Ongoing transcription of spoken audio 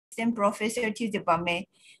assistant professor to the Bame,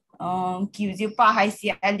 QZ Pa Hai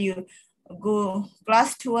Si Aliu, go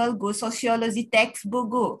class 12, go sociology textbook,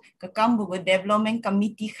 go, Kakambu, go development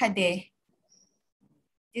committee Hade.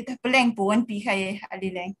 Kita peleng puan pi Hai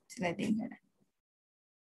Alileng, Slading.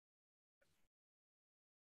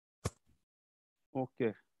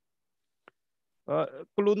 Okay.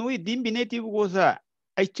 Kulunui Dimbinative was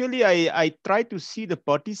actually I tried to see the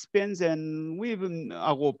participants and we even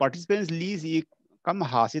our participants list come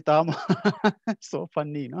hasitam. So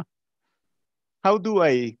funny, no? How do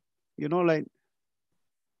I, you know, like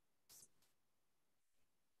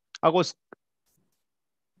I was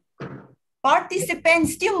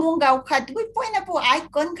Participants still mungaw kat we point na po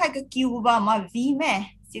icon ka Cuba ma V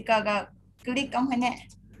me sikaga click ang hane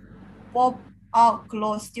pop out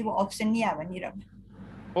close still option niya ba nira.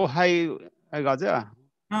 oh hi I got it.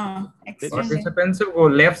 Participants go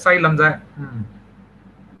left side lam jai.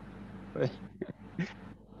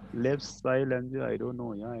 Left side lam jai I don't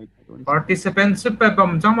know yeah I don't Participants pe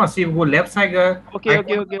bam jama si go left side ga. Okay.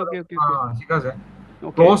 Sikaga.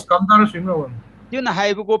 Close come down swim lo. You know,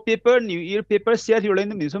 I go paper new year paper share you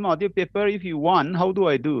learn the some audio paper if you want. How do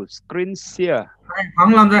I do? Screen share.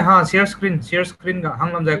 Hang lam jai ha share screen ga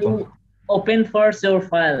hang lam jai ko. Open first your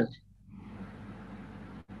file.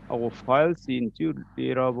 Our files into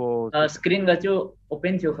Terabo. Screen ga chu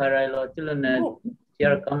open chu kharai lo chu na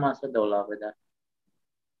share kama sa dola beda.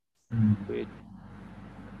 Wait.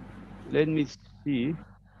 Let me see.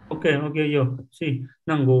 Okay, yo. See,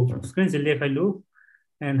 nango screen select hello.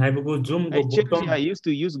 And have a go zoom. Actually, I used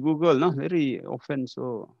to use Google, no, very often.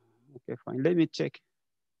 So, okay, fine. Let me check.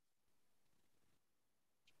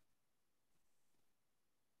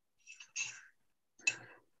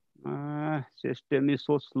 System is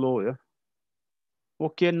so slow. Yeah.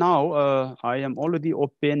 Okay, now I am already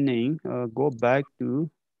opening. Go back to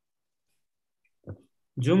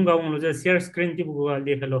Zoom. Go just share screen. To Google,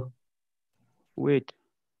 hello. Wait.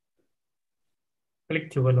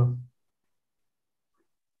 Click to hello.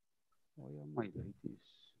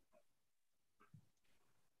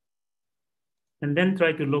 And then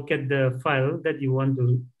try to look at the file that you want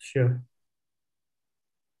to share.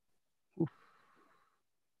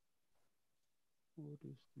 What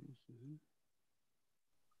is this?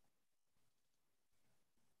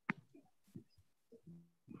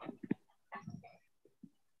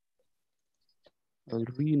 I'll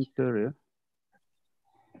re-enter.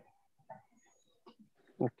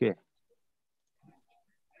 Okay.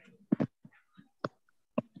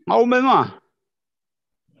 Mau memang.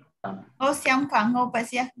 Oh, siang kang ho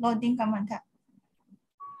pas ya loading ka man ta.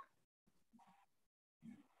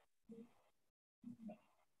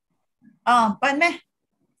 Ban me.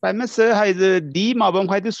 Ban me se hai de di ma bam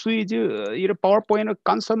khai de sui ju ira PowerPoint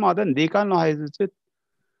kan sa ma den de kan lo hai ju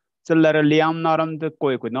se la liam naram de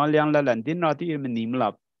koi ko na liang la lan din na ti me nim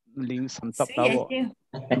la ling sam tap ta bo.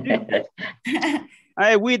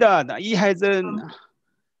 Ai we da I hai de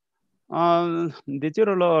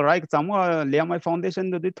digital right somewhere Liangmai Foundation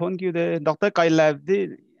the thon ki the Dr. Kai Lab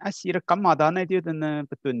the asira kam ada na ti den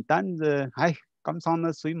patun tan the hai kam sang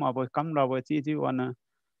na sui ma bo kam ra bo chi chi wana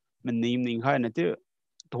men nim ning hai na ti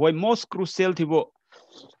thoi most crucial thi bo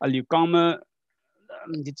ali kam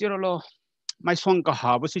digital mai song ka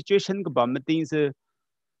ha bo situation ka ba ma ting se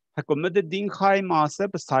ha ko ma de ding khai ma se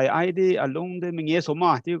pa sai ai de along de menge so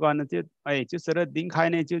ma ti ga na ti ai chi sara ding khai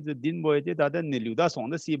ne chi din bo ti da da ni lu da song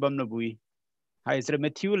da si bam na bui hai sra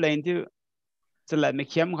Matthew line ti sala me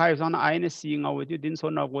khem khai son ai ne si nga wo ti din so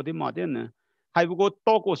na go de ma de ne hai bu go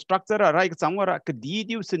to ko structure ra ka sang ra ka di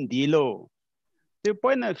di sin di lo the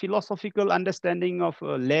point of philosophical understanding of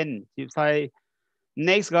land if I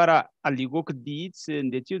next gara aligo ka di sin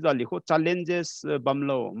de chi za li ko challenges bam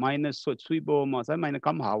lo minus so sui bo ma sa minus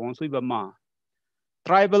kam ha wong sui ba ma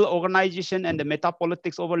tribal organization and the meta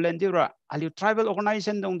politics over land ra ali tribal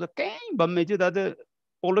organization dong the kai bam me ju da the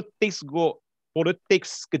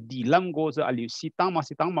politics ke di lam go za ali sitang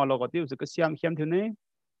ma lo ko ti ka siam khiam thu ne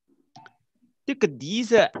ti ke di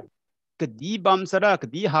sa ke di bam sara ke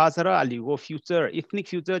di ha sara ali go future ethnic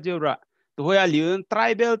future jo ra to ya ali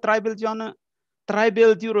tribal jana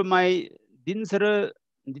tribal ju ro mai din sara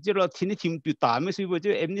digital thini thim pu ta me su bo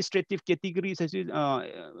jo administrative category sa su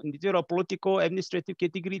digital political administrative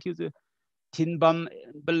category thu thin bam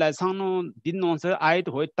bela sang no din no sa ai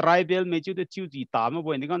to tribal me ju de chu ji ta ma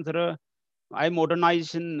bo ni kan sara I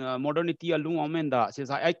modernity alung amenda says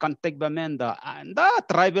I contact bamenda and the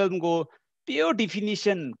tribal go pure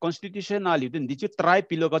definition constitutional then did you tribe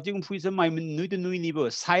pilo ka jing fui sa mai nu de nu ni bo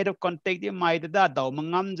side of contact de mai da da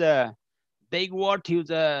mangam ja big word use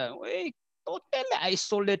totally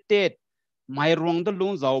isolated mai rong the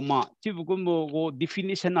long zao ma chi bu go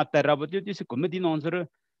definition atara ba ju si comedy non sir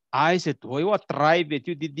ai se toy wa tribe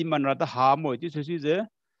ju di man ra da ha mo ju se je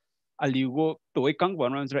aligo toy kang ba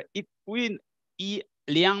non sir it win I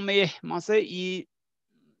Liangmai ma se I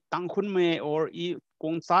tang khun me or I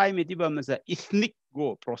kong sai me ti ba ma se ethnic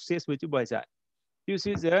go process we ju ba sa ju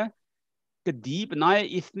si je cái đi bên này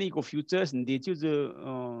ethnic của futures thì chứ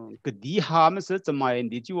cái đi ham sẽ怎么样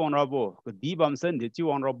thì chứ忘了不cái đi bám身thì chứ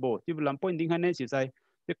忘了不就làm point đinh này thì sai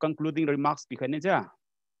the concluding remarks bị cái này chứ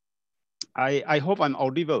I hope I'm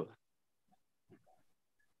audible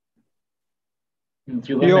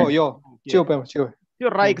yo chưa chứ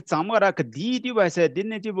right cái chăm ra cái đi thì bây giờ đến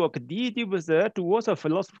này chứ bộ cái đi thì bây giờ towards a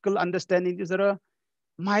philosophical understanding chứ rồi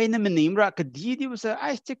mai này mình niệm ra cái đi thì bây giờ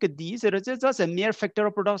ai chứ cái đi rồi chứ just a mere factor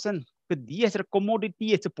of production cái đi là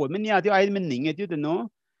commodity là bộ mình nhà thì ai mình niệm chứ nó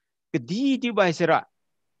cái đi thì bây giờ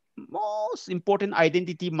most important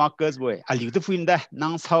identity markers vậy à liu tôi phun đây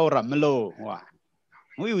năng sao ra mà lo wow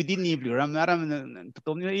tôi uy tín nhiều lắm mà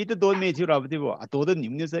tôi nói ít tôi mấy chứ ra vậy bộ à tôi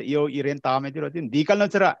niệm như thế yêu Iran ta mấy chứ rồi đi cái nó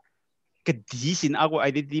chứ ra cái đi xin aku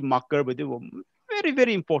identity marker vậy bộ very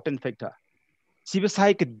very important factor chỉ biết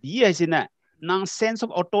sai cái đi hay xin nè năng sense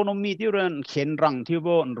of autonomy thì rồi khen răng thì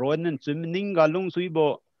bộ rồi nên chúng mình galung suy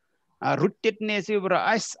bộ rootedness thì rồi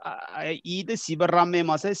ai ý đó chỉ biết rame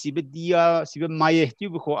mà sai chỉ biết dia chỉ biết mai thì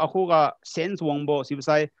bộ aku cái sense wang bộ chỉ biết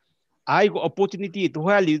sai ai có opportunity tu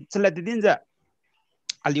hay liu chỉ là tin ra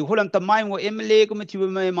liu hôm tầm mai ngo MLA cũng thì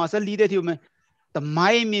mà sai leader thì mà tầm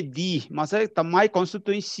mai me di mà sai tầm mai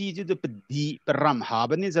constituency thì được di ram ha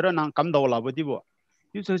bên này giờ năng cầm đầu là vậy bộ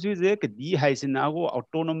chứ sao chứ cái đi hay xin aku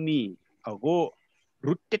autonomy aku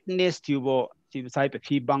rootedness thì bộ chỉ sai bị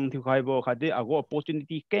phi bang thì khai bộ khai đấy aku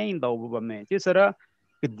opportunity gain đâu bộ mà chứ sao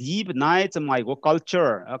cái đi bên này chỉ mai aku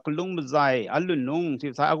culture aku lung bezai alun lung thì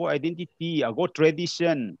sai aku identity aku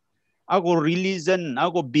tradition aku religion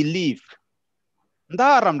aku belief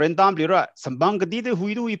đó ram rentam lira sambang cái đi thì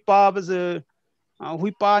hui pa bây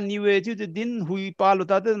hui pa niwe chứ din hui pa lo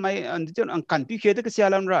ta de mai an kan pi khe de cái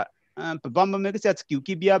sialam ra bamba me cái skill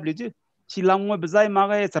ki biab le chứ silang mo bezai ma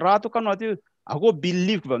ga sara to kan atu ago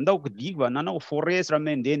believe bam da ko dig ba na forest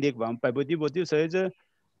ramen den dek bam pa bodi bodi se je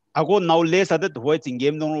ago knowledge adat hoi ching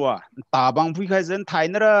game dong wa ta bang phui khai zen thai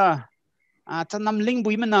na ra chanam ling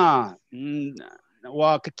bui mana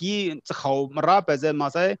wa ki khau mara pa je ma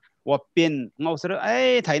sai wa pen ngau sar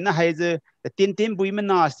ai thai na hai je tin bui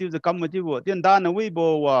mana still the come with you then da na we bo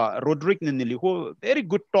wa Roderick ne li ko very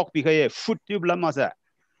good talk bi khai food tube la ma sa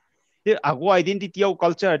the ago identity of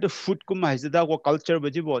culture the food kum hai da ko culture ba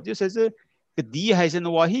ji bo ji se cái đi hay sen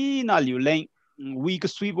wa hi na liu leng we cái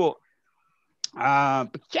suy bo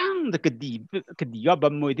chang cái đi ga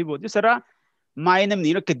bam moi ti bo ji sara mai nam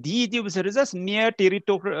ni cái đi ti bo sara just mere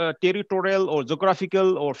territorial or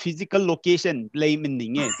geographical or physical location play min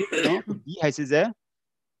ning e ti no đi hay se je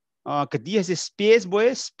cái đi hay se space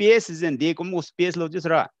boy space is en de kom space lo ji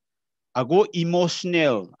sara ago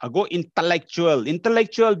emotional ago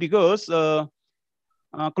intellectual because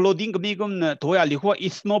clothing kami kum thoya likho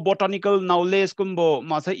ethnobotanical knowledge kumbo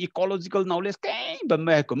masa ecological knowledge kai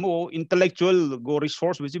bama kumo intellectual go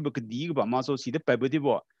resource which be kdi ba ma so sida pabedi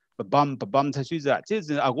bo bam sa suza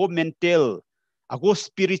ago mental ago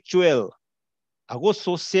spiritual ago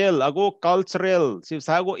social ago cultural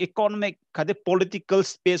ago economic kade political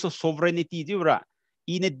space of sovereignty jura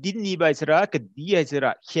ine dinni ba sira kdi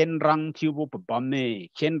sira khenrang thibo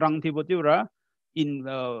bamme khenrang thibo jura in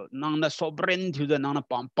nang na sovereign to the nang na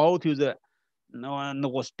pampau to the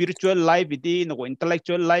no spiritual life iti no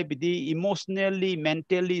intellectual life iti emotionally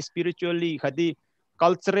mentally spiritually khadi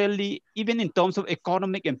culturally even in terms of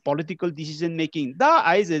economic and political decision making da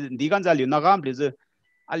ai je digan jaliu nagam le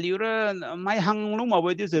aliura mai hang lu ma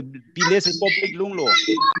we the village public lung lo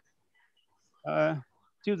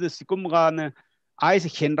chu the sikum ga na ai se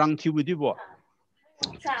khenrang thi bu di bo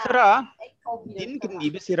sira din kin ni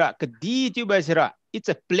besira kedi tu besira it's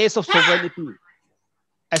a place of sovereignty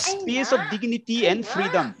a space of dignity and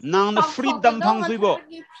freedom nang na freedom phang suibo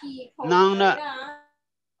nang na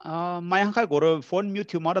mai hang khai go phone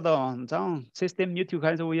mute ma da chang system mute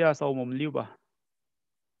khai so ya so mom liu ba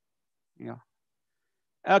ya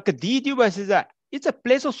kedi tu besira it's a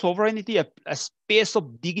place of sovereignty a space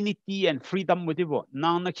of dignity and freedom motivo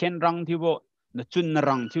nang na khen rang thibo na chun na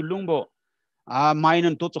rang thi lungbo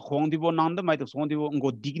mainan to chong di bo nang da mai to chong di bo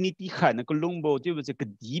ngo dignity kha na ko lung bo ji che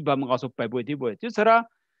di ba ma so pai bo di bo ji sara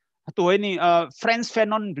to ni French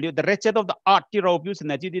phenomenon the wretched of the art ti ro views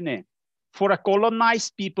na ji di ne for a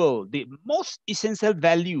colonized people the most essential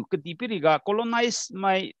value ke di pi ga colonize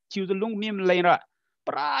mai chu the lung mim lai ra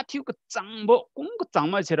pra thiu ka chang bo kum ka chang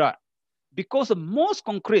ma chira because the most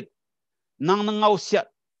concrete nang ngau sia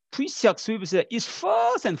thui siak sui bse is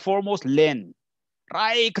first and foremost land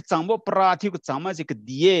rai ka changbo pra thi ka changma se ka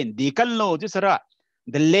dien de kan lo ju sara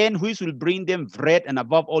the land which will bring them bread and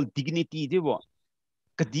above all dignity dibo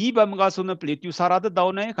kadi ba mga so na pletu sara da daw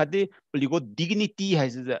na khadi pligo dignity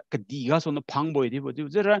has kadi ga so na phang boy dibo ju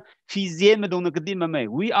jara physien me dong na kadi ma mai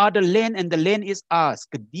we are the land and the land is us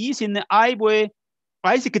kadi sin ai boy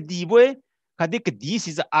ai se kadi boy kadi kadi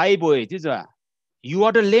is ai boy ju ja you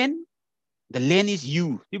are the land is you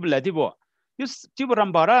dibo la dibo just dibo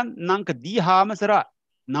rambara nang kadi ha ma sara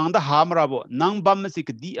nang da ha ma rabo nang bam se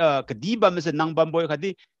kadi bam se nang bam boy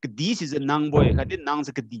kadi kadi is nang boy kadi nang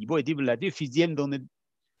se kadi boy dibo la di physien dong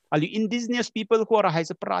ali indigenous people who are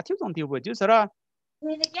haise prathi on the word sara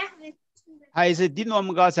haise dinom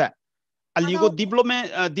ga sa ali go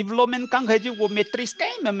development kang haji go metrics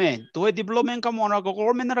kai me to development kam ona go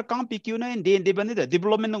government ra kang pq na de bani da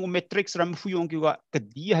development go metrics ram fu yong ki ga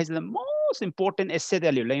kadi haise the most important asset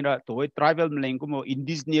ali lain ra to tribal mleng ko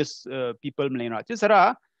indigenous people mleng ra sara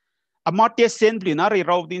amate sen pli na ri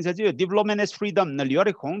raw din sa development is freedom na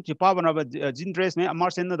liore khong chi pa bana jin dress me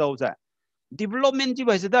amar sen na da usa development ji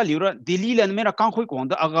baise da liura delhi lan mera kang khoi kong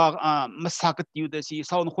da aga masak tiu da si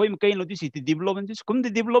saun khoi me kain lo di si development ji kum de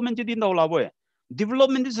development ji din da la boy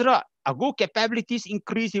development is ra ago capabilities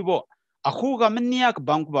increase bo akhu ga mania ka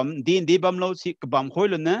bam de bam lo si ka bam khoi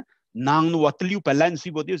lo na nang no watliu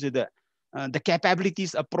balance bo di se the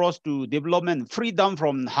capabilities approach to development freedom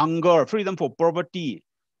from hunger freedom for poverty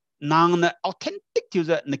nang na authentic tiu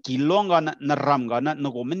za na kilonga na ram ga na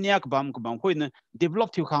go mania ka bam khoi na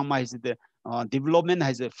develop tiu khang mai se de development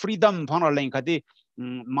has a freedom phana len khadi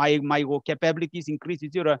my go capabilities increase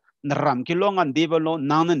jura naram kilongan develop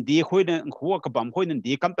nan de khoi ne kho ka bam khoi ne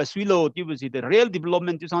de kam pa swilo ti bu si the real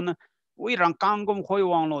development is on we rang kang gom khoi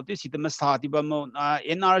wang lo ti si de ma sa ti ba mo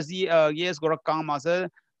nrc yes go kang ma sa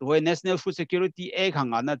the national food security act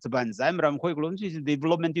hanga na chaban zaim ram khoi glom si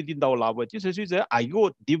development ti daw la ba ti se si ayo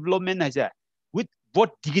development has a with both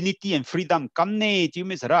dignity and freedom kam ne ti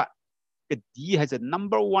mi sara kadi has a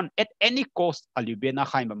number one at any cost alibena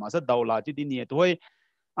khaim ma sa dawla ji din ye toy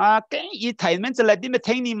kai I thaimen chala dim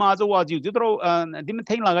theng ni ma zo wa ji dro dim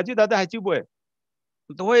theng la ga ji da ha ji boy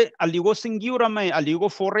toy aligo singiu ramai aligo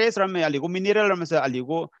forest ramai aligo mineral ramai sa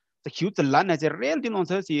aligo the cute land has a real din on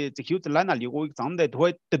sa si the cute land aligo exam de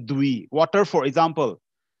toy the dui water for example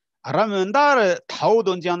aramandar thau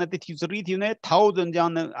don jang na ti thuri thi ne thau don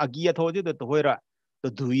jang na agia tho ji de toy ra the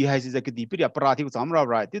dui has is a deeper aparathi samra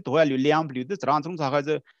right to value liam blue the transung has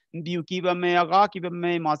a du ki ba me aga ki ba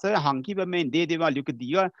me masa hang ki ba me de value ki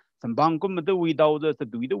dia sambang kum the without the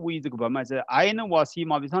dui the we the ba ma sa I know was he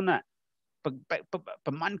ma bisana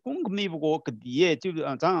pa man kung mi go ki die ju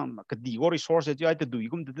jang ki di go resource ju ai the dui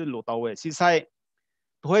kum the lo taw si sai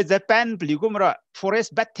toy Japan bli kum ra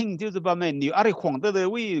forest bathing ju ba me ni ari khong the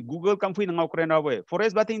we Google kam phi ngau kren ra we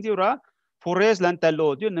forest bathing ju ra forest lan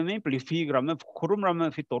talo ju na me plifi gram khurum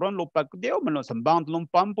ram fi toron lo pak deu mano sambang lom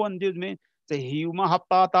pampon ju me se hiuma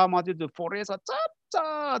hapta ta ma ju forest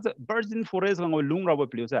cha virgin forest ngoi lung ra bo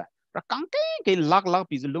pliosa ra kang ke lak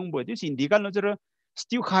pi lung bo ju sin digal no ju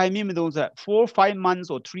still khai mi me do sa 4-5 months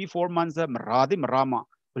or 3-4 months mara di marama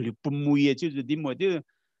li pumuye ju di mo ju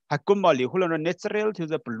hakum ba li hulan natural ju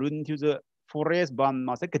plun ju forest bam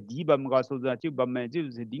ma se ka di bam ga so ju bam me ju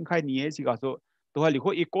ding khai ni si ga so to hali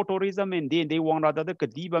ko ecotourism and de wang ra da ka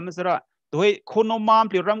di ba mesra to khono mam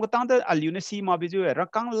pli ram ka tang da aliu ne si ma bi ju ra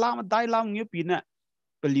kang lam dai lam ngi pi na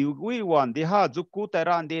paliu wi wan de ha ju ku ta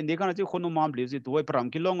ran de ka ju khono mam pli ju to pram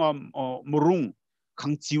ki long murung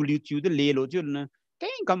khang chiu liu chu de le lo ju na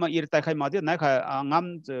ken ka ma ir ta khai ma de na kha ngam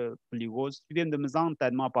je pli go student de mazang ta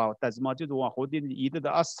ma pa ta ma ju wa ho din I de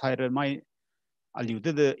as sai re mai aliu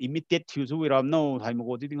de imitate chu ju wi ram no hai mo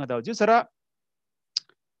go di ding da ju sara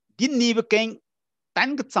din ni ba ken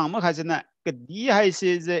tan ka chang ma kha jana ka di hai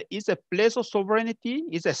se is a place of sovereignty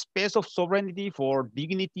is a space of sovereignty for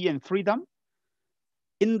dignity and freedom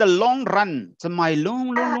in the long run chamai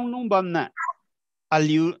long bam na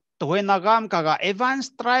aliu toy nagam ka ga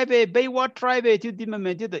advanced tribe baiwa tribe ti di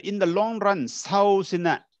me in the long run sau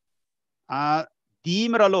sina di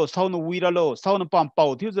mra lo sau no wi ra lo sau no pam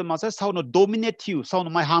pau ti ma sa sau no dominate you sau no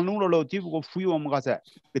mai hang long lo ti go fu yo ma ga sa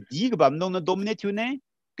ka di ga bam no dominate you ne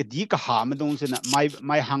ka di ka ha ma dong sina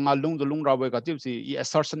mai hanga lung the lung ra we ka ti si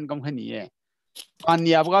assertion kam khani ye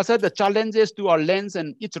ania ba sa the challenges to our lands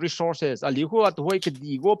and its resources ali ho at hoi ka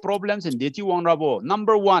di go problems and de ti wang ra bo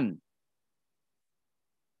number 1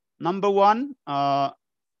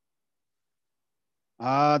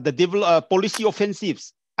 the policy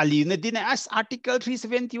offensives ali ne din as article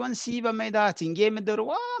 371c ba me da chinge me der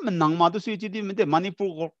wa nang ma du su ji di me de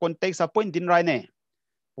manipur context a point din right ne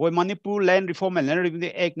Boy Manipur Land Reform and Land Revenue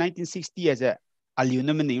Act 1960 as a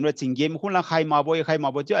aluminum in Rating game Hula Hai Maboy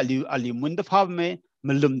aluminum the farm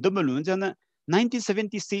Malum the Malun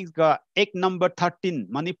 1976 ga Act number 13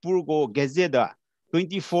 Manipur go Gazeta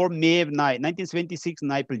 24 May 1976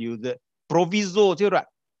 night the proviso Tira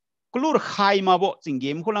Kulur Hai Mabo in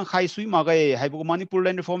game Hulang Hai Sui Maga have Manipur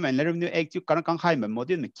Land Reform and Land Revenue Act you can't high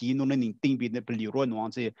modern key no thing be the Peluron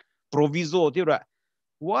once a proviso Tira.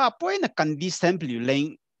 Wa point a condition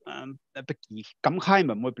laying come high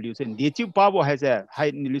more pollution. The two power has a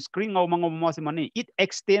high screen of money. It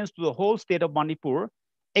extends to the whole state of Manipur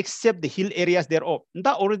except the hill areas thereof.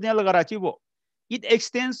 The original Garachivo. It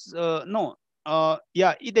extends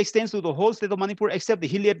it extends to the whole state of Manipur except the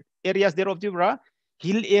hill areas thereof.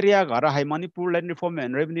 Hill area gara high Manipur Land Reform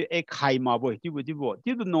and Revenue Act high mabo.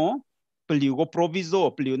 You know Pelu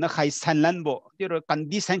proviso, Pelu na high sanlanbo. You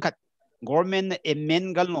condition cut. Government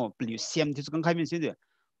amend galno please same this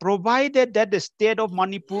provided that the state of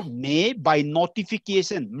Manipur may by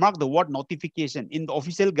notification, mark the word notification in the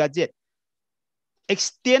official gazette,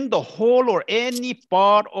 extend the whole or any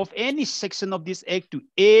part of any section of this act to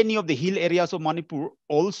any of the hill areas of Manipur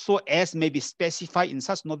also as may be specified in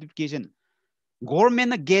such notification.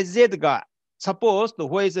 Government gazette ga suppose the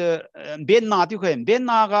way is Ben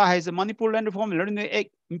Naga has a Manipur Land Reform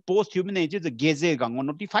post human age the gazette gang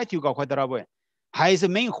notified you ga has a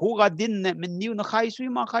main who got din new na high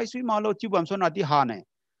swimmer lo tubam so not the hane.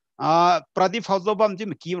 Pradip Hazobam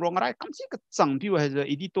Jim Kim wrong right comes some people has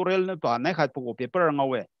editorial na had paper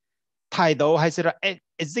away. Tidal has a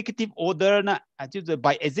executive order na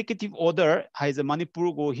by executive order has a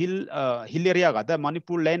Manipur go hill area the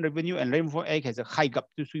Manipur Land Revenue and Rainfall Act has a high gap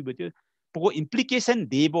to sweep implication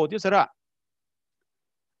debo sara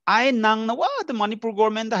I nang na the Manipur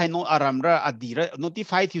government I know aramra adira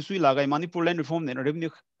notified you laga Manipur Land Reform and Revenue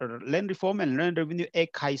Land Revenue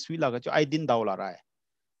Act high sui laga I didn't dollar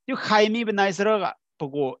you high me benizera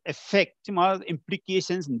pogo effect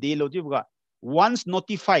implications de logic once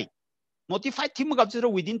notified team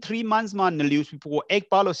within 3 months man news pogo egg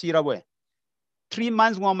policy rawe 3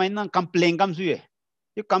 months one man complain comes you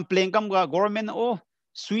complain come government oh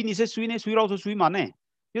sui also sui mane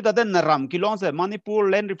you that naram kilong se Manipur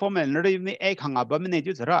Land Reform and Revenue Act hanga bamne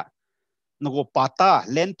ju zara no pata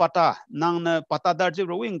land pata nang na pata dar ju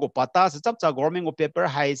rowing go pata se chap cha government go paper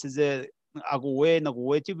high se agowe na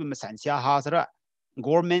go chi bi san sia ha zara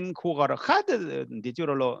government ko gar kha de ju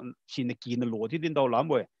lo sin ki na lo ti din daw lam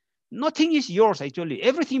we nothing is yours actually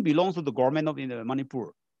everything belongs to the government of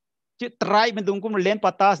Manipur tribe mendungkum len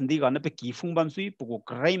patas ndi ga na pe ki phung bam sui pugo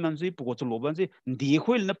krai man sui pugo chulo ban sui ndi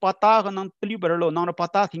khol na pata ga nang tli berlo nang na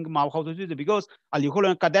pata thing ma khau sui because ali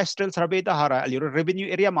khol cadastral survey ta hara ali revenue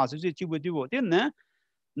area ma sui chi bu tin na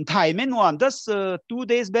thai men one just 2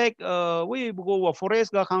 days back we go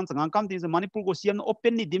forest ga khang chang kam tin Manipur go siam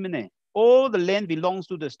openly dimne all the land belongs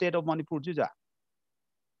to the state of Manipur juja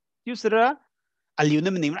yusra ali na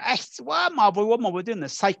men ai wa ma bo tin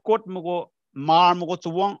sai court mo go mar mo go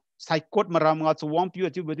chuwang sai court maram nga chuwang pi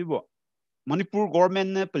chi bu Manipur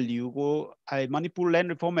government ne peliu go ai Manipur Land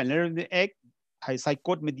Reform and Land Act hai sai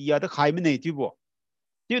court media da khai me nei chi bo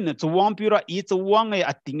tin na chuwang pi ra I chuwang ai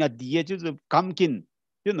atinga die chu kam kin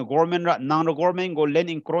tin na government ra nang ro government go land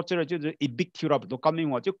encroacher chu evict thura do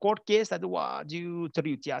coming wa chu court case adu wa ju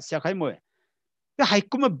chri cha sia khai mo the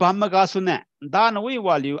haikum bam ga sune da na we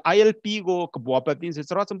wali ILP go kbo pa tin se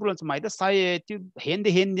chra champulan mai da sai ti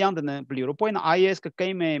hen yang da peliu point IS ka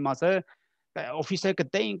kai me ma sa officer ka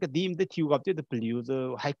teng ka dim the tiu gap the peliu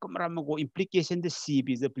the haikum ram go implication the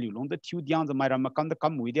CB the peliu long the tiu yang the mai ram kam the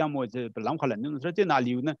kam wi dia mo the lam khalan nu sa te na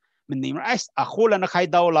liu na men nim as a khola na khai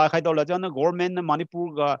daw la jan government na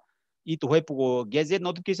Manipur ga I to hoi pugo gazette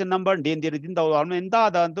notification number den der din daw la men da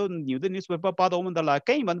do new the newspaper pa do man da la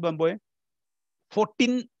kai man ban boy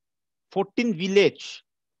 14 villages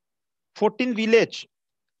 14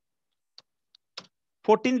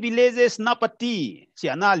 villages na pati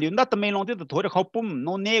siana liunda tamelong te thore khopum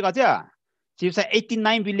no ne ga ja chi sa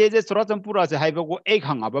 89 villages sura champura se haiba go ek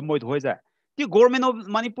hanga ba moi thoi ja ti government of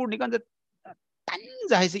Manipur ni kan tan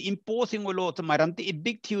ja hai se imposing lo to maram ti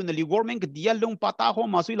big thiu na li government dia long pata ho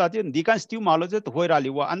masui la te di kan stiu malo je thoi ra li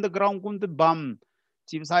wa underground kum te bam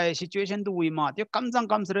chi sa situation tu wi ma te kamjang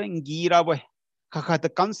kam sre ngira boy kha ta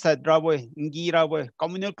kam sa dra boy ngira boy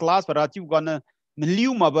communal class para chi gana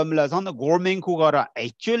milieu ma bam la san the government ko gara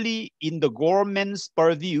actually in the government's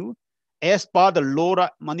purview as per the law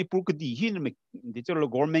Manipur ki di hin me the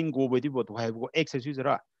government go bodi bot have go exercise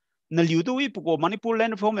ra na liu tu wi ko Manipur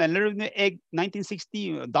Land Reform and Land Revenue Act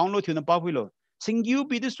 1960 download thuna pa philo singyu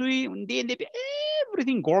bi the sui de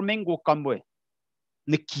everything government go kam boy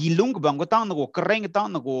ne kilung bang ko tang no kereng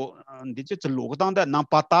tang no di che chlo ko tang da na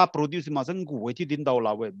pata produce ma sang gu ti din daw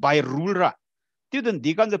la we by rule ra ti den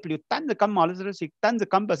di kan ze plu tan ze kam mal ze sik tan ze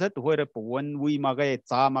kam ba sa to re po wen wi ma ga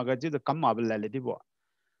cha ma ga je kam ma ba le di bo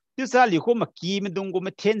ti sa li ko ma ki me dung ko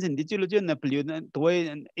me ten sin di che lo je na plu to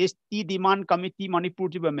ST demand committee manipur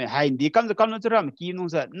ji ba me hai di kan ze kam no ra ma ki no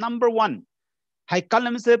sa number 1 hai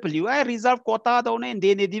kalam se plu ai reserve quota do ne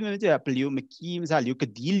de ne di me je plu me ki sa liu ke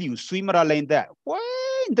di liu sui mara lain da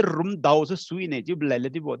in the room daw so sui ne ji bla le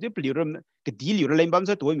di bo ji plu ram ke di liu lain bam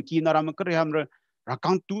sa to me ki na ram ka ham ra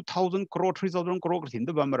rakang 2000 crore 3000 crore thin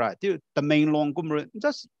da bam ra ti the main long kum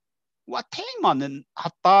just what thing man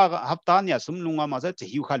hafta nya sum lunga ma sa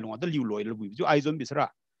ji hu kha lunga da liu loi lu ju ai zom bisra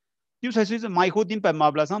you say is my ho din pa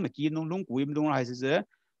ma bla sa me ki nong lung kuim lung hai se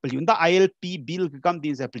plu da ILP bill kam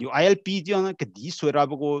din sa plu ILP ji na ke di soira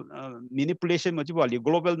go manipulation ma ji ba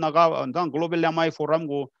global naga global Liangmai forum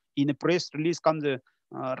go in a press release kam je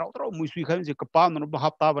raw mu sui khan je ka pa no ba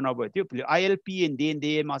hafta bana ba ti plu ILP and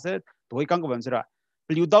de ma sa toy kang ban sra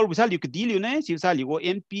plu dal bisa li ke di li ne si sa li go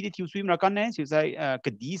MP de tiu sui ma kan ne si sa ke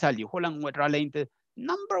di sa li holang wa tra lain te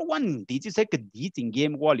number 1 di ji sa ke di ting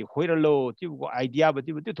game go li hoira lo ti go idea ba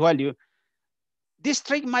ti to li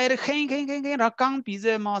district mai ra khen rakang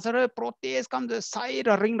pize ma sar protest kam de sai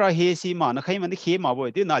ra ring ra he si ma na khen man he ma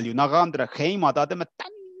bo ti na li na gam tra khen ma ta de ma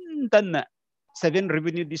tan 7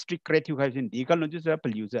 revenue district creative housing di kal no ju sa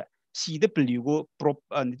plu sa si de plu go prop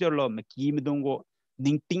ni jo lo ma ki me dong go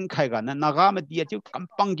ning ting khai ga na naga ma dia chu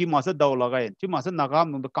kampang gi ma sa daw la ga chu ma sa naga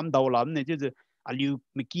no kam daw lam ne ju aliu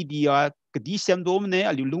me ki dia ke di sem do ne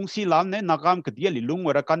aliu lung si lam ne nagam ke dia li lung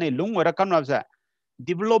wa kan ne lung wa kan wa sa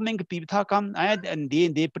development ke pi tha kam and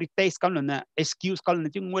de pretext kam na excuse kam na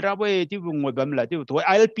chu ngora bo ti ngoi bam la ti to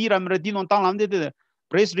ILP ram ra di non tang lam de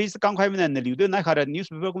press release kam khai me na liu de na khara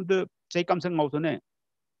newspaper kum de sei kam sang ngau so ne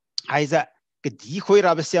ai za ke di khoi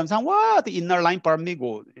ra ba siam sang wa the inner line permit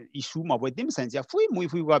go issue ma bo dim san ja fui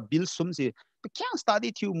wa bill sum se kyang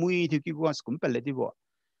study tu mui tu ki go skum pele di bo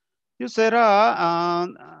you sera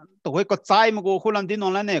to ko chai ma go khulam din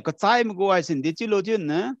on la ne ko chai ma go ai sin di chi lo jin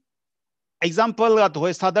na example ga to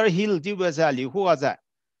Sadar Hill ji ba za li hu za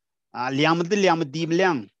liam di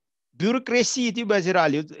liang bureaucracy ji ba za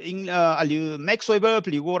ali max weber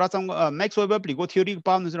pli go ra sang max weber pli go theory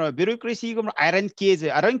pa no ra bureaucracy go iron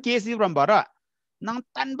case ji ram bara nang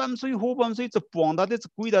tan bam sui hu bam sui chpong da de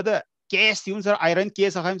kui da de case yun sir iron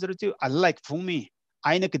case ha sir chu unlike for me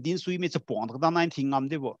aina ke din sui me chpong da nine thing am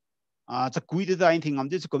de bo cha kui de da nine thing am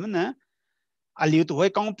de ko na aliu to hoi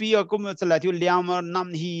kong pi ko ma chala thiu liam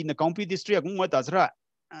nam hi na kong pi district ko ta sra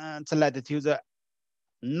chala de thiu za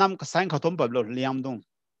nam ka sang khatom pa lo liam dong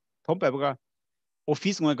thom pa ba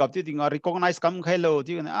office ngoi gap ti tinga recognize kam khai lo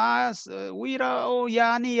ti we ra o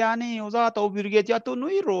yani o za to birge ja to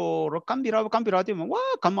nui ro kam bira ti wa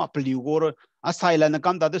kam ma pliu go asaila na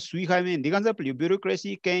kam da de sui khai me digan za pliu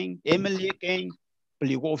bureaucracy keng MLA keng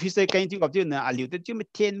pliu go office keng ti gap ti na aliu te chi me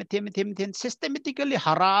ten systematically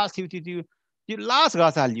harass ti last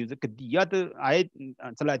ga sa liu ke dia de ai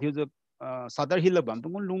chala thiu Sadar Hill bam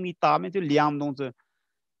tung lung ni ta me ju liam dong ze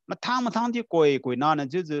ma thang ji koi na na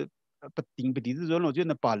ju pating pati zo lo ju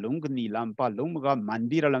na pa lung ni lam pa lung ga man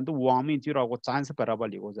bi ra lam to wang mi ji ra ko chance para ba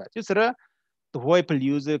li go za ju sera to hoi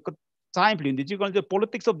pliu ze ko chai pliu ni ji ko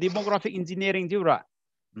politics of demographic engineering ju ra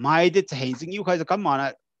mai de chai jing yu khai za kam ma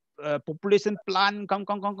na population plan kam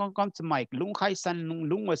mai lung khai san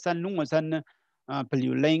lung wa san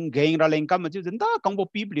peliu leng geng ra leng kam ju da kang bo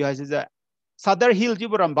pi pli ha se Sadar Hill ji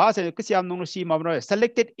ram ba se kisiam nong si ma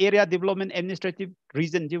selected area development administrative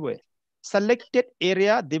region ji we selected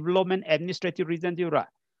area development administrative region ji ra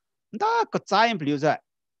da ka chai pli za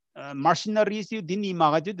mercenaries ju dini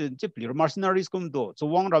ma ga ju de pli mercenaries kum do so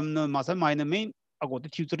wang ram na ma sa mai na main ago de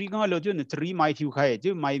thiu tri ga lo ju ne tri mai thiu khai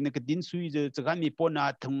ju mai na ka din sui je cha mi po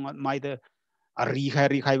na thung mai de ri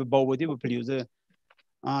khai ba bo ju pli za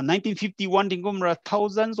 1951 dingum ra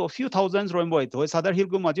thousands or few thousands roim boy to Sadar Hill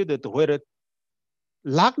gum aju de to hore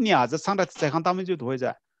lak nya za sang ra se kham tam ju to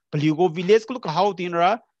ja pligo village ku how tin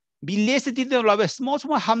ra village ti de la small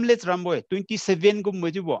hamlets ram boy 27 gum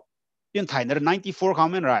ju bo yin thai na 94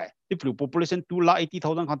 kham men ra ti population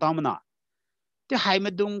 2,80,000 kham tam na ti hai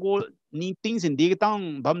me dung go ni things in de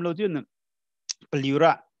tang bam lo ju na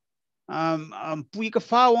pliura pui ka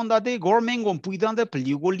fa onda de government gom pui dan de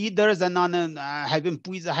pligo leaders and an have been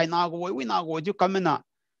pui za hai na go we na go ju kamena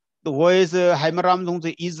the voice haimaram dong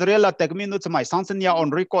ze Israel attack me no mai sansanya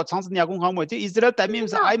on record sansanya gong ham je Israel ta mi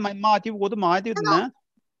ai mai ma ti go to ma ti na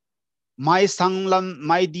mai sanglam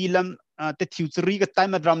mai dilam the theory cái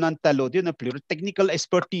time ram nan talo dia na pure technical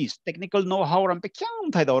expertise technical know how ram pe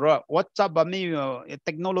kyang thai do ra WhatsApp ba mi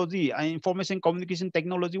technology information communication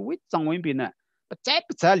technology with sangwin bin na chep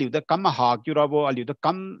cha liu da kam ha kyu ra bo liu da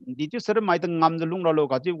kam di ju ser mai da ngam da lung ra lo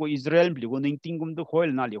ga ji go Israel liu go ning ting gum da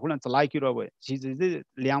khoil na liu holan chalai kyu ra bo si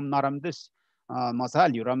liam naram this ma sa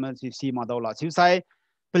liu ram si ma da la si sai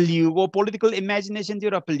liu go political imagination ju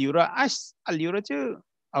ra liu ra as liu ra chu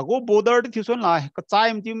ago border ti son la ka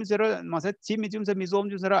chaim tim sera ma sa chim chim sa mizom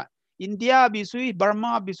ju sera India bisui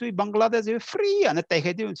Burma bisui Bangladesh free ana te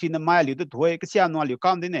he ti sin ma liu to thoi ka sia no liu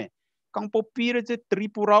kam de ne kang po pir je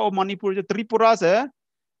Tripura or Manipur je Tripura se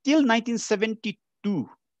till 1972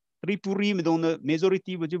 Tripuri me don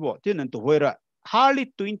majority bu bo tin nan to hoira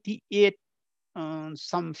hardly 28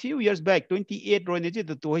 some few years back 28 ro ne je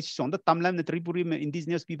to hoi song da tamlam ne Tripuri me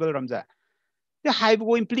indigenous people ramza the high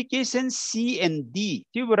go implication C and D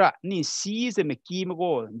tibra ni C is a meki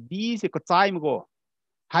go D is a kochai go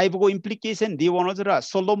high go implication D one is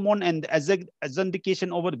Solomon and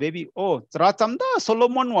authentication over the baby oh tra chamda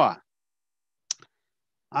Solomon wa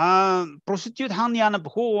prostitute hang ya na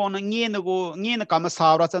ho on nge na kama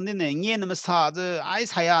sa ra chan ne nge na sa je ai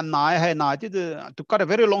sa ya na hai na ti to cut a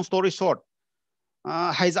very long story short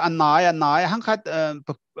hay za na hang khat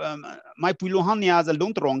mai pulo han ya za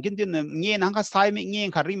long trong kin tin nge hang kha sai me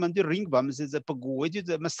nge khari man ti ring bam se za pagu ji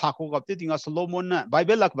ma sa ko gap ti tinga Solomon na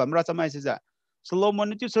Bible lak bam ra chamai se za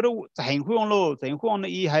Solomon ti soro heng huang lo heng huang na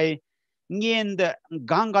i hai nge da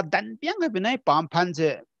gang ga dan piang ga binai pam phan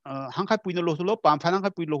je hang kha puino lo lo pam phan hang kha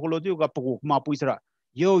puilo lo ju ga pagu ma puisra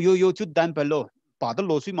yo chu dan pa lo pa da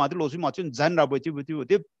lo sui ma chun zan ra bo chi bu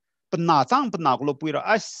ti pna chang pna ko lo puira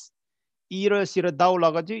as ira sira daw la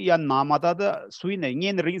ga ji ya na ma da sui ne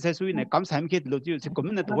ngen ring sa sui ne kam sam khet lo ji se kom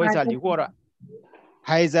ne to hoi sa li ko ra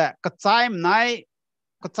hai za ka chaim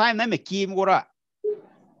nai me kim go ra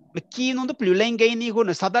me ki no to plu leng ge ni ko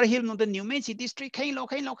na sadar hill no the Newmai district khai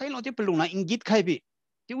lo ti plu na ingit khai bi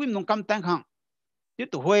ti wim no kam tang khang ti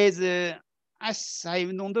to hoi ze as sai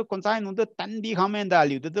no to kon sai no to tan bi kham men da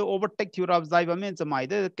li to overtake thura of zai ba men chamai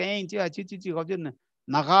de keng ji ho jin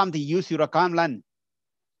na gam ti use yura kam lan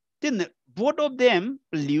tin both of them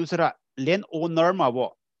liusra land owner ma bo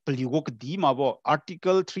pligo di ma bo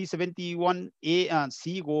article 371A and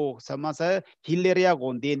C go samasa hill area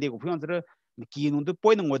go de go phyon tra ki nu de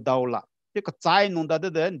point ngo dawla te ka chai nu da de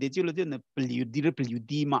de ji lo de pliu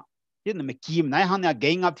di ma ye na me kim nai han ya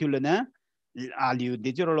gang up thule na a liu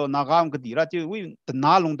de ji lo na gam ka di ra ti wi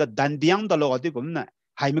na long da dan biang da lo de gum na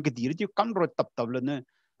hai me ka di ji kam ro tap le na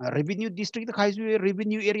revenue district the khai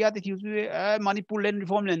revenue area the Manipur land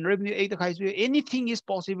reform and revenue aid the anything is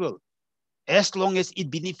possible as long as it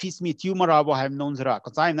benefits me tumor abo ham non zra ka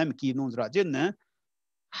chai na ki non zra jen na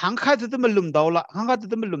hang kha de malum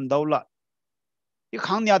dawla i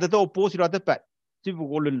khang nya de oppose ra de pa ji bu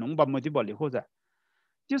go lun nong ba mo ji ba li ho za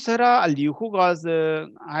ji sara ali hu ga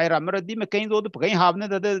ai ra mer di me kain do de kai hab ne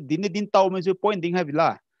de din taw me ju point ding ha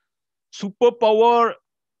bila super power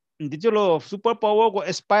digital super power go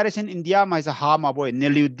aspiration India ma sa ha ma boy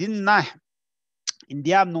neludin na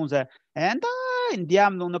India no za and India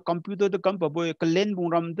no na computer the kam boy kalen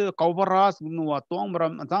bungram de kawras no wa tong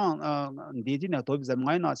ram ta deji na to bizam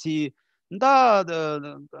ngai na si da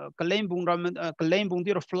kalen bung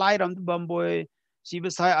dir fly ram de bam boy si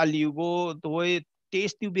besai ali go toy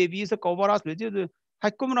taste tu baby sa kawras le je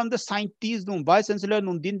hakum ram the scientist no vice chancellor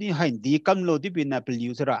no din hain di kam lo di bin apple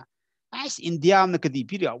user as India na kadi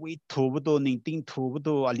pira we thobudo ning ting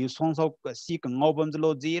thobudo ali song so si ka ngobam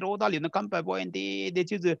lo zero da li na kam pa boy de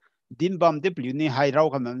chiz din bam de plu ni hai rao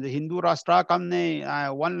kam Hindu rashtra kam ne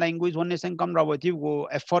one language one nation kam raw ti go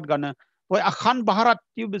effort gana boy akhan bharat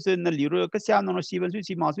ti bis na liro ka sia no si ban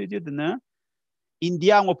si ma su ti na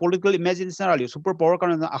India ngo political imagination ali super power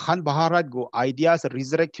kan akhan bharat go ideas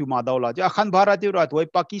resurrect hu ma daula ja akhan bharat ti ra toy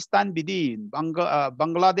Pakistan bidi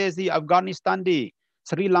Bangladesh Afghanistan di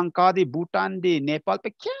Sri Lanka di Bhutan di Nepal pe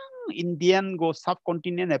kyang Indian go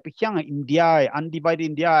subcontinent pe kyang India undivided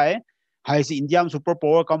India hai si India super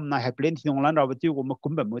power kam na ha plan thong lan ra ba ti go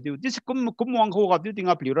makum ba mo ti dis kum wang ho ga ti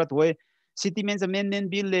tinga plira toy citizens amendment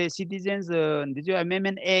bill citizens the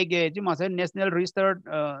amendment egg ji ma national register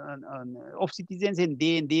of citizens in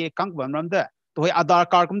de kang ban ram da toy Aadhaar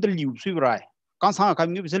card kum de liu sui brai kan sang ka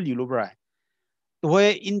mi bi se liu lo brai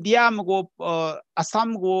toy India go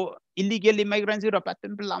Assam go illegal immigrants are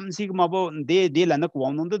pattern lam sig mabo de la na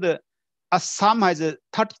kwang no de Assam has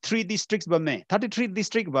 33 districts ba me 33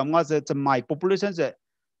 district ba ma se my population se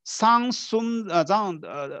sang sum jang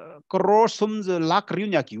crore sum lakh riu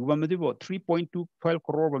nya ki ba me de 3.212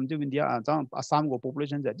 crore ba me India jang Assam go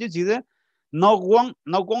population se ji ji na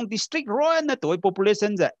gwang district ro na toy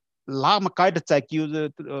population se la makai the check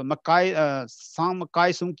use makai sang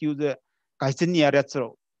makai sung use kai chen ya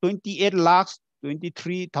retro 28 lakhs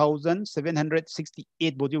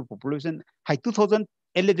 23,768 body population hai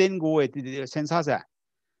 2011 go at census a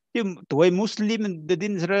the way Muslim the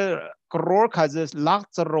din crore has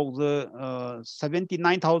lakhs ro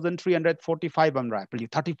 79,345 amra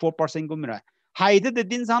 34% gumra hai the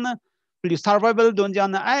din sana survival don't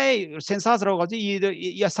jana ai census ro gaji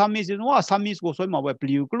ya samis no samis go so ma ba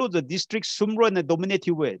close the district sumro and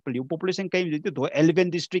dominative way population came to 11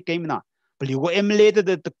 district came na go MLA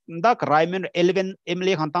the crime 11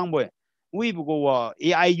 MLA hantang boy we go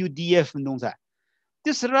AIUDF nong sa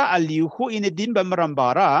tisra aliu who in a din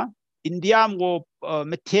bamrambara India go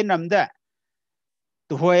methenam da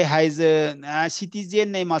to who has a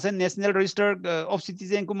citizen name as a national register of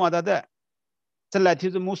citizen kumada da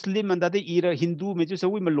the Muslim and the era Hindu major so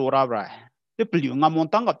we melora bra the pliu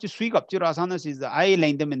ngamontang up to sweep up to rasanas is the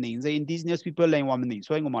island them in the indigenous people like woman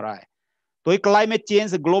so ngomara to climate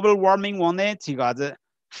change global warming one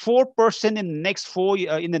 4% in the next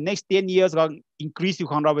in the next 10 years increase you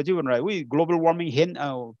can right we global warming hen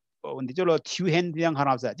on the jolo two hen yang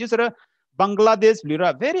hanasa just Bangladesh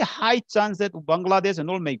very high chance that Bangladesh and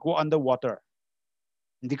all may go underwater.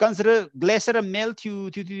 The consider glacier melt to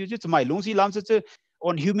my lungs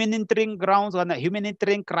on humanitarian grounds on a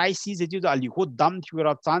humanitarian crisis it is ali ho dam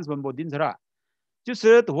to chance when bodin sara just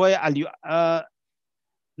why ali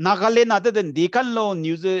Nagaland other than dekan law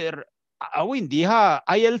news in diha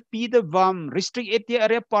ILP the bomb restrict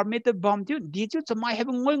area permit the bomb did you my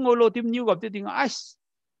having going all of new of the thing ice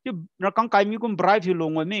you rakang kai mi kum bribe you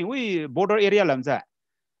long me we border area lamsa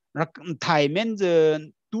Thai men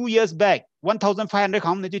 2 years back 1,500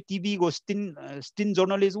 come to TV go stin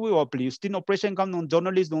journalist we or please stin operation come on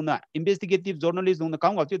journalist no na investigative journalist no na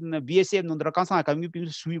come to BSF no rakang sa kam you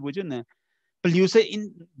sui bo jun police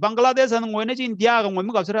in Bangladesh and when India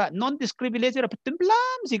non discriminatory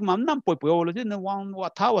templam sigmam nam po po lo jun wan wa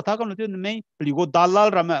tha kan lo jun me pligo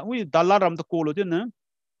dalal ram we dalal ram to ko lo jun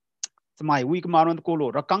my week maron ko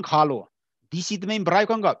lo rakang khalo DC the main bribe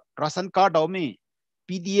kang ration card daw me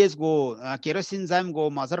PDS go kerosene zam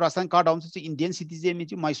go mazar ration card down to Indian citizen me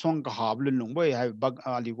my song habl long boy have bag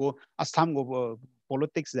ali go Assam go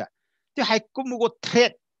politics da the haikum go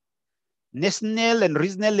threat national and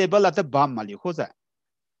regional level at the bam mali khoza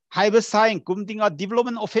haiba sign kumting a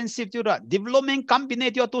development offensive jura development company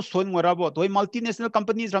to son ngorabo toy multinational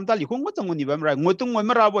companies ramta li khong chang ni bam ra ngotung ngoi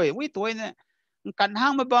mara boy we toy ne kan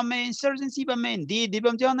hang ba me insurgency ba me di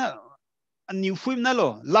bam jana new film na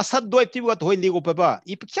lo lasat do active ga toy ligo pa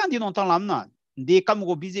ip kyan di non tang lam na de kam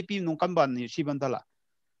go BJP non kam ban ni siban dala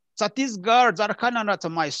Chhattisgarh Jharkhand na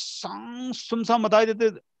chamai sang sum sam dai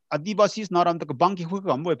de Adivasis naram tak banki hu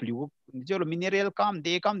kam boy pliu jolo mineral kam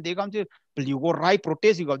de kam je pliu go rai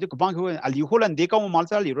protest go je banki hu ali holan de kam mal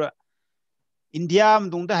sal ira India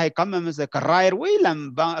dung da hai kam me se karai we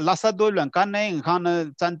lam lasa do lan kan nei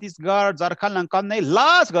khan Chhattisgarh Jharkhand lan kan nei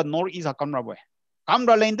las ga north east kam ra boy kam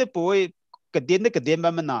ra len de boy ke den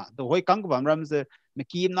ba na do hoi kam bam ram se me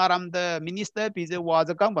kim naram de minister pi je wa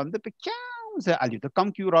za kam bam de pe se ali to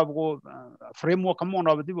kam kyu ra go framework kam on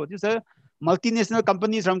ra di bo se multinational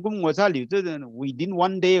companies ram kum ngosa li within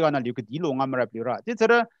one day gana li ke dilo ngamra pira ti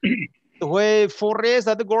sara we forest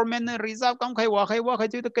at the government reserve kam khai wa khai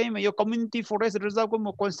kai me yo community forest reserve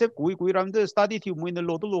ko concept kui ram de study thi muin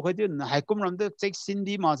lo to lo khai de haikum ram de check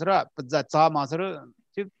sindi masra ja cha masra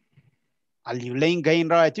ti ali leng gain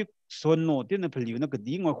ra ti son no ti na phli na ke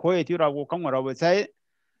di ngo khoi ti ra wo kam ra we sai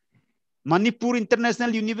Manipur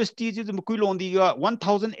International University is Mukulondi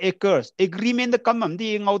 1,000 acres. Agreement the come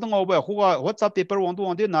the out over who what's up paper want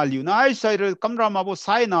to na liu na I say come ram abo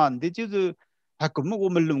sign on. This is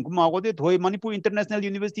Hakumu Malum Kumagode to Manipur International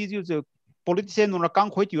University is a politician on a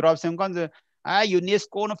can't quit Europe some guns.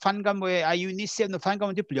 UNESCO no fan gum where UNICEF no fan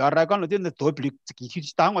gum to Plaragon within the topic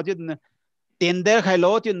town or didn't tender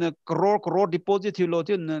hello in crore deposit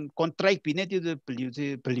lot in contract pinet the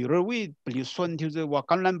polluter we pollution to the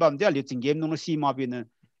wakan bam there letting game no see ma bin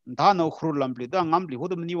da no khru lampli da ngamli ho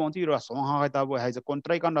ni want to so ha ta bo has a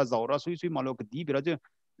contract and zaura sui malo di bira je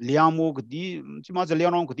liamo di chima je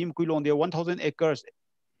liano ko dim kuilon de 1,000 acres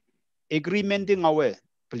agreement in away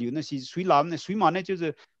pollution si sui lam ne sui ma ne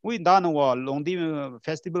je we da no wa long di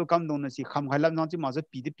festival kam no si kham khailam no chi ma je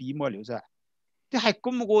pi de pi mo liu sa ti hai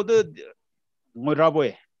kum go de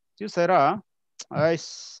Raboy, you say, I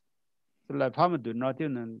like how do not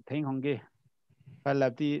in thing hungry. I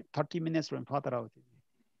left the 30 minutes from father out.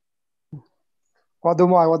 What do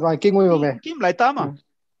my king will me? Kim like Tama.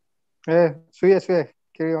 Sweet,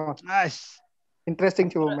 carry on. Nice. Interesting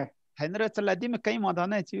to me. Henry Saladim came on the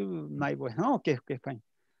night, you, my boy. Okay, fine.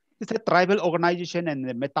 it's a tribal organization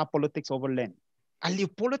and meta politics over land ali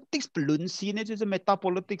politics blun si ne just meta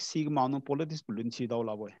politics si manu politics blun si daw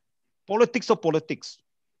la boy politics of politics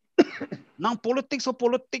nang politics of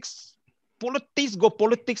politics go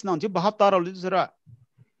politics nang je bahap tara lu sera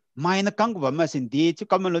mai na kang ba ma sin de chu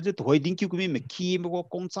kam lo je thoi ding ki me ki mo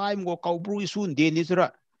kong sai mo kau bru sun de ni sera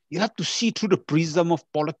you have to see through the prism of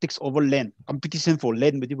politics over land competition for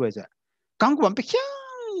land bi ba ja kang ba pe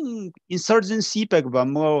kyang insurgency pe ba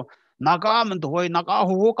mo naga man thoi naga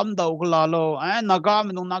ho kam dau la lo naga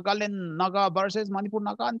man nagaland naga versus manipur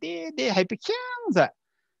naga de hai pe kyang za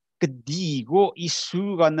kedi go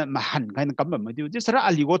issue gan mahan kan kam ma di just ra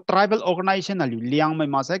ali go tribal organization ali Liangmai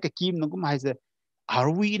ma sa ka kim no kum hai se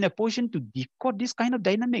are we in a position to decode this kind of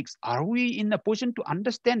dynamics are we in a position to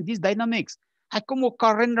understand these dynamics hai ko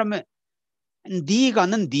current ram di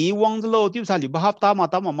gan di wang lo ti sa li bahap ta ma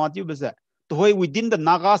ti ba sa to within the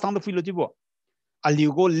naga sang the philosophy bo ali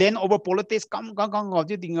go land over politics kam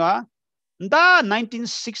ji dinga da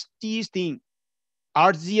 1960s thing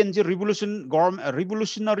RGN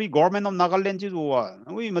revolutionary government of Nagaland ji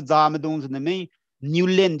we ma za ma dong ne me new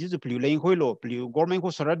land ji plu lein khoi lo plu government ko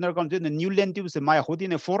surrender kan ne new land ji se mai hodi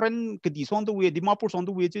ne foreign ke di song do we dimapur song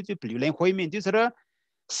do we ji plu lein khoi men ji sara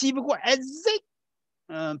si bu ko exact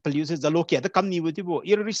plu se zalo ke da kam ni bu ji bo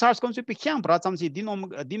ir research kon se pe kyang pra cham si dinom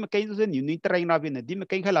dim kai se ni train na bi ne dim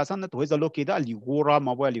kai khala san na to zalo ke da ali gora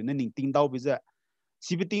ma bo ali ne ning ting dau bi za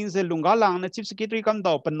Sibiting se lunga lang na chief secretary kam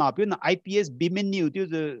daw pan na pi na IPS bimen new tu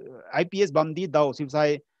IPS bam di daw sib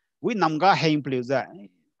sai we namga hang please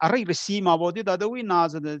arai resi ma bo di da we na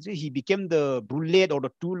he became the bullet or the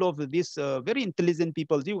tool of this very intelligent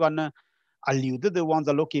people ji gan aliu the ones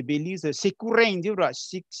a loke belis sekureng ji ra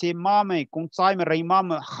sik se ma me kong chai me rai ma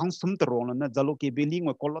hang sum tro na zaloke beling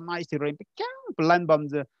we colonize rai kyang plan bam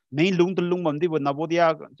je main lung bam di na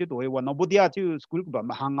bodia ji do we na bodia ji school bam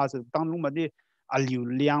hanga se tang lung ma di aliu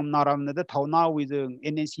liam naram na the thauna with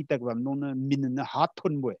NNC tak bam no min na hat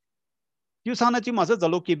thun boy you sana chi ma sa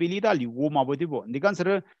zalo ke bili da liu go ma bo di bo ni kan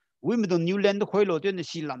sir we mi do new land khoi lo te ne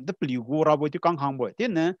si lam de liu go ra bo ti kang hang boy te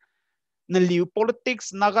na liu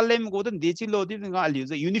politics nagalem go den de chi lo di nga liu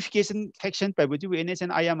the unification faction pa bo ji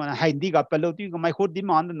NSN I am hai di ga pa lo ti mai khod di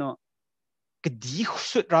man no ke di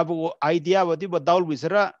khut ra bo idea bo di bo daul wi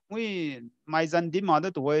sira we mai zan di ma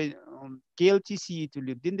da to KLTC to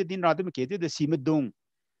live din ra de ke de si medung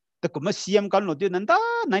the kuma CM kan no de nanda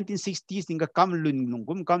 1960s inga kam lun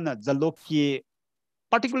lungum kam na zaloki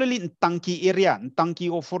particularly in Tangki area Tangki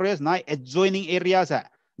of forest na adjoining areas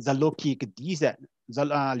zaloki ke disa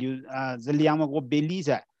zaliama go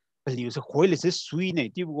belisa beliu se khoile se sui ne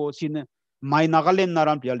ti go sin mai Nagaland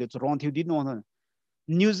naram pial de ron thi di no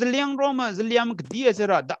New Zealand Roma Ziliam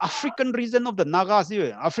Diazera, the African region of the Nagas,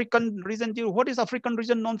 African region. What is African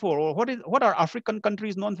region known for? Or what are African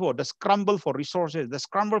countries known for? The scramble for resources, the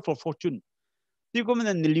scramble for fortune. You come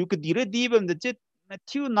in the Luke Diredim, the jet,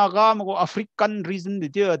 two Nagam or African region, the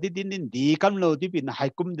didn't the come low deep in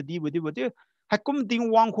Haikum the D with you. Hakum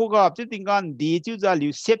ding wang hoga, sitting on the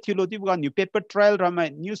you set you lotive new paper trial,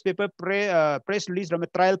 newspaper press release,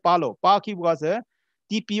 trial palo. Paki was a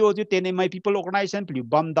TPO ju tene my people organization pli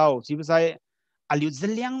bam dao si sai aliu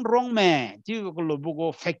zeliang wrong me ji ko lo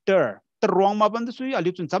go factor the wrong ma ban su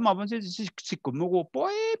aliu chun cham ma ban si ko mo go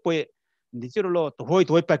poi ndi ji lo to hoi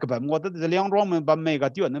pa ka ba mo da zeliang wrong me bam me ga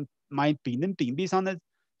ti an mai pi nen ping bi san na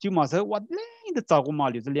ji ma sa wat le de cha ko ma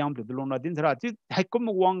liu zeliang pli lo na din ra ji hai ko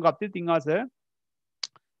mo wang ga ti tinga sa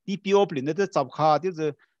TPO pli ne de chap kha ti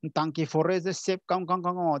ze tang ki forest sep kang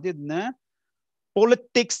di ne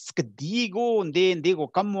politics ke digo de go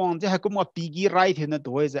kamwang je hakum pigi right hena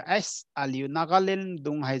to is as aliu Nagaland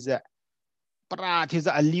dung haiza pra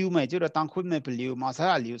thiza aliu mai jura tang khun me peliu ma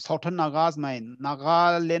sa aliu southern nagas mai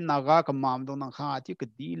Nagaland naga kamam do nang kha ti ke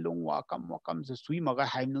di long wa kam se sui ma ga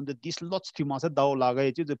haim no de this lots thi ma sa daw la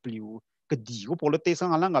ga je peliu ke digo politics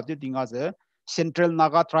ang alang je dinga se central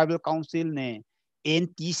naga tribal council ne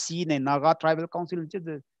NTC ne naga tribal council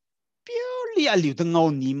je purely aliu the ngau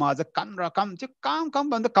ni ma za kam ra kam che kam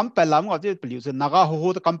ban da kam pelam ga je peliu se naga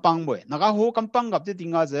ho the kampang boy naga ho kampang ga je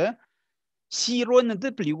dinga ze si ro ne de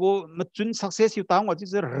peliu go ma chun success yu tang ga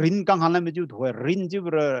je rin kang hala me ju thoi rin ji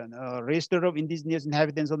register of indigenous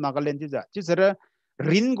inhabitants of Nagaland ji za ji sera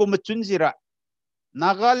rin go ma chun jira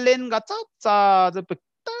Nagaland ga cha je pe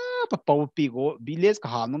ta pau pi go village ka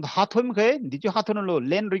ha no ha thom khe di ju ha thon lo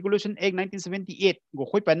land regulation act 1978 go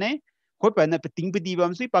khoi pa ne ting di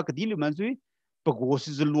bam sui pa ka di lu man sui pa go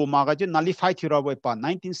si lu ma ga je nullify thira boy pa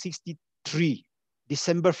 1963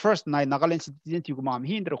 December 1st nai Nagaland citizen ti ko mam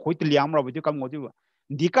hin dra khoi ti liam ra bo kam go ju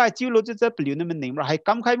di ka chi lo je pli ne men nei ra hai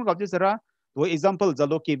kam khai ma ga je sara to example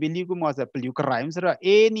zalo ke beli ku ma sa pelu crime sara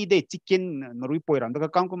any day chicken norui poiram da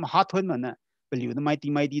kam kum hat hon na pelu na mai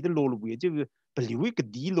di de lo lu bu je pelu ke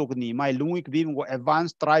di lo ni mai lungi ke bi go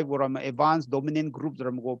advanced tribe or advanced dominant groups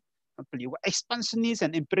ram go pelu expansionist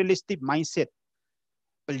and imperialistic mindset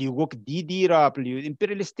pelu go di ra pelu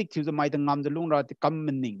imperialistic chu mai da ngam da lung ra ti kam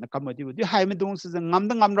ning na kam di hai me dong sa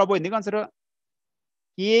ngam ra boy ni kan sara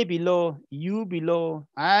K below, U below,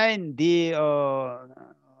 and the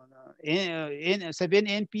 7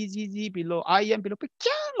 NPGG below, IM below.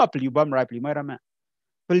 Kya nga pelubam right pelumay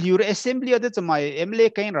pelur assembly ada cemai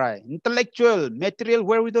MLA kain right intellectual material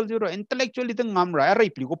wherewithal juro intellectual itu ngam right arai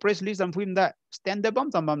pelu press release am film da stand up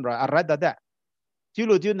am samam right arada da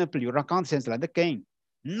julo na pelur account sense la da kain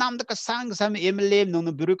nam da kasang sam MLA no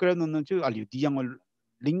bureaucrat no chu aliu diang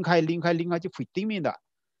link hai chu fitting mi da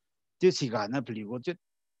ju siga na pelu ju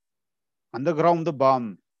underground the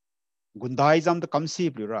bomb gundai jam the kamsi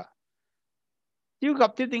plura you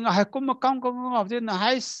got the thing I come of the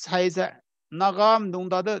high nagam dung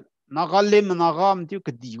da the nagalim nagam you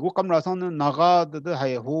could go come rason naga the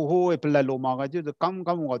high ho epilalo maga the come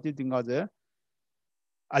what you think as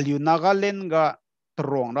aliu nagalen ga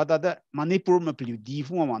trong rather the manipur ma plu di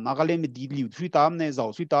fu ma nagalim di liu three tam ne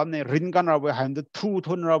zao three tam ne rin kan ra bo hand the two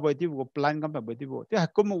thon ra bo ti go plan kam ba ti bo ti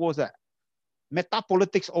hakum go sa meta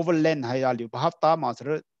politics over land hai aliu bahap ta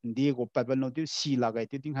masra ndi go pebel no ti si la ga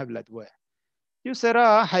ti ting have let way you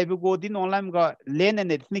sera hai go din online ga land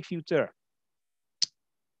and ethnic future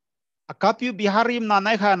a kapu biharim na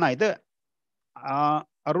nai kha nai de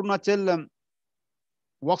arunachal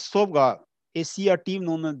workshop ga asia team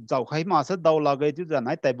no na jau khai ma sa daw la ga ti ja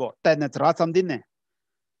nai tai bo tai na tra sam din ne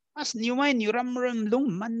as Newmai lung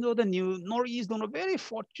mando the new northeast no very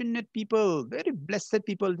fortunate people very blessed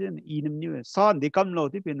people din in new sa de kam lo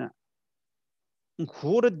ti pina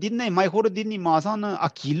khor din nei mai khor din ni ma sa na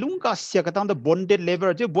akilung ka sia ka tang the bonded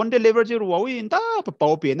labor je ro wi inda pa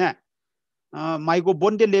pau pe na mai go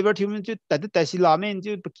bonded labor thim chu ta ta si la men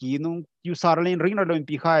chu ki no yu sar len ring na lo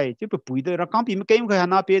pi khai chu pui de ra kam pi me kem kha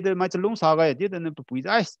na pe de mai chlung sa ga de ne pui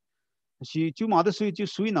ai si chu ma de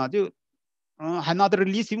sui na ju another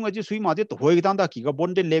release him ga ju sui ma de to hoi dang da ki ga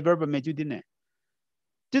bonded labor ba me ju din ne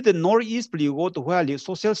to the northeast pli go to where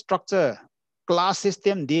social structure class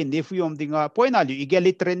system de ne fu yom dinga point ali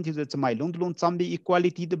egalitarian ti zu mai lung chambi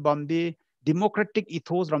equality de bambe democratic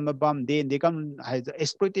ethos ram bam de kam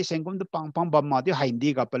exploitation kum de pang bam ma de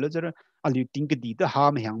haindi ga palo jar ali ting ke di de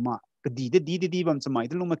ha me hang ma ke di bam chamai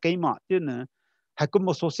de lung ma kai ma te na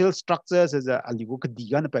hakum social structures as ali go ke di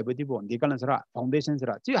ga na pa ba di bon de kan sara foundation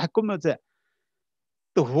sara chi hakum je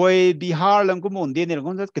to hoi bihar lang kum on de ne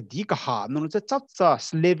gon ke di ka ha no cha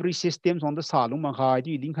slavery systems on the salung ma ha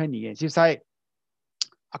di ling khai ni si sai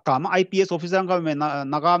akama IPS officer ka me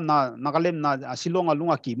nagam na nagalem na silong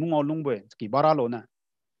alunga ki mung alung boy ki baralo na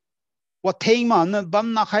wa theng ma na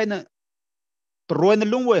bam na khai na proin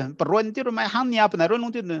lung boy proin ti ro mai hang nya pa na ro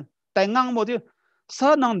lung ti na tai ngang mo ti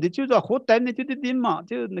sa nang di chu za ho tai ne ti di ma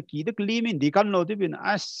ti na ki de kli min di kan lo ti bin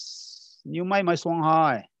as Newmai mai song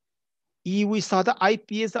hai I we sa da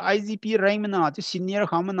IPS IGP rank na ti senior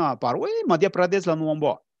kham na par we Madhya Pradesh la no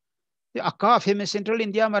bo ti aka famous central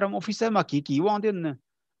India maram officer ma ki wang tin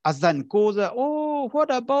Azan goes, oh, what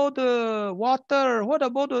about water? What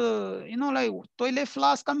about like toilet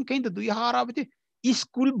flask? Come kind of do you have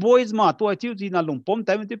school boys ma to achieve in a lumpom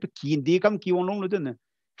time to kin de come ki long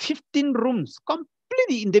 15 rooms,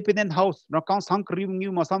 completely independent house. No count some cream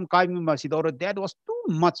new masam kai masidor. That was too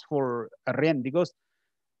much for rent because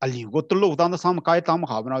Ali got to look down the some kai tam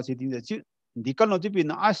have now sitting the Dikal no jip in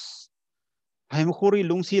us. I'm hori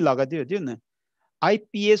lungsi laga de.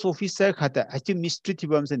 IPS officer khata achi mystery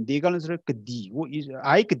thibam sen degal sir kdi wo is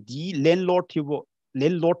I kdi landlord thibo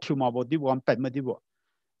ma bo di bom pet ma di bo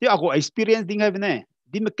ti ago experience ding have ne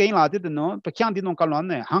di me kain la de no pa kyang di non kalon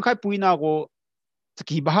ne hang khai puina go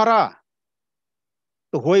ki bahara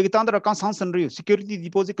to hoi gitang da kan sang san ri security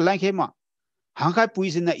deposit lang he ma hang khai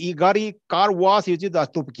pui sin na I gari car wash yu da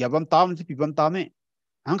to kyabam tam ti pibam tam me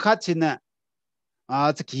hang kha chin na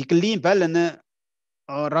ki clean bal ne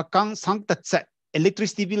rakang sang tat set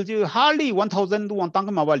electricity bill ju hardly 1000 to 1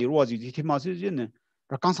 tang ma wali ro ji ti ma su ne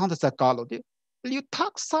ra kang sang ta ka lo de liu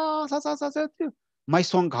tak sa mai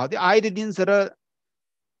song ga de ai de din sera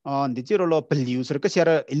de ji ro lo liu sera ka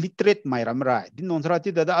sera illiterate mai ram ra din non sera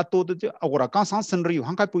ti da to de agora kang sang san ri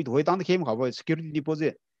hang kai pui hoi tang de khem ga bo security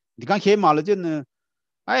deposit di kang khem ma lo je ne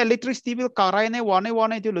ai electricity bill ka rai ne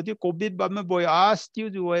wane ti lo ti covid ba me boy as ti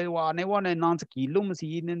ju wane nan ki lum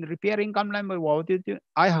si ne repairing kam lai mai wa ti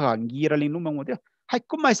ai ha ngi ra ling lum mo ti hai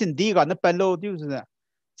kum mai sin di ga na pelo ti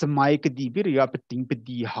จะไม่ก็ดีไปเรียบติงไป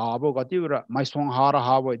ดีหาบ่ก็ที่ว่าไม่ส่งหาระห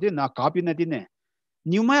าบ่ที่น่ะกาบินนั่นเนี่ย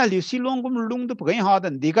นิวไม่อาลิวสิลงก็ลุงตัวไปหาดั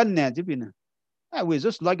นดีกันเนี่ยจีบินwe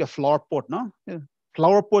just like a flower pot no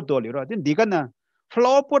flower pot ตัวเลยที่ดีกันนะ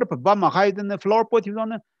flower pot ไปบ้ามาใครดัน flower pot ที่นั่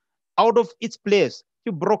น out of its place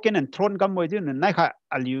ที่ broken and thrown กันบ่ที่นั่นนายค่ะ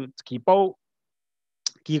อาลิวขี้เป้า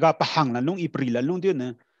ขี้กาปะหังละลุงอีปรีละลุงที่นั่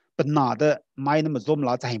นเป็นหน้าเด้อไม่นั่นมาจมล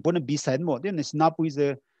ะจะเห็นพวกนั้นบีเซนหมดที่นั่นสนับปุยจะ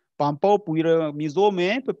ปามเป้าปุยเรามีโซเม่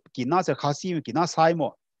กินน่าจะข้าซีกินน่าใส่หม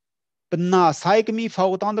ดเป็นหน้าใส่ก็มีฟ้า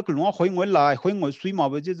ตั้งแต่กลุ่มว่าหอยงวยลายหอยงวยสวยมา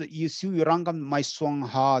บ่ที่จะอีสิวรังกันไม่ส่ง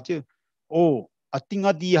หาที่โอ้อติงอ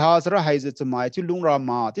ดีหาสระหายจะมาที่ลุงรา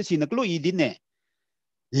มาที่สินักลุยดินเนี่ย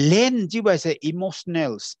เลนที่ว่าจะ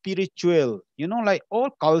emotional spiritual you know like all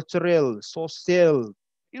cultural social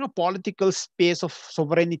you know political space of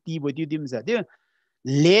sovereignty บ่ที่ดิมซะที่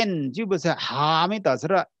เลนที่ว่าจะหาไม่ตัดส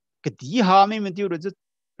ระก็ดีหาไม่มันที่เราจะ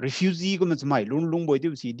refugee ก็มันจะไม่ลุงบ่ที่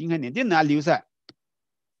สิดิ้งให้เนี่ยที่น่าลิวซะ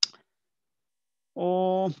โอ้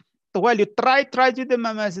ตัวลิว try ที่เด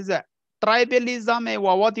มันสิซะtribalism e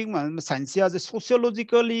wawating man science as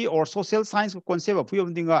sociologically or social science concept of you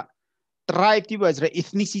dinga tribe ti bazra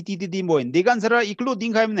ethnicity ti dim boin digan zara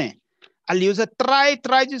including khaim ne aliu sa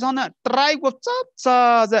tribe ji sona tribe go chap cha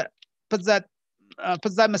za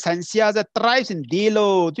pazat ma science as tribes in dilo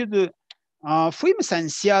ti fui ma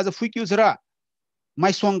science as fui kyu zara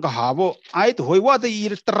mai swang ka habo ai to hoiwa the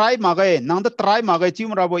tribe ma ga nang the tribe ma ga chi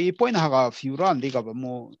mra bo I point ha ga few ran diga ba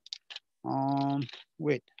mo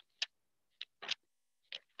wait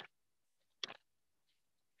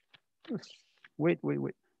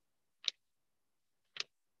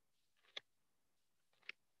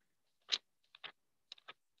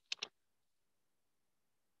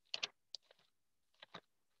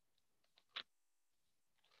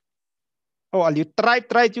oh aliu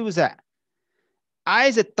tribe choose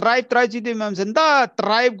I said tribe the mam senda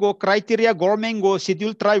tribe go criteria government go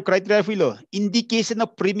schedule tribe criteria filo indication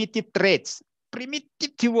of primitive traits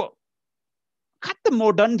primitive thiwo kat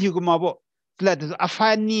modern thigo mabo flat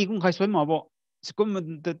afani kung khai soi mabo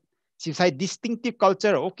sikum the say distinctive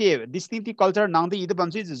culture okay distinctive culture nang the ida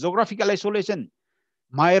bam geographical isolation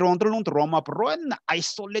my rontrung to roma pron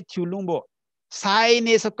isolate thulungbo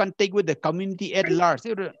signes of contact with the community at large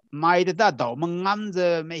my da do mangam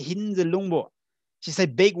the me hin the lungbo she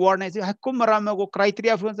said big warning hakumara go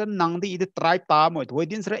criteria for nang the ida tribe ta mo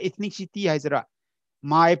within ethnicity hazra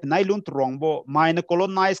my nai lung trongbo my na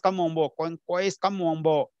colonize kamombo conquest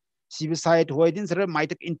kamombo side within my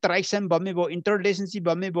interaction bamibo interrelationship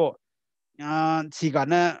bamibo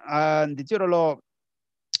sigana dichirolo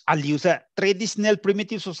aliusa traditional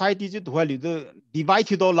primitive society to value the divide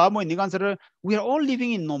to la mo nigan we are all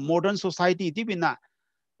living in no modern society tibina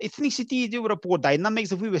ethnicity je were po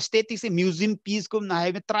dynamics of we statics museum piece kum na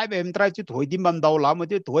have tribe to hoidim bam daw la mo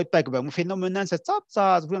to hoi pak bam phenomenon sa chap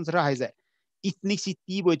cha phun sara hai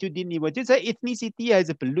ethnicity bo to din ni bo to ethnicity as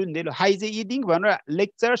a balloon de hai je eating one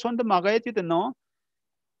lectures on the magai to no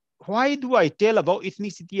why do I tell about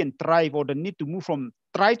ethnicity and tribe or the need to move from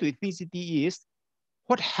tribe to ethnicity is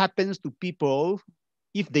what happens to people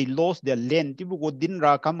if they lost their land tibu go din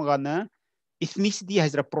ra kam gana ethnicity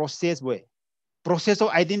has a process of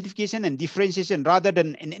identification and differentiation rather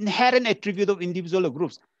than an inherent attribute of individual or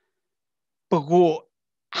groups pago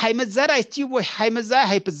haimazara tibu haimaza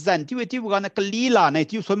haipazan tibu gana kalila na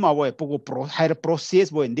tibu so ma boy pago process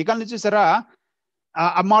boy dikan lu sara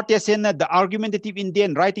Amartya Sen the argumentative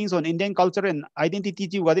Indian writings on Indian culture and identity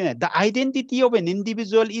the identity of an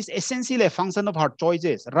individual is essentially a function of her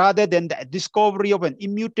choices rather than the discovery of an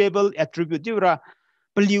immutable attribute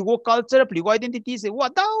Peligo culture peligo identity se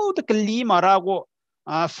wadau the kali marago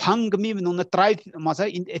fang mi no na tribe masa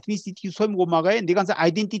ethnicity so mo maga ndikan sa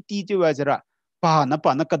identity jira pa na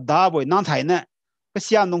ka da boy na thai na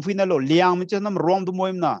Kasia nung fina lo liang mi chanam rong du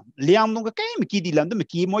moim na liang nung ka kai mi ki di lam mi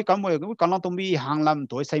ki moi kam moi ka lang tong bi hang lam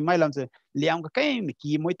toy sai mai lam se liang ka kai mi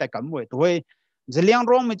ki moi ta kam moi toy je liang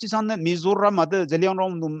rong mi chi san na mizoram ma de je liang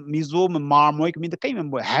rong mizo ma moi mi ta kai mi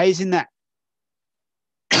moi hai sin na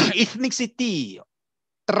ethnicity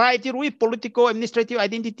try to rui political administrative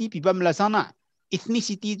identity pi bam la sana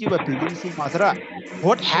ethnicity ju ba pilung si masara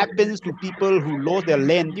what happens to people who lost their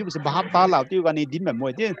land ju se bahap ta la tu ga ni din ma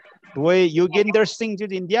moi de toy Yogender Singh ju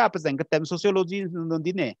India present ka tem sociology no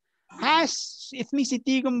dine has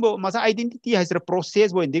ethnicity gumbo masa identity has a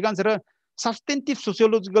process boy digan sara substantive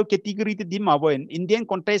sociological category te dim abo in Indian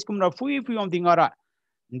context kum ra fui on dingara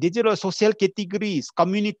digital social categories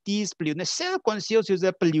communities play na self conscious is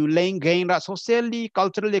a play laying gain ra socially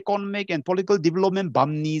cultural economic and political development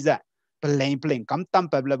bamniza playing kam tam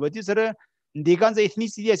pabla but sara Di kan sa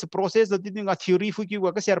ethnicity as a process that din nga theory fu ki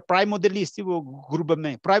wa ka ser primordialist group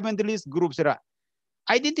me primordialist group sera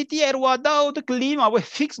identity erwa da the claim awe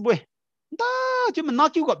fix boy da chum na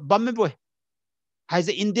ki ga bam boy has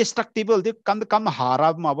indestructible de kam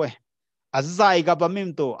harab ma boy azai ga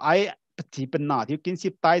bam to I ti pen na ti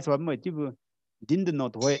kinship ties wa mo ti din de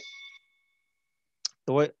not hoy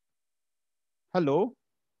to hello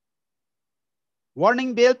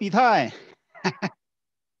warning bell pi thai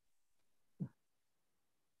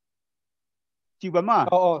ti ba ma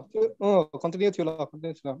continue to lo,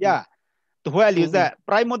 continue to lo. yeah to hoy use that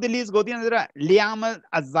primordialist go tin ra liang ma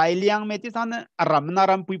azai liang me ti san aram na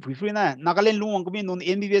ram pui pui na nagalen luong ko min non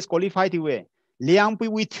MBBS qualify ti we liang pui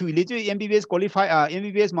we thui le ju MBBS qualify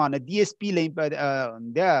MBBS ma na DSP le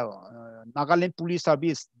there Nagaland Police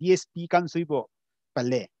Service DSP kan sui bo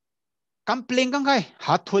pale complain kan kai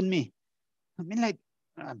hathun mi I mean like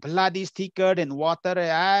bloody sticker and water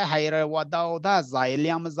I hire wada da zai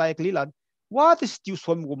liang ma zai klila what is you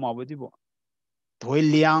swam go ma bo di bo thoi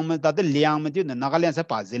liang ma da liang ma ju Nagaland sa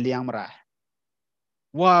pa ze liang ma ra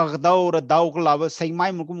wa dau kla ba sai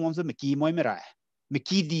mai mo ko mo sa me ki moi me ra me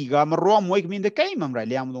ki di ga ma ro moi min de kai mam ra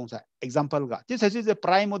liang dong sa example ga this is a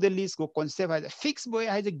primordialist go concept has a fixed boy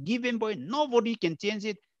has a given boy nobody can change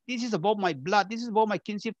it this is about my blood this is about my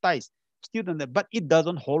kinship ties student but it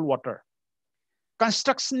doesn't hold water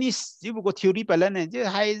constructionist you go theory pala ne je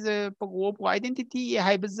has identity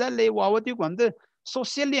hai bazale wa what you want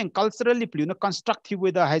socially and culturally pluna constructive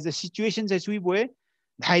with has a situations as we boy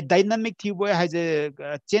high dynamic thi boy has a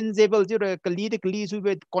changeable ju lead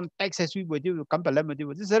with context as we boy ju kampala ma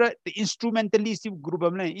ju sir the instrumentalist group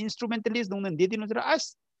amna instrumentalist dong nan dedi no sir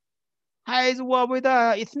as has wa boy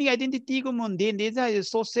da ethnic identity ko mon de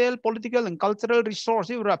social political and cultural resource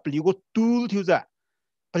you rapli go tool thu za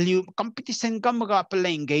paliu competition kam ga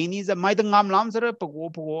playing gain is a mai da ngam lam sir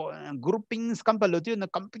pago groupings kam palo ju na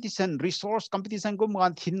competition resource competition ko ma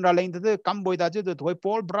thin ra leng de kam boy da ju thoi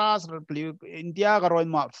pol bras paliu India ga roi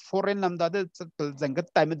ma foreign lam da de jangat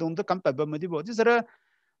time dong de kam pa ba ma di bo sir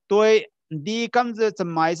toy di kam je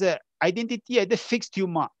chamai se identity ai de fixed you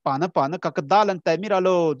ma pana ka ka dalan time ra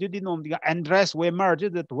lo ju di nom di Andres Wemer ju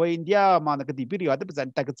de thoi India ma na ka di bi ga de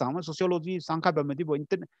jan ta ka chama sociology sangkha ba ma di bo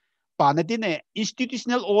Panatine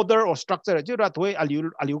institutional order or structure jura thoi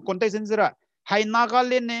aliu context jura hai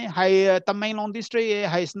Nagaland ne hai Tamenglong district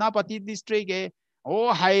hai Snapati district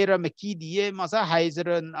o hai ra meki die masa hai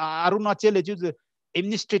jura Arunachal ju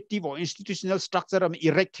administrative or institutional structure am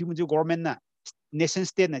erect hum ju government na nation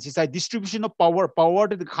state na sai distribution of power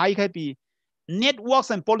to khai pi networks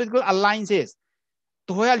and political alliances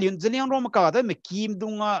thoi aliu jeliang rom ka da meki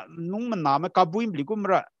dunga nung na ma ka buim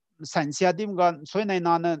blikumra sansia dim ga soinai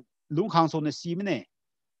na lung khang so na si mene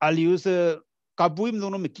alius kabuim no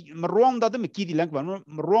mrong da me ki di lang ba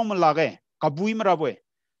mrong la ge kabuim ra boy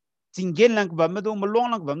singel lang ba me do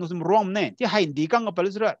mlong lang ba no mrong ne ti hai di kang pa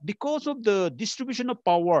lisra because of the distribution of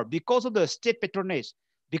power because of the state patronage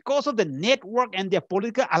because of the network and their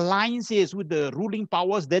political alliances with the ruling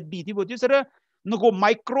powers that be ti bo ti sara no go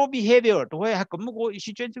micro behavior to ha kam go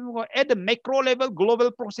situation go at the macro level global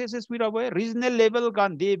processes with our regional level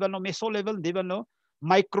gan de no meso level de no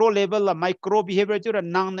micro level la micro behavior jura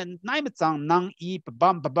nang nai chang nang I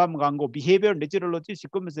bam gango behavior natural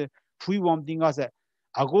sikum se fui wam dinga se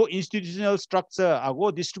ago institutional structure ago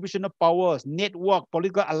distribution of powers network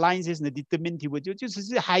political alliances na determine thi bo ju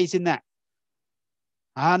si high sin na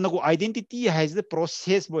no identity has the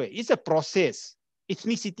process boy it's a process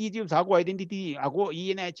ethnicity ju ago identity ago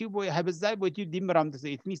ina chu boy have zai boy ju dimram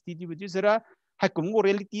the ethnicity ju sera hai kumgo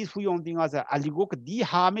reality fu yong dinga sa aligo ka di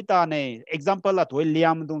ha me ta ne example la thoi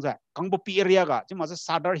liam dong sa kangbo pi area ga chima sa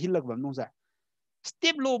sadar hill lak bam dong sa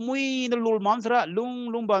step lo mui na lol mam sra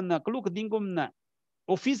lung ban na kluk dingum na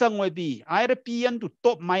office ang bi IRPN to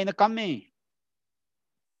top mine kame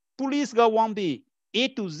police ga wang bi A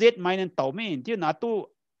to Z mine tau me ti na tu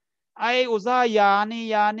ai oza ya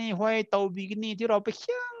ni hoi tau bi ni ti ro pe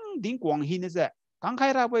hyang ding kwang hin sa kang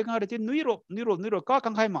khai ra boy kang ra ti nui ro ka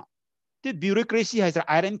kang khai ma the bureaucracy has an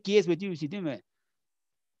iron case with you see them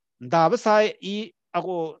da ba sai I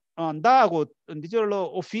ago da ago digital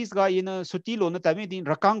office ga in suti lo na tami din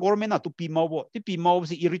rakang government na to pi mau ti pi mau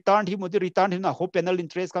si return him na ho penal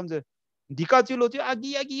interest comes dika chi lo ti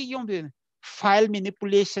agi yom de file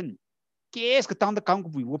manipulation case ka tang da kang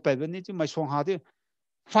bu wo pa ne chi mai song ha de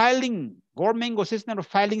filing government go system or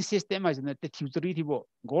filing system as na te theory thi bo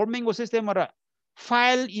government go system ara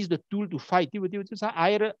file is the tool to fight ti sa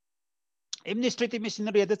air administrative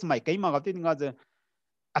machinery that's my kai ma gati nga je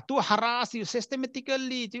atu harass you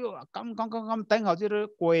systematically ju kam tang ha ju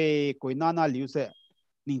koi na liu se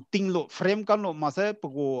ning ting lo frame kan lo masa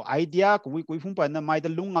pego idea kui phung pa na mai da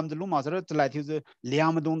lung ngam da lung masa chlai thiu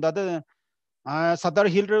liam dung da da sadar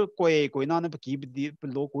hill koi na na ki di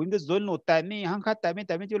lo kuin de zon lo ta mi hang kha ta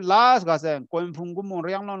mi ju last ga sa koin phung gum mo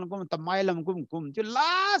riang lo gum ta mai lam gum ju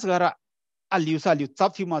last ga ra aliu sa liu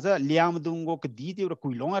chap thi masa liam dung go di ti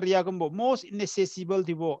kui long area gum most inaccessible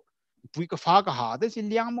ti bo pui ka fa ka ha de si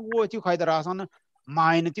liang mo go chu khai da ra san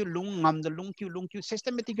mai na ti lung ngam da lung kyu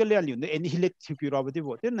systematically aliu ne any hilet thi pi ra ba ti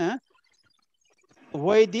bo te na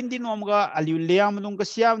wai din om ga aliu liam dung ka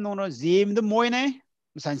siam no no zim de moi ne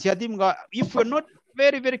if you're not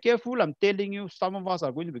very careful, I'm telling you, some of us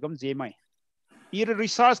are going to become ZMI. Here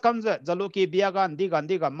research comes at Zaloke Biagan,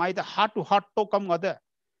 Digan, my the heart to heart to come other.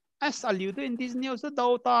 As allude in this news, the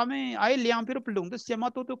Dautame, I Liam Pirplung, the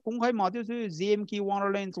Semato to Kunghai Matu, ZMK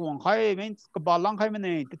Wanderlands, Wanghai, means Kabalang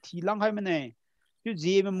Haimane, the Tilang Haimane, to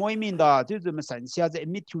ZM Moiminda, to the Messansia, the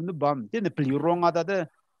emit to the bum, then the Plurong other.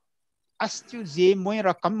 As to the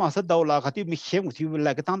Moira Kamasa Dola, Hati Michem with you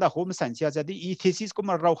like a home Sansia, the thesis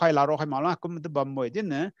come a Rohai La Rohamala, come the Bamboy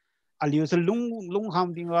dinner. I'll use a lung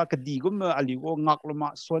hunting like a digum, I'll go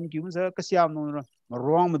Nakloma, Swan Gims, Cassiam,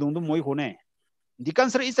 wrong with the Moihone. The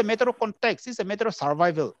answer is a matter of context, it's a matter of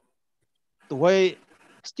survival. The way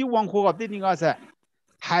still one who are thinking us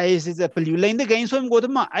high is a lane the game swim go to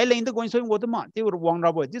ma, I lane the going swim go to ma, they were one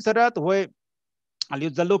rubber. This is that way.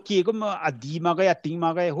 Whatever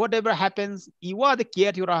happens, iwa the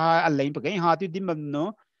care to raha alain pagay hati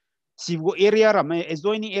dimno siwo area rame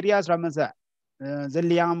adjoining areas ramaza the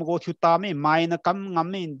liang go to tame mine kam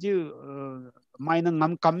ngame ju mine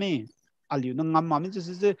ngam kame aliu ngam mami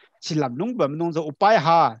just silam nung bam nung the upay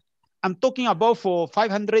ha. I'm talking about for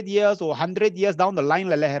 500 years or 100 years down the line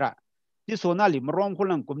la lehera. This one ali mrom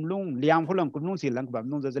kulang kumlung liang kulang kumlung silang bam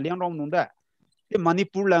nung the liang rom nung da.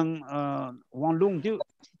 Manipur lang wang lung ju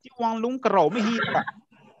wang lung karau me hi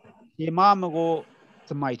ta ma go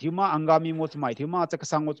smai thiu ma angami mo smai thiu ma chak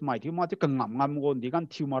sang mo smai thiu ma ti kang ngam go ndi kan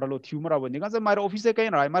thiu mara lo thiu mara ni kan mai office kai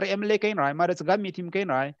rai mai MLA kai rai mai chaga mi thim kai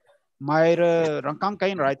rai mai rangkang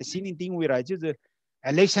kai rai ti sin ting wi rai ju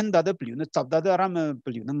election da da plu na chap da da ram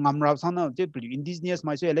plu na ngam ra sa na je plu indigenous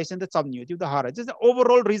mai so election da chap ni ti da har just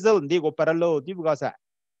overall result ndi go parallel ti ga sa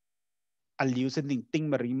aliu se ting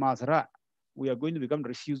mari ma sara. We are going to become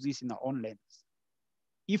refugees in our own lands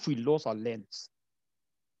if we lose our lands.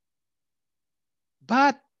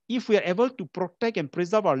 But if we are able to protect and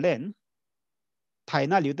preserve our land, we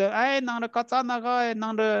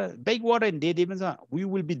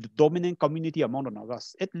will be the dominant community among the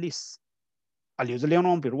Nagas, at least.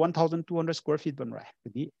 1,200 square feet.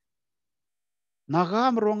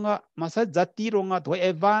 Naga ronga masa jati ronga to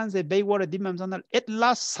advance a backward dimensional at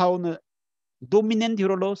last sound dominant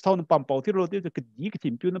hero sound pampau hero the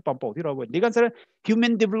timpu pampau hero.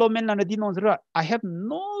 Human development and the I have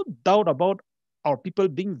no doubt about our people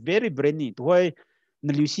being very brainy. Why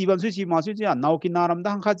Nalusivan Sushi Masuja, Naukinaram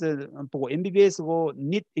Dankas, MBBS go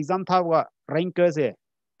NEET exam tower rankers. To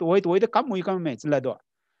wait the come we come mates lado.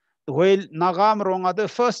 The way Nagam wrong at the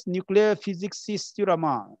first nuclear physics system.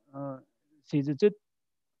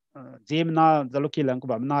 Zemna the Loki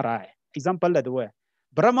Lankubam Nara. Example that way.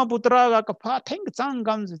 Brahmaputra ka pa thing chang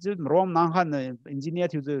gam rom na han engineer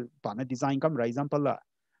to the pana design kam ra example la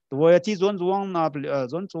to wa chi zon zuang na bli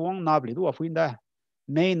do afuin da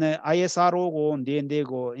main ISRO go de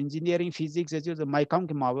go engineering physics my kam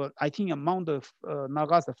ki ma I think amount of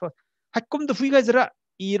nagas hakum the figures ra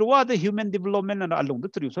irwa the human development and along the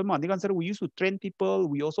tree so man we used to train people,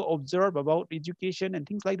 we also observe about education and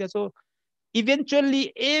things like that. So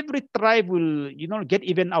eventually every tribe will get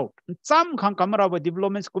even out. Some can come up with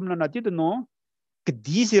developments no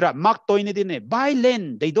mark by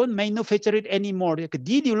land they don't manufacture it anymore. No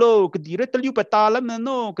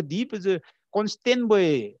constant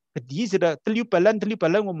way I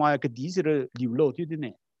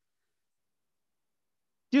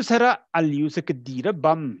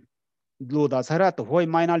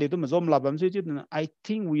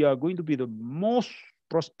think we are going to be the most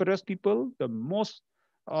prosperous people, the most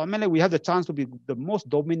we have the chance to be the most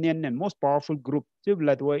dominant and most powerful group,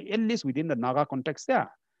 at least within the Naga context. Yeah.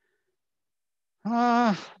 We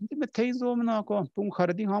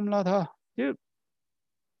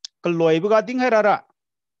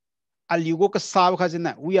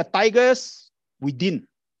are tigers within.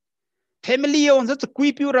 Family owns a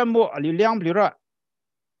quipu rambo aliu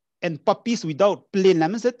and puppies without plain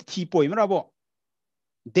lemons at tipo.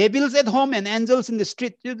 Devils at home and angels in the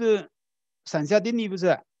street. Sansa didn't use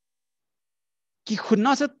a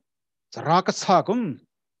Kikunasa Rakashakum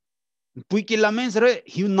Puikilamens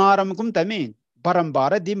Hunaram Kumtami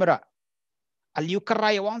Barambara Dimra aliu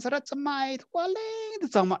karai wang sarat samai wale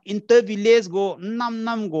sama inter village go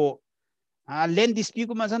nam go land dispute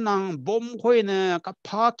ko masan nang bom khoi na ka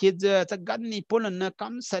pha ke ja gan ni pon na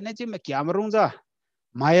kam sane chi ma kyam rung ja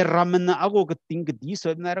mai ram na ago ka ting di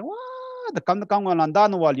so na wa the kam lan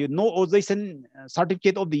dan wal you no opposition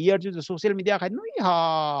certificate of the year ju social media khai no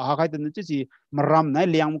ha khai den chi maram na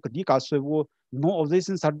liang ka di ka so wo no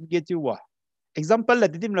opposition certificate chi wa example la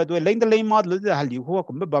didim la do leng the leng ma lu ja hali ho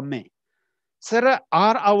ko ba me sir,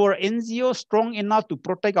 are our NGOs strong enough to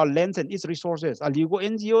protect our lands and its resources? Aligo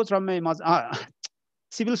NGOs from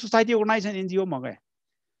civil society organization NGO maga.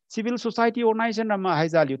 Civil society organization nama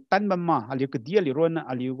haizali tan bama aligo dia liron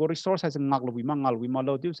aligo resource has ngaklo wi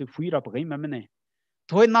malo tiu se fuira pakai mamene.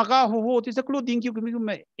 Thoi naga ho tis a clothing ki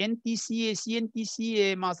kumi NTCA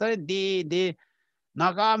CNTCA masa de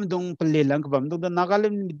naga mdong pelelang kabam dong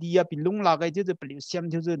nagalem dia pilung lagai je pelu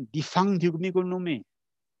siam je difang tiu kumi kunume.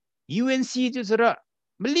 UNC just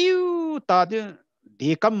believe that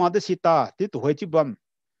they come mother sita to which bum.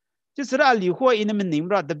 Just liu in a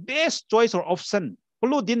nimra the best choice or option.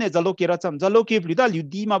 Pulu din is a lokira some Zaloki Plida, you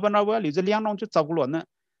deem Abanawa, is a liang on to Savulona.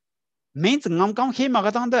 Mains Namkam came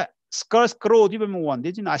Magatanda, scarce crow, even one,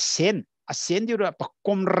 didn't I send you a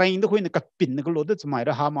com rain the wind the capin, the glow, my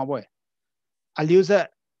hama boy. Alusa,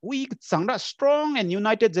 weak, sanga strong and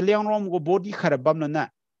united the liang rom go body harabamna.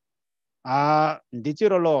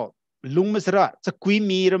 Digital lung mesra sa kui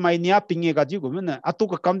mir mai nia pinge ga ji gumna atu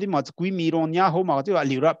ka kam di ma kui mir on nya ho ma ji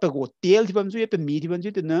alira pe go tel thi bam ju pe mi thi bam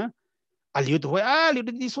ju na aliu do aliu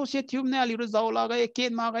di society ne aliu zau la ga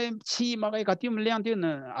ken ma ga chi ma ga ka ti mliang ti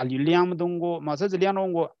na aliu liang dong go ma sa liang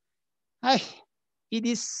dong go ai it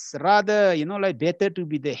is rather like better to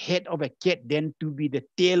be the head of a cat than to be the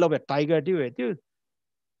tail of a tiger ti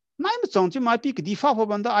Nine songs you might pick the far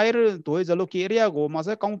from the air to is a local area go,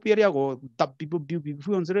 Masa Comperia go, tap people,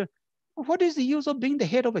 what is the use of being the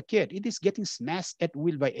head of a cat? It is getting smashed at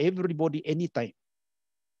will by everybody anytime.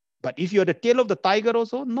 But if you're the tail of the tiger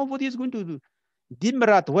also, nobody is going to do.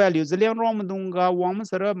 Dimrat well, you Zilian Romandunga,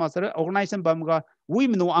 Wamasara, Masara, organization Bamga,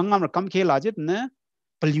 women no angam come kelajit, ne?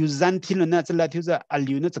 Peluzantil and that's let you the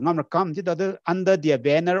alunits and come under their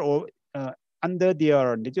banner or under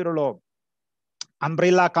their digital law.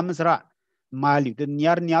 Umbrella comes ra mali the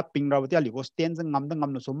near ping rawati ali was tens and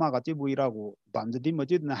ngam no soma gati buirago banjadi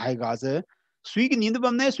majid na haigaze swig in the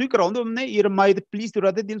bamne swig around them ir mai the please to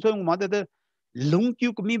rather din so mother the lung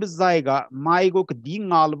kyu kumi bazaiga mai go di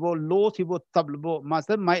ngalbo lo thibo tablbo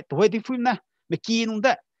master mai toy di funa me kinung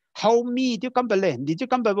da how me to come bele did you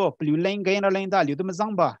come babo plu leng gain leng da li to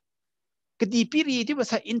mazangba kedi piri ti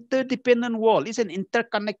was interdependent world is an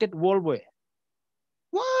interconnected world boy.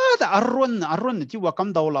 What arun ti wa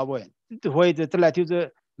kam daw la boy to hoy the tla ti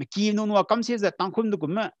the maki no wa kam se za tangkhum du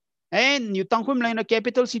kum and you tangkhum line a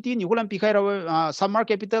capital city ni hulam pikhai ra summer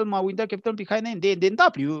capital ma winter capital pikhai ne den ta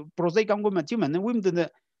plu project kam go ma chi man wim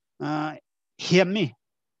the hem me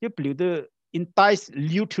ti plu the entice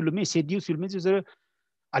liu to me seduce me so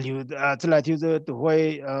aliu tla ti the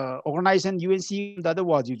hoy organization UNC da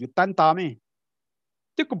wa ji tan ta me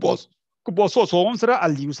ti ko boss so sra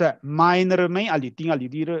aliu sa minor mai aliu ting aliu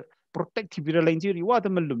dir protective language wa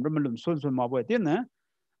malum son ma boy tin na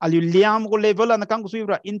aliu liam go level an kang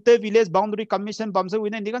suibra inter village boundary commission bamsa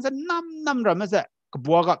wina ni kan nam ramasa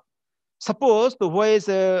kbuaga suppose the voice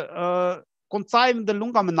consign the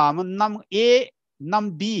lungam nam A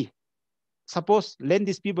nam B suppose land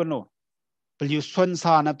these people know pelu son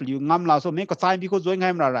sa na pelu ngam la so me ko sign bi ko join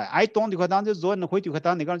ngaim ra I don't ko dan join na khoi tu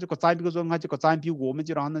khata ni kan ko sign bi ko join ko sign bi go me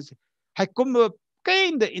ji ran na hai kum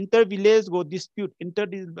kain the inter village go dispute inter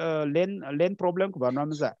land problem ko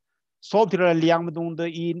banam sa solve thira liang madung the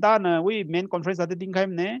inda na we main conference at ding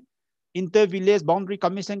khaim ne inter village boundary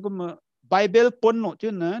commission ko bible pon no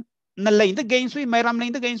chu na lein the gain sui mai ram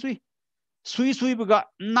lein the gain sui ga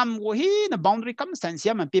nam go hi na boundary commission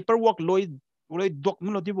siam paperwork loi doc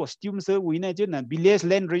mo ti bo stum se we na chu na village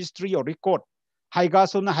land registry or record haiga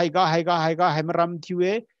so na haiga haimaram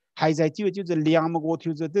thiwe hai zai chi chu the liang ma go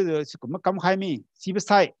thu the kam khai mi si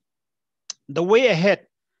besai the way ahead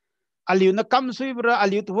aliu na kam sui bra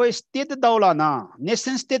aliu to state daula na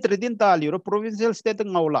nation state redin ta aliu provincial state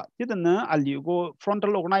ngaula ti na aliu go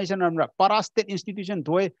frontal organization amra para state institution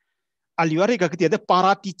to aliu ari ka ti the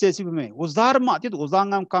para teachers si me uzar ma ti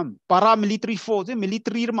uzangam kam para military force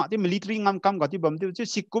military ma ti military ngam kam ga ti bam ti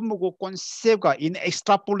sikum go concept ga in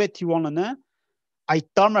extrapolate ti won na I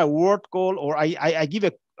term a word called or I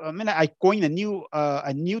give I coin a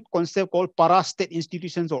new concept called para state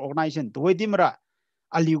institutions or organization to dimra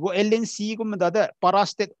aliu go LNC kum da para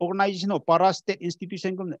state organization or para state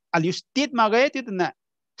institution kum aliu state ma ga ti na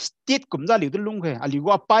state kum da liu lung khe aliu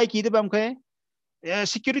go pai ki de bam khe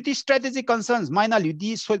security strategy concerns maina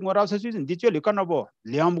ludi soit ngora sa suin di chwe lukan rabo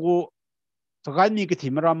liam go sagai mi ke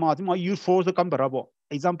thimra ma ma you force kam barabo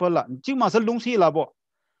example la chi ma sa lungsi labo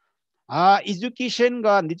education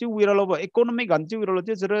ga ndi chu wiralo bo economic ga chu wiralo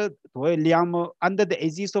che zera thoi liam under the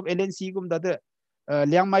aegis of LNC gum da de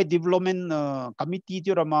Liangmai development committee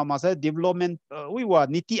chu rama ma sa development we wa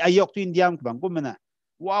niti ayok tu indiam bang gum na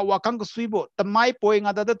wa kang ko suibo tamai poing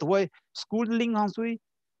ada da thoi schooling hang sui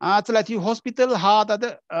chala thi hospital ha da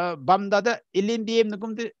bam da LNDM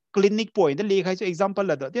nagum de clinic point de le khai chu example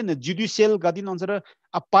la da den judicial ga din answer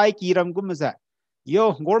apai ki ram gum sa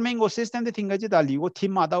yo government go system de thinga ji da li go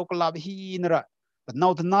thim ma da ko lab hi nara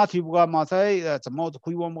now the na thi buga ma sai chamo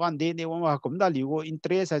khui wom gan de ne wom ha kum da li go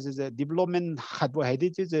interest as a development khat bo haidi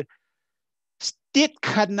ji state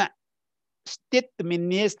khana state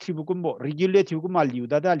ministry bukum bo regulate bukum ma liu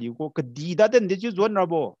da li go ka di da den de ji zone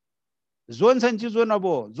rabo zone san ji zone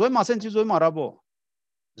rabo zone ma san ji zone ma rabo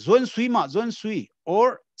zone sui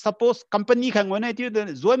or suppose company khang wona ti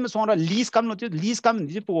zone ma sora lease kam no ti lease kam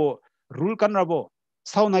ji po rule kan rabo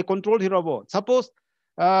sau nai control hi rabo suppose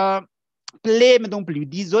play me dong pli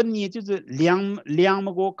di zone ni ji liang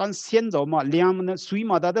ma go kan sen zo ma liang na sui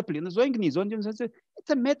ma da pli na zone ni zone jin sa it's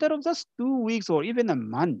a matter of just 2 weeks or even a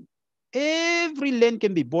month every land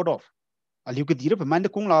can be bought off aliu ke dire pa man de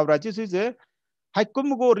kung la ra ji se hai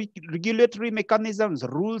kum go regulatory mechanisms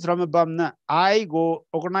rules ramabam na I go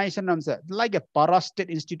organization nam sa like a para state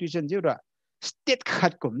institution jura state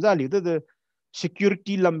khat kum za li the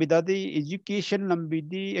security lambida de education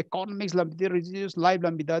lambidi economics lambidi religious life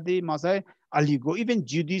lambida de masai aligo even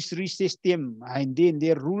judiciary system and then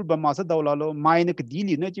their rule ba masa dawlalo main ka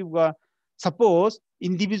dili na chiga suppose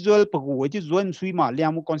individual pago ji zone sui ma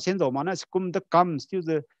liamu consent do mana skum the comes to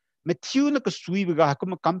the matthew na ka sui ga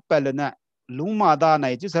kum compel na luma da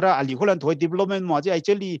na ji sara ali holan thoi development ma ji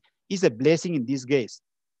actually is a blessing in this case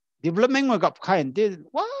development ma gap khain de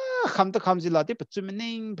wa kham ta kham ji la de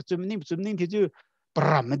pchumning thi ju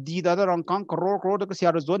pramadi da rang kang crore da ka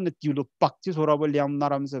sia zone na tilu pak ji sora bo liam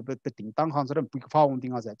naram se ting tang khan sara pik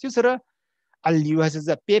founding asa ji sara ali has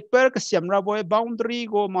a paper ka siamra boy boundary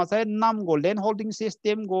go ma sai nam go land holding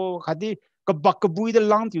system go khadi ka bak bui de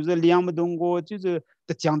lang ti ju liam dong go ji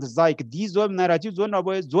the chang the zai ka di zone na ra ji zone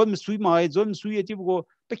boy zone sui ma zone sui ji go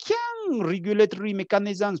pe kyang regulatory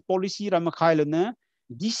mechanisms policy ram khail na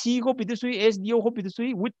DC ko pidusui SDO ko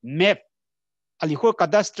pidusui with map ali ko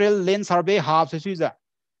cadastral land survey half se suiza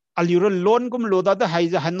ali ro loan kum loda da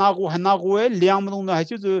haiza hana go liang mong na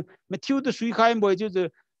haizu matthew the sui khaim boy ju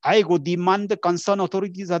ai go demand the concern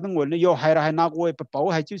authorities adang go yo haira hana go pa pau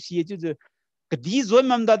haizu si ju ka di zone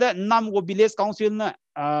mam da nam go village council na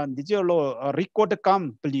dijelo record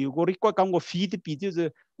kam pli go record kam go feed pi ju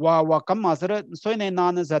wa kam masara soine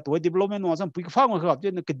na na za to development was some quick farm ka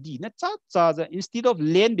di na cha instead of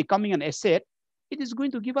land becoming an asset it is going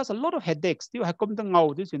to give us a lot of headaches you ha kom tang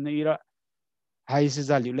ngau this in ira hai se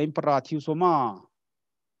zali lem para thiu so ma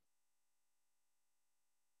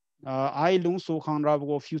ai lung so khang ra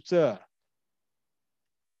go future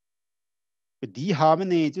di ha me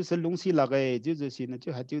ne ju se lung si la ge ju si na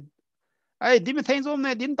ju ha ju ai di me thain zo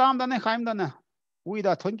ne din tam da ne khaim da na ui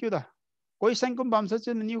da thon kyu da koi sang kum bam sa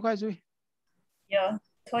chen new khai sui yeah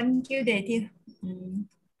thank you de ti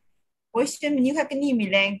question ni kha cái ni mi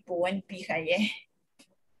lang puan pi khai ye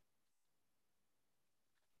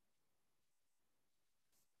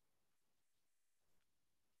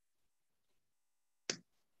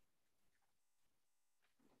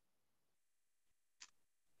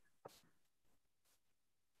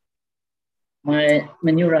my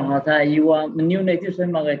menu rahata you are menu ne ju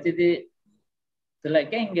sen ma ga ti the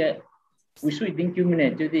like keng we should think you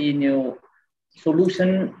minute to the new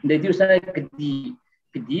solution de ju sa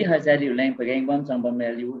kdi ha za liu lang pa gang bam sang ba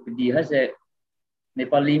me liu kdi ha se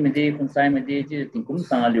nepali me de khonsai me de ji ting kum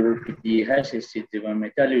sang liu kdi ha se si ti ba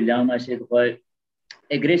me ta liu lang ma se ko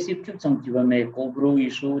aggressive chu sang ti ba me cobro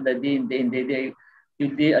issue da de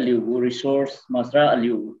de aliu resource masra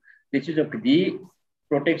aliu de chu kdi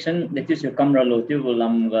protection that is your camera lo tu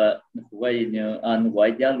lam ga wai ne an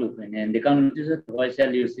wai dia lu ne de kan tu se wai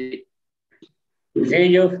sel you see they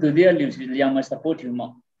you to dia lu liam support you ma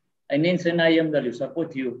and then sen I am da lu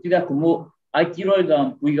support you ti da kumu I tiro ga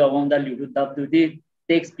pui ga wang da lu tu dab tu de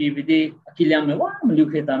text pvd akiliam me wa lu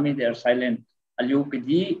khe ta me they are silent aliu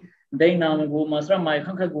kidi dai na go masra mai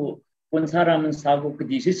khang kha go ponsara man sa go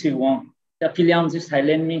kidi si wang akiliam is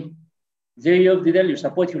silent me they you to dia lu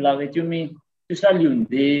support you la ga tu me Salun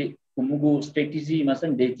de kumugu strategy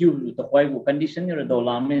masan de tiu to khoi go condition ni do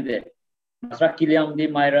la me de masra kiliam de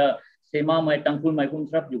maira sema mai tangkul mai kum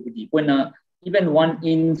trap yu di pona even 1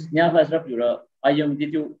 inch nya fa trap yu ra ayam di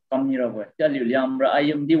tu kami rawa jadi liam ra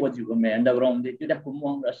ayam di wajib kami underground di tu dah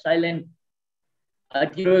kumang ra silent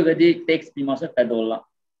akiro gadi text pi masa kadola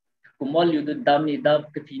kumal yu tu dam ni dab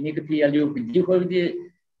kepini kepi aliu di ko di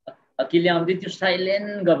akiliam di tu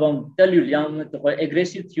silent gabam telu liam tu ko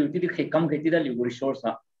aggressive tu di khekam kheti da liu resource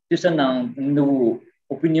ha tu sanang nu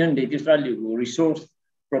opinion de tu stra liu resource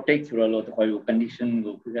protect through a lot of condition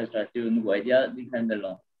go because that you know idea the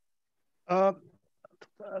handle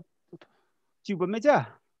Cuba meja.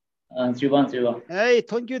 Cuba Hey,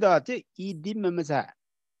 thank you da. Te idim meja.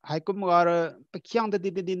 Hai kum gar pekyang de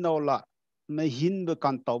di no la. Me hin be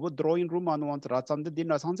kan tau drawing room an wan tra cham de din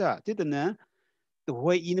na sangja. Te ne to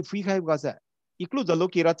hoi in free khai ga sa. Iklu da lo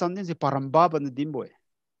ki ra cham de se paramba ban din boy.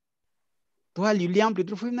 To ha liam pli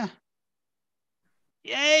tru fu na.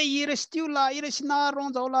 Hey, ire still la, ire sina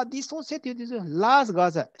ron za la dissociate you this last ga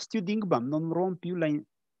sa. Still ding bam non ron piu line.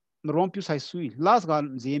 Ron piu sai sui. Last ga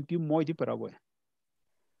zem piu moi ti para boy.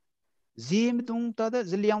 Zim tung ta da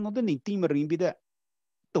ziliang no da ni tim ring bi da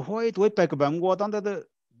to hoi pa ka bang go tan da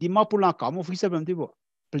dimapula ka mo fi sa bam ti bo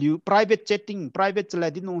private chatting private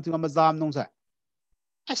chala din nong tinga ma zam nong sa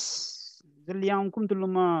as ziliang kum tu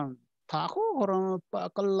luma tha ko hora pa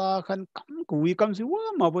kala khan kam ku wi kam si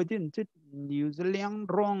wa ma bo tin chit new ziliang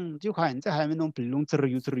rong ju khan cha ha me nong pilung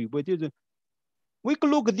chri bo ti wi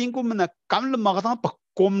klu ka ding kum na kam le ma ka pa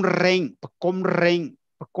kom reng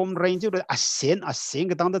Kom range asen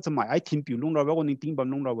ka tang da chama ai thim pi lung ra ba ko ning ting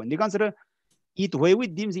bam lung ra ba ni kan sera it way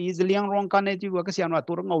with dim is liang rong kan ne ji wa ka sian wa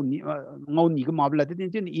tur ngau ni ka mabla de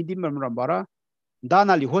tin i dim ram ram bara da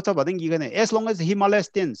na li ho cha ba ding gi ne as long as Himalaya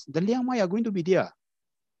stands the Liangmai are going to be there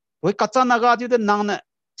we kacha na ga ji de nang na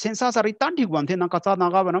sensa sa ri tan thi gwam the na kacha na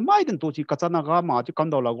ga ba na mai den to chi kacha na ga ma ji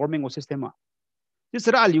kam da la government system ma ji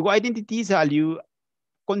sera ali go identity sa ali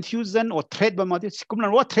confusion or threat ba ma ji kum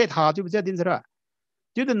na wa threat ha ji ja din sera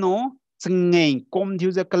you don't know ngay com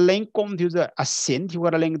thiếu ra cái link com thiếu ra asen thiếu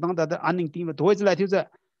ra link tang da aning team thôi là thiếu ra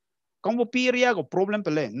công bộ peria có problem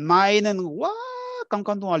pele mai nên wa kam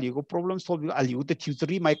tu ali có problem solve ali u te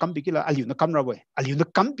future mai kam bi kila ali na kam ra boy ali na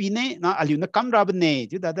kam bi ne na ali na kam ra ne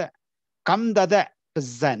ju da kam da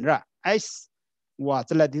zan ra ais wa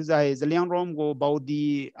chala thiếu ra zaliang rom go about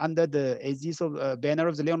the under the aegis of banner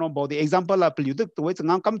of zaliang rom about the example la pelu tu toi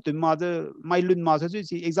ngang kam tu ma de mai lun ma so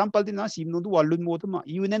si example din na sim no du walun mo tu ma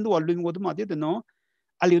yunen du walun mo tu ma de no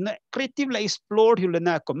ali na creative la explore hu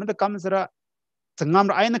na kom na kam sara ngam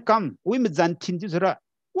ra ai na kam wi me zan tin ju sara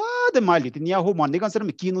wa de mai li nia ho man de kan sara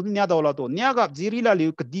me kinu nia da la to nia ga jiri la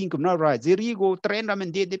li ka ding kom na ra jiri go train ra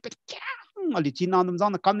men de pe kyang ali china nam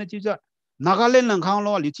zang na kam na ju ja Nagaland lang khang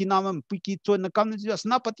lo ali china ma piki chon na kam na ju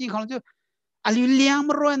snapati khang ju ali liam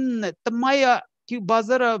ron tamaya ki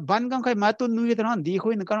bazar ban gang khai ma to nui ta di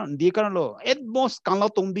khoi na kan di kan lo at most kan lo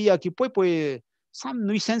tong bi ya ki poi some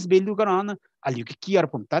nuisance value kan ali ki ar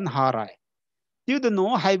pum tan harai you don't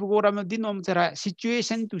know hai bu ram din nom chara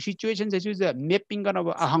situation to situation je ju mapping kan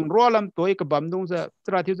a hang rolam toy ka bam dong sa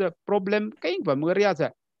tra thi problem kai bam ria sa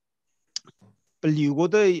Pligo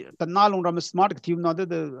de tanalong ram smart team na de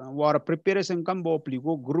war preparation kam bo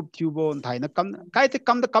pligo group team bo thai na kam kai te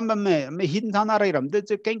kam me hin thana rai ram de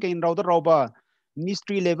che ken raw ba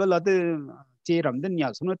ministry level ade che ram de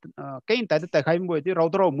nya sunu ken ta de khai bo de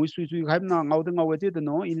raw mu sui khai na ngau de ngau de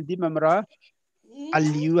no in di memra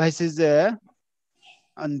aliu has is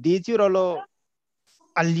and de chi rolo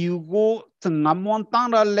aliu go tngamon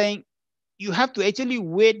tang ra leng you have to actually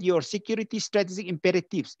weight your security strategic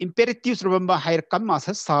imperatives. Imperatives, remember, higher kamas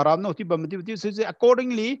saram no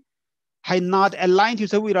accordingly, hay not aligned to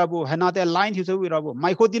Sawirabu, hay not aligned to Sawirabu.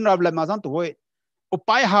 My Hodin Rabla Mazan to way.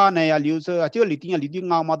 Opai ha na use actually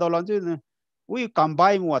leading our motherland. We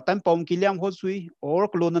combine what Tampom Kiliam Hosui or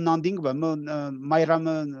Clona Nanding, my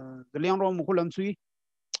Ram, the Leon Rom Kulam Sui.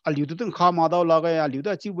 Aludin Hamada Laga,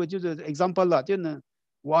 Aluda, which is example Latin.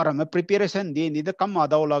 Waram a preparation, they need the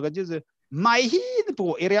Kamada Laga. My hid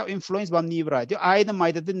po area of influence bam ni bra jo ai da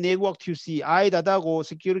mai da network to see ai da go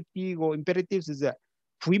security go imperatives is a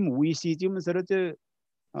film we see jim sar che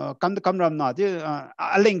kam ram na je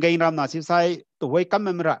aleng gain ram na si sai to wai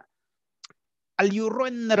kam ra al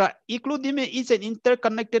yuron ra including is an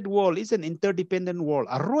interconnected world is an interdependent world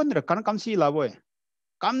aron ra kan kam si la boy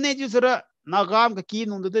kam ne ju sara na gam ka ki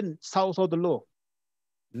nu den sau so the law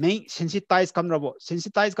main sensitize kam ra bo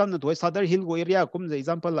sensitize kam na to sadar hill go area kum the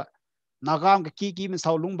example la Nagam ki min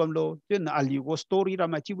sao lung bam lo chen ali go story ra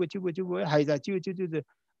ma chi hai za chi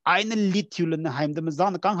ai na lit yu len haim da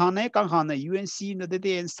zan kang han na UNC na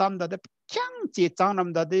de en sam da de kyang che chang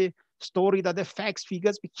nam da de story da de facts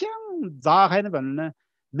figures kyang za hai na ban na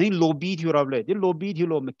main lobby thu ra le de lobby thu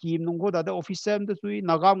lo ma kim nong go da de officer am da sui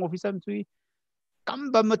nagam officer am sui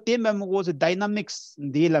Come ba matem ba mo the dynamics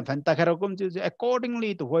di la fanta khara kum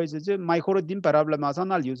accordingly to hoise micro dim parabla ma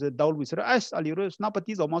sana use daul wisra as aliru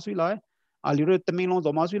snapati zo masui la aliru temilong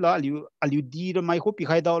zo masui la aliu di de micro pi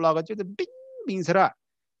khai daul la ga bing bing sra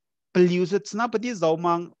use snapati zo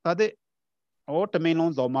mang ta de o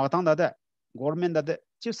temilong zo ma tang da de government da de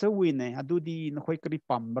se wi ne adu di na khoi kri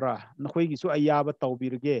pambra na khoi gi su aya ba taw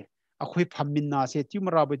birge a khoi phammin na se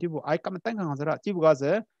timra ba ti bu ai kam tang khang sra ti bu ga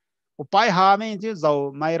se upai ha me je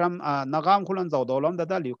zo mairam nagam khulan zo dolam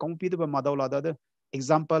da liu kong pi de ma dawla da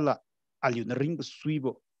example la aliu na ring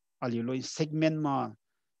suibo aliu lo segment ma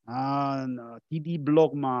td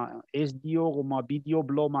blog ma sdo ko ma video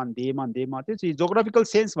blog man de ma te geographical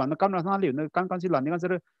sense ma na kam na liu na kan si la ni kan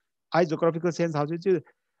sir I geographical sense how to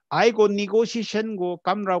I go negotiation go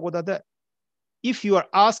kam ra go da if you are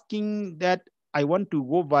asking that I want to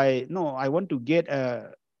go by I want to get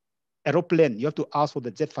a aeroplane, you have to ask for the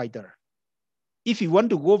jet fighter. If you want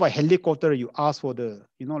to go by helicopter, you ask for the,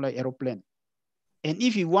 like aeroplane. And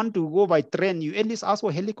if you want to go by train, you at least ask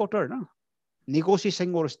for helicopter. No?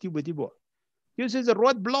 Negotiation or stupid. This is a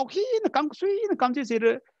roadblock here in the country.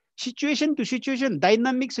 Situation to situation,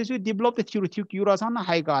 dynamics as you develop the Curasana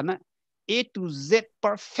Haigana, A to Z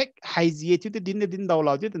perfect hygiate din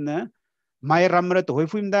daula na my ramret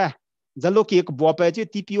hoifim da Zaloki Bopaji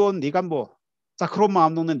TPO de Cambo. Sakroma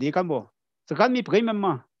no de cambo. So can me pray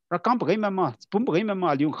mamma, Rakam pray mamma, Spum pray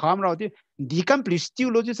mamma, you ham route, decam please still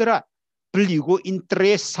logisera, Pligo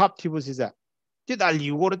interest sub tibusiza. Did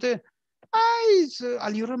you go to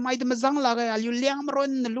Alura might mazang laga, you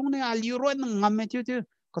liamron, the luna, aluron, mametu,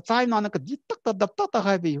 Cotai on a dictator, the Tata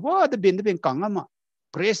heavy. What the bin kangama?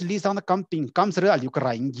 Praise lease on the camping, comes real, you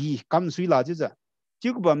crying, comes we larges.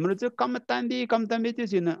 Jukba, come at Tandy, come to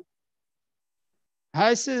in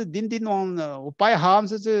has didn't on upay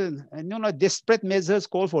harms desperate measures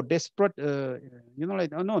call for desperate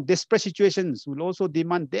desperate situations will also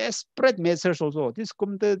demand desperate measures also this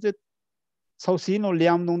come the so seen or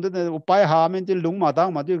liam nung the upay harm and the lung ma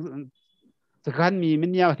dang ma the kan mi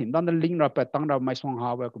min ya hin dan the ling ra pa tang ra mai song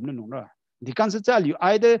ha wa kum nung ra the can tell you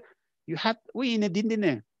either you have we in a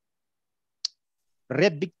din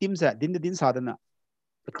red victims din sadana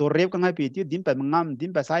to rep kang hai pi ti din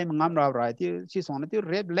pa sai mangam ra ti si song na ti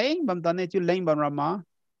rep leng bam dan ti leng bam ra ma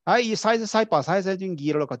ai sai pa sai jing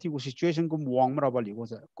gi ro ka ti situation kum wang ra ba li go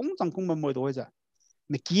sa kong chang kong mo do ja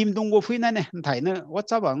me kim dong go fui na ne thai na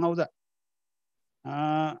what's up ngau ja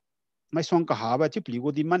mai song ka ha ba ti pli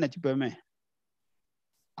go di man ti pa me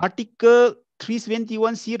article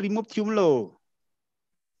 321C remove thum lo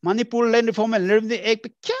Manipur land reform and act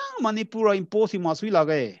kya Manipur impose ma sui la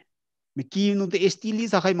ga Miki no the STL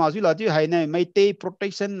sa khai masu la ti hai na mai te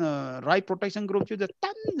protection right protection group chu the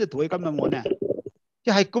tan the thoi kam na mo na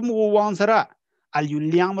ti hai kum wang sara al yu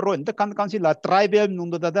liang ro the kan si la tribal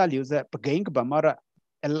nung da da liu za pageng ba mara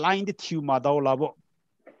aligned thu ma daw la bo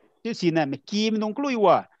ti si na miki nung klui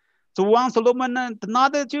wa so wang solomon na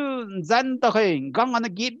da chu zan ta khai gang an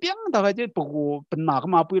ge byang da khai pu pna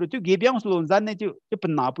ma pu ro chu ge byang solon zan ne chu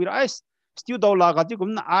pna pu ra ai still daw la ga ti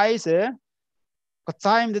kum na ai se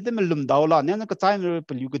Kacayam de melum daula ne kacayam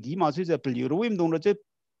pelu ke di masu je pelu ruim dong je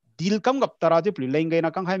deal kam gap tara je pelu lengai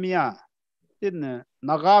na kang hai mia tin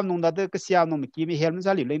nagam nong da de kesiam nong ki mi helm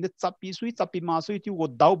sali leng de chapi masu ti go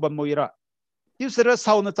dau ba moira ti sera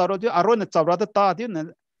sau na charo je aro na chabra da ta ti na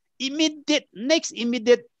next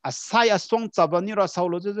immediate asai asong chabani ra sau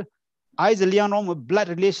lo je ai je liang no blood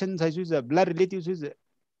relation sai su je blood relatives su je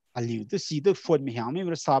aliu to si de phone mi hang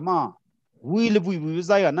mi sama we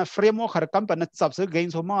zaya na framework har kam pa na chap se gain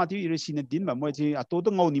so ma ti ri sin din ba mo chi ato to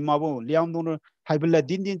ngau ni ma bo liang dong hai bela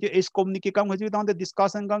din ti es communicate kam ju dang the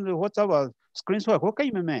discussion kam ho cha ba screenshot ho kai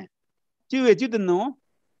me chi we chi de no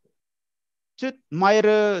chit mai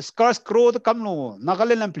scars crow kam no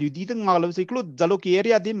nagaland am pli di de ngal se klo jalo ki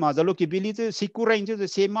area di ma jalo ki bili se sikurain je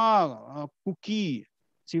sema cookie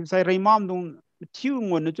sim sai raimam dong thiu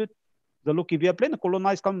ngon chu jalo ki bia plan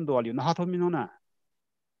colonize kam do ali na ha tho mi no na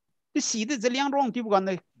the see the liang rong ti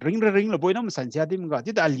bukan ring la boy nam san sia dim ga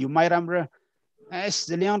ti da liu mai ram ra es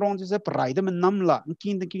the liang rong is a pride man nam la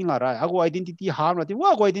king la ra ago identity ha la ti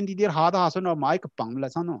wa go identity ha da so no mai ka pang la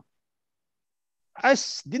sa no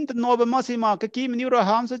es din the no ba ma si ma ka ki mi ra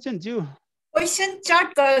ham sa chen ju Question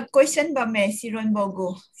chart ka question ba me siron bo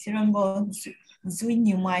zui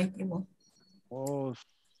Newmai ti bo oh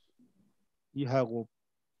you have go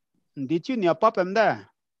did you nya pa pem da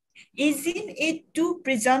Isn't it too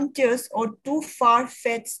presumptuous or too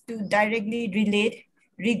far-fetched to directly relate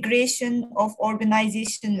regression of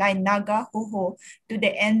organization like Naga Hoho to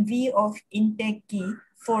the envy of Inteki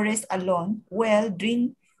forest alone? Well,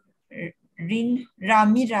 Rin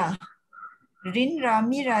Ramira rin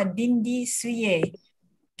ramira dindi suye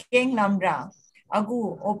keng lamra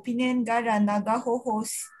agu opinion gara naga ho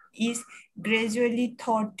is gradually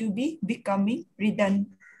thought to be becoming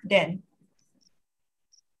redundant.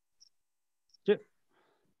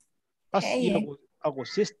 Aku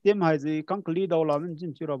system hai gì các cái đâu làm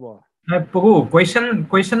nên chưa rồi. Pogo question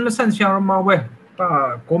mà sẵn sàng mà vậy.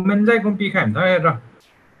 Comment dạy cũng bị khảm thôi rồi.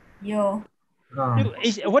 Yo.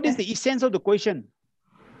 What is the essence of the question?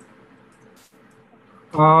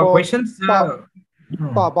 Questions.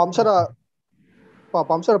 Bam sara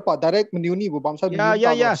direct menu ni bu bam sara menu ta.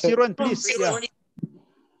 Yeah. Siron, please. Yeah.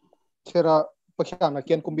 Sera pakhian na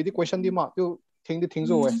kian kumbi di question di ma. Tu thing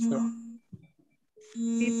zo eh.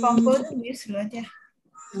 Pipampo news lo dia.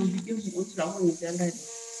 Unmute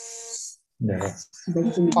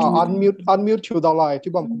chu da lai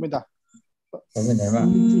tu bam kumida.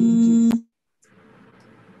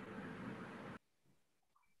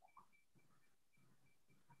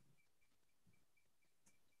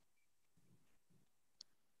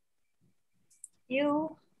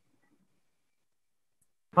 You.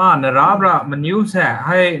 Narabra menu se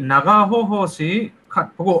hai naga ho si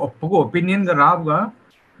khat pogo opinion ga rab ga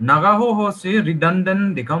naga ho si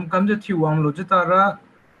redundant dikam kam je thiwang lo jitara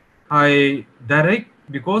hai direct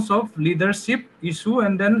because of leadership issue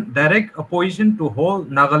and then direct opposition to whole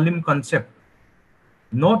Nagalim concept,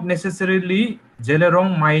 not necessarily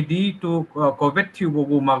jelerong maidi to covid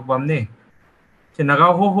thiwogu magbamne se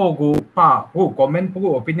naga ho go pa ho comment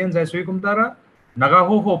pogo opinion jai sui kumtara naga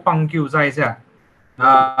ho pangkyu jai ja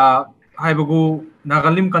hai bugu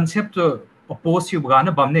Nagalim concept oppose yu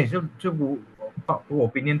gana bamne ju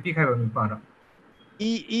opinion pi khai bam para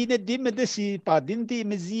I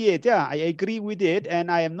agree with it, and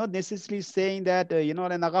I am not necessarily saying that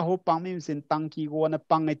naga ho pang means in tangki go na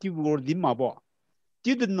pang eti go dimma bo.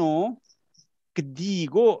 You don't know kdi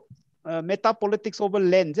go meta politics over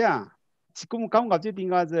land ja. Sikum kam ga ju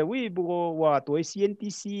dinga je we bugo wa to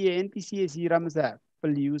NTC si ramsa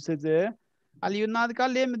police je aliunad ka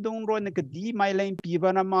lem dong ro na kdi mai line pi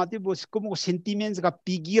bana ma ti bo sikum sentiments ga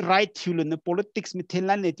pigi right thulu na politics mi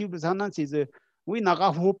thelan ne ti bu sanan si je we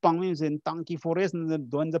naga ho pang means in tangki forest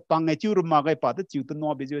don the pang eti ru ma ga pa ta chu to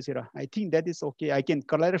no be jo sira. I think that is okay. I can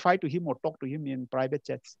clarify to him or talk to him in private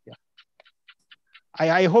chats. Yeah.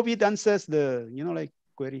 I hope it answers the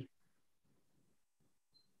query.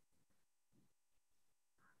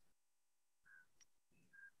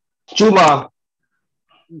 Cuma.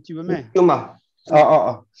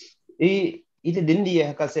 Itu dindi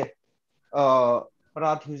ya kasi.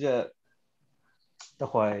 Peraturan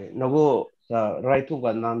takwai nago right tu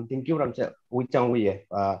kan nam tingkiu ramca wicang wiye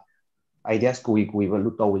ideas kui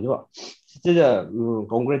balu tahu juga. Jadi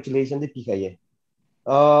congratulations di pihak ye.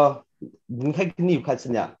 Mungkin ni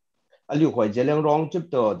katanya. Aliu kau jalan rong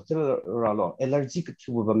cipta jadi ralo allergy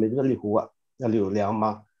kecuali bamedul aliu kuat aliu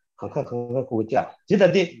liangma kangkang kuat je. Jadi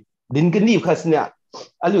tadi Dinkeni khasnya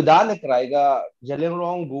alu dah nak kerja jalan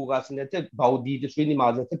rong buka sini tu baudi tu sini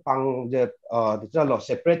macam tu pang je tu lo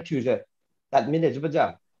separate tu je tak mana je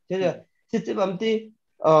baca. Jadi setiap nanti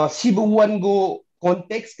sibuan go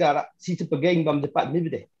konteks gara situ pegang bam depan ni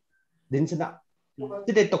bede. Din sana.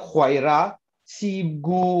 Jadi tu khaira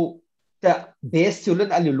sibu tak base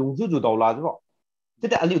tulen alu lungju tu daulah tu.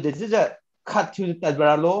 Jadi alu tu je kat tu tak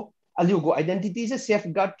beralo alu go identity je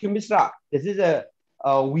safeguard kumisra. Jadi je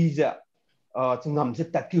visa ngam se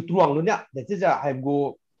tak tu tuang lu nya de je hai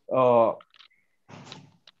go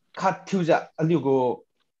khat tu ja aliu go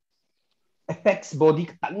affects body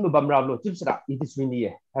tan bam ra lo chip sra it is wini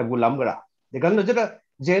hai go lam gra de gan lo je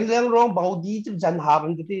jen lang rong body chip jan ha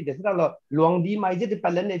ban ti de sra lo luang di mai je de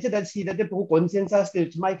palan ne je da si de po consensus de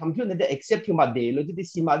mai computer de accept hu ma de lo de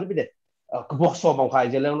si ma de de ko bo so bang khai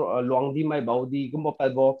je lang luang di mai body ko mo pa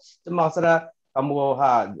bo ma sra kamu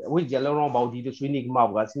we jalan orang bau di tu sini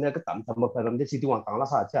kemau kan sini ketam sama peram dia situ orang tanglah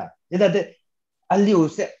saja. Jadi ada aliu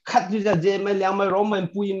se kat juga je mai Liangmai Roman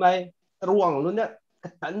pui mai teruang lu nak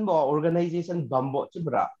ketan bo organisation bambo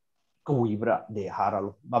cibra kui bra de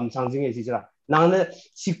haral bam sangjing esi cira. Nang ne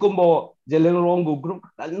sikum bo jalan orang group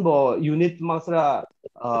ketan bo unit masra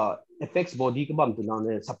effects body ke bam tu nang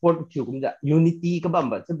ne support tu kumja unity ke bam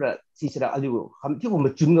ba cibra si cira aliu ham tu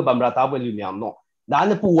macun ke bam rata bo liu niam no. Dah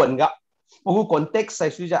ne puan ga Ogu konteks saya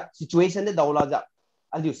suja situation ni daulah ja,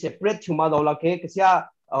 aliu separate cuma daulah ke kesia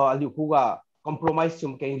aliu kuga compromise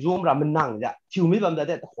cuma ke zoom ra menang ja, cuma bam dah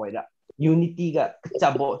tak koi ja, unity ga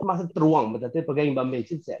kecabo masa teruang betul tu pegang bam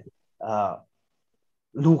macam se,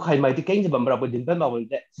 lu kai mai tu keng je bam berapa din bam bam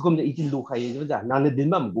te, sekom je itu lu kai je ja, nane din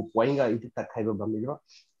bam bu koi ga itu tak kai bam je ba,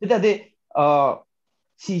 jadi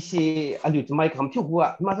si aliu cuma kam tiu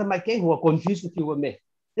kuga, masa mai keng kuga confuse tiu me.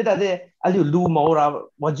 这大的阿里路毛啦，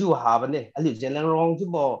我就哈吧呢，阿里这两容就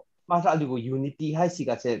不，马上阿里个 unity 还是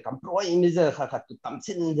个这，咁 pro 因为这哈哈都担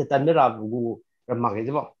心这单的啦，不人嘛个是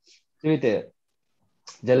不，对的，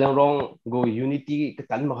这两容个 unity 个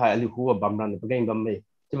单嘛还阿里胡个办不了，不跟办没，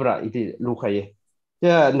是不啦？itu路开耶，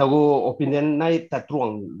这那个 opinion 那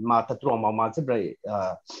tatruang ma 是不是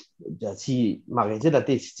这是嘛个这大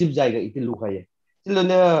的是在个itu路开耶，这了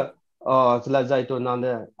呢。selesai itu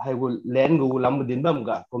nana hai gu len gu lam din bam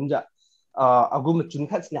ga komja agum chun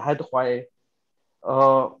khat ne hai to khwai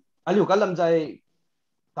aliu kalam jai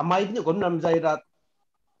tamai ni gon lam jai ra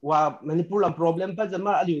wa manipur lam problem pa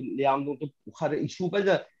jama aliu liam du to khare issue pa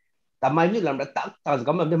ja tamai ni lam ra tak ta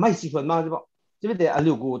gam me mai si fon ma ba jibe de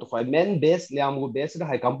aliu gu to khwai main base liam gu base ra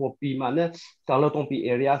hai kam po pi ma ne kangla tong pi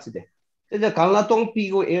area si de de kangla tong pi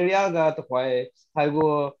gu area ga to khwai hai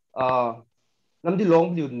gu namdi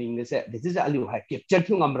long view ning ne se this is aliu hai capture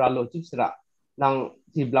thu ngamra lo chu sra nang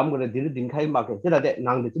ti blam go de din khai ma ke tera de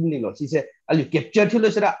nang de chim ning lo si se aliu capture thu lo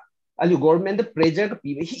sra aliu government the pressure ka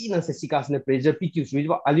pi hi na se sikas ne pressure pi chu sui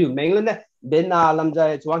ba aliu menglen ne ben na lam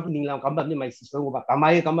jai chuang ki ning lam kam ba ni mai si so ba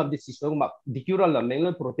kamai kam ba de si so ma dikura la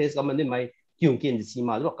menglen protest kam ne mai kyung ken si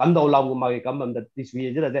ma lo kam dau la go ma ke kam ba de ti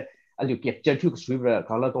sui je de aliu capture thu sui ba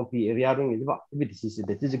ka la tong pi area ring ni ba bi ti si se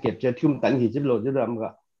de ti capture thu tan hi je lo je ram ga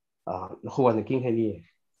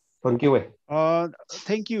thank you.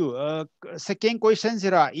 Thank you. Second question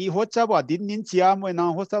sira I hocha ba din nin chia mo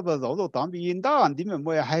na hocha ba zo zo tam bi da an dim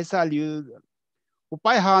mo hai sa liu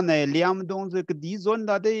upai ha ne liam dong ze di zone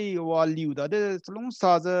da de wa liu da de long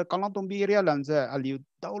sa ze kalang tong bi area lam ze aliu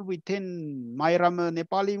daul within mai ram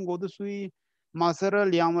nepali go du sui masara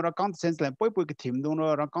liam ra kant sense la poi poi ke thim dong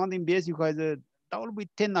ra kant in base yu khai ze daul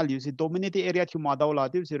within aliu se dominate area thu ma daul la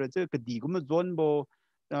de sira ze ke di gum zone bo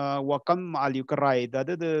wakam aliu krai da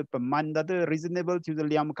de peman da de reasonable to the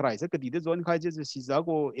liam krai se kedi de zone khai je si za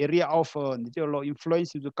go area of ni je lo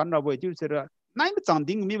influence to kan ra bo ju se ra nai ma chang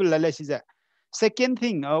ding mi la la si za second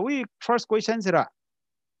thing we first question sira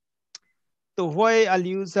to why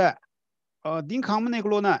aliu sa ding kham ne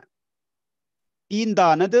klo na in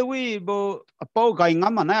da na de we bo pau gai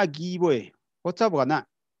ngam na gi boy ho cha ba na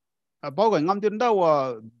pau gai ngam din da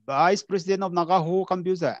wa vice president of naga ho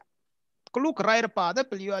computer Kulu krai pa da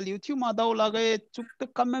peliu aliu tiu ma dau la ge chuk te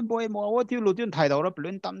kam boy mo wa tiu lu tin thai dau ra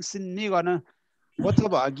plun tam sin ni ga na what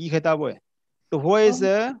ba gi kheta boy to who is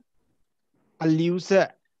aliu se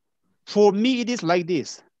for me it is like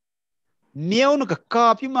this neo no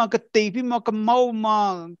ka pi ma ka te pi ma ka mau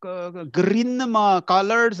ma green ma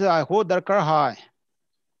colors I ho darkar hai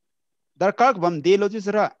darkar bam de lo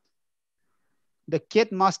jisra the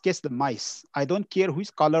cat must catch the mice I don't care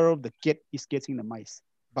which color of the cat is catching the mice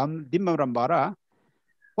bam dimam rambara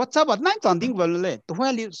what's up at night something well to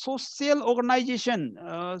while social organization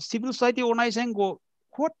civil society organization go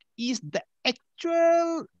what is the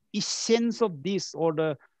actual essence of this or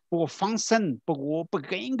the function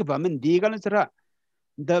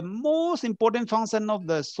the most important function of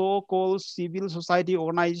the so-called civil society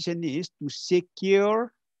organization is to secure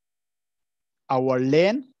our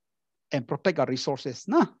land and protect our resources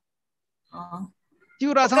na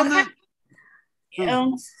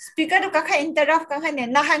speaker tu kakak interrupt kakak ni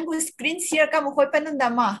nahan ku screen share kamu koi panun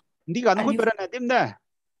dama ndi ga no koi parana dim da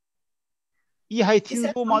I hai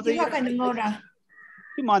thil bo ma je kakak ngora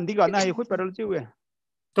ti man ndi ga na hai koi paral chi we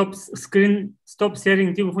stop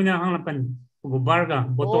sharing ti punya hang lapan bar ga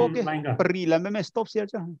bottom line ga pri la me stop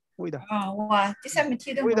share cha oi da wa ti sam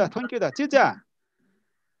thi da oi da thank you da chi ja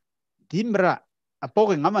dimra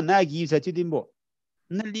apo ngam na gi sa chi dimbo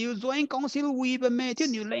na liu join council we ba me ti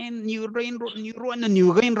new rain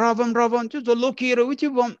rabam chu zo lokira which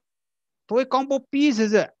bom toy combo piece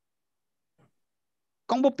is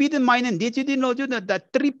combo pi de mine de chi di no ju da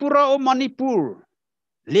Tripura o Manipur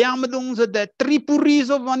liamdong za the Tripuris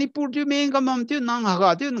of Manipur ju me ngam ti nang ha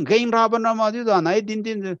ga ti gain raban ma ju da nai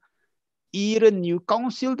din ir new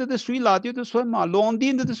council de sui la ti to so ma long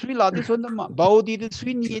din de sui la ti so ma baudi de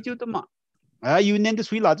sui ni ju to ma union de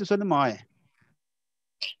sui la ti so ma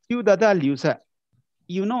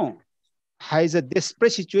you know has a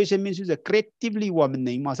desperate situation means is a creatively woman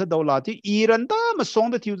name masa daula ti iran ta ma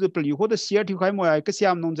song the tiu the pli ho the share tiu khai mo ai ka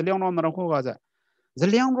siam nong zaliang rom na ko ga za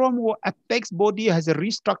zaliang rom wo apex body has a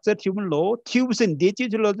restructured human law tubes and de ti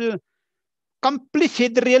lo complete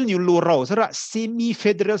federal new law raw sara semi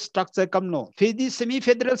federal structure kam no semi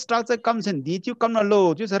federal structure comes and de ti kam na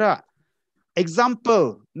law ju sara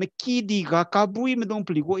example meki di ga kabui medong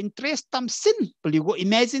pligo interest tam sin pligo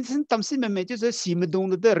imagine sin tam sin me je si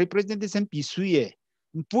medong de representation pisui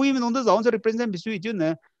pui medong de zong represent pisui ju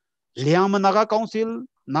ne liang naga council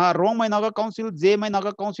na rong mai naga council je mai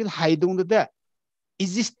naga council haidong de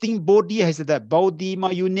existing body has that body ma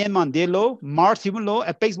union man de lo March human law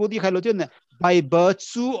apex body khalo chen by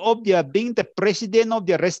virtue of their being the president of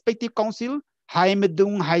their respective council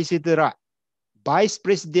haimedung haisidra vice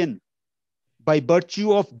president by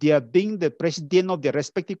virtue of their being the president of their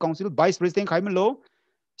respective council vice president haimelo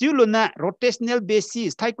Juluna rotational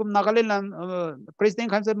basis thaikum Nagaland president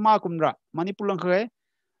khamsa ma kumra Manipur lang khay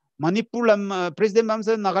Manipur president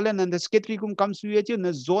mamsa Nagaland and the secretary kum kam suye chu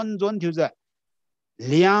na zone thuza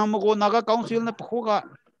liam go naga council na phoga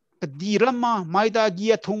dirama maida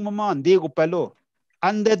gia thung mama de go palo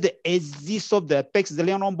under the aegis of the apex the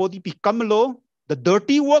liang body become law the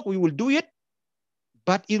dirty work we will do it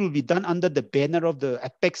but it will be done under the banner of the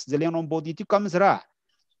apex the liang body to come sara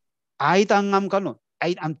ai tangam kano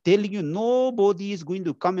I'm telling you, nobody is going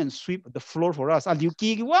to come and sweep the floor for us.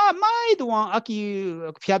 Aliuki, wa mai doang aki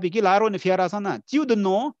fiabi ki laro ne fiara sana. You don't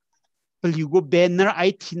know. But you go banner I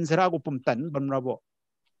tin sara go pumtan banrabo.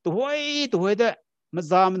 Tuhoi da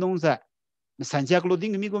mazam dong sa. Sanjia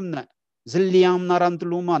clothing mi gum na. Zeliam naram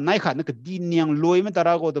tuluma naikha na kadin yang loy me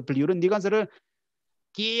tarago the pliurun digan sara.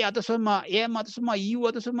 Ki atasuma atasuma you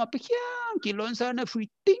atasuma pekyang kilon sa na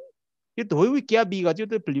freeting. Itu hui kia biga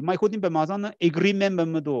itu beli mai kodin pemasan agreement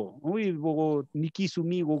memado hui bogo niki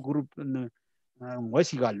sumi go group ngoi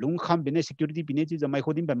siga lung kham bine security bine ji mai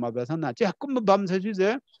kodin pemasan na che hakum bam sa ju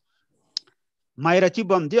je mai ra chi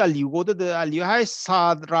bam de ali go de ali hai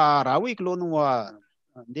sadra ra wi klo no wa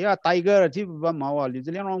de a tiger chi bam ma wa li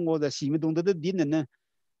zelian ong go de si me dong de din ne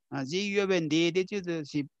ji yue ben de ji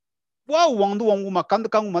si wa wang du wang ma kan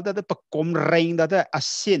kang ma de pa kom rein da de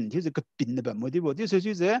asin ji ke pin de ba mo di bo ji so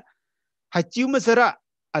ju je Haciu mesra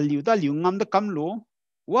aliu da liu ngam da kamlo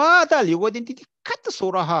wa da liu identity kat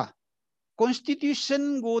soraha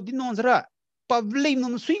constitution go dinonsra public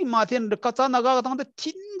num sui mathen de kacha naga tang da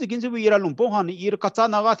tin jigin se ira lumpo han ir kacha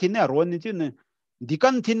naga thin ne ron ni ne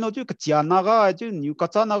dikan thin no ju kcha naga ju new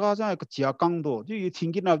kacha naga ja kcha kang do ju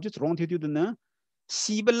thinking of just wrong to ne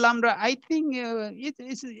sibelamra I think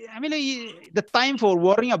I mean the time for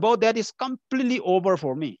worrying about that is completely over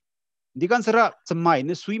for me. Dikan sera semai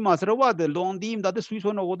ne sui ma sera wa de long dim da de sui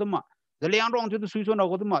so na godma the liang rong de sui so na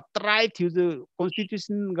godma try to the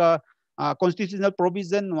constitution ga constitutional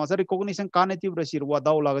provision was recognition cognitive rasir wa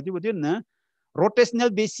daw la ga ji bodin ne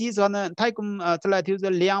rotational basis on thai kum tla the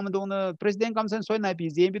the liang dong ne president kam sen so na bi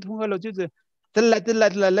je bi thung ga lo ji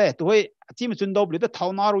tla le to hoi chi mi chun do bli de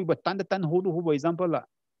thau na ru ba tan ho du ho ba example la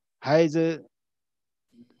hai je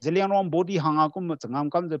liang rong body hanga kum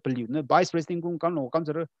changam kam je pli ne vice president kum kam no kam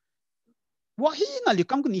sera Wahi na li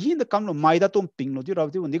kam ni hin da kam lo mai da tom ping lo ji raw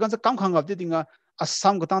ji ni kan sa kam khang gap ji dinga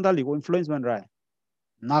assam ko tang da li go influence man rai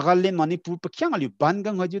Nagaland Manipur pa kyang ali ban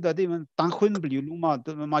gang haju da de tang khun bli lu ma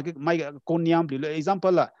mai konyam bli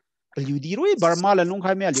example la bli di roi Burma la nong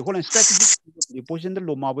khai me ali holan strategic position da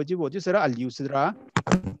lo ma ba ji bo ji sara ali usra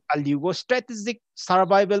ali go strategic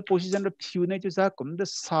survival position ra phu ne ju sa kum da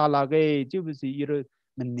sala ge ji bu si ir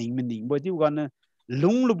mening bo ji ga na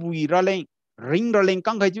lung lu bui ra leng ring ra leng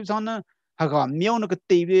kang khai ju sa na haga miao na ka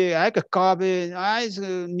tebe ai ka ka be ai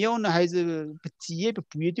miao na hai ze pchie pe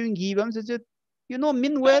puye tu ngi bam se you know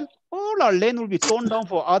meanwhile all our land will be torn down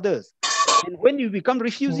for others and when you become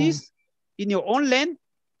refugees in your own land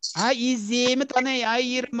ai easy me tane ai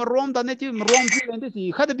ir mrom tane ti mrom ti len ti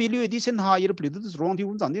khad bi lu edition ha ir pli du rong ti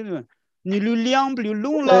un zang ni lu liang pli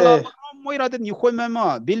lung la moi ra de ni khoi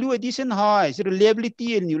ma bi lu edition ha sir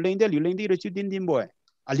liability ni lu len de chu din boy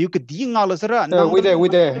aliu ke di ngala sara with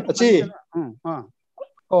there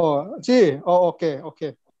chi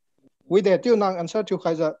okay with there tu nang answer tu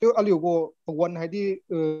khaja tu aliu go one hai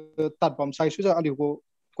tat bam sai su ja aliu go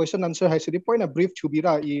question answer hai si point a brief chu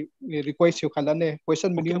bira I request you khala ne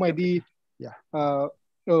question menu mai di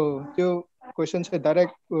tu question se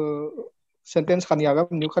direct sentence kan ya ga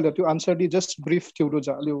new khala tu answer di just brief chu do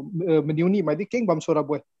ja aliu menu ni mai di king bam sora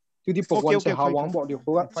boy tu di pok one se hawang bo liu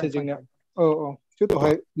ko se jing ne chứ tôi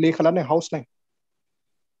hay lấy khả năng house này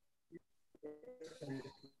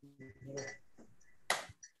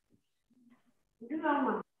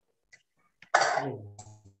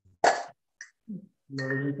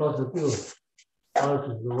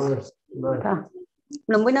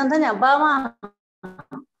Belum punya tanya apa mah?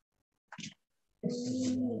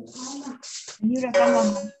 Ini rekaman.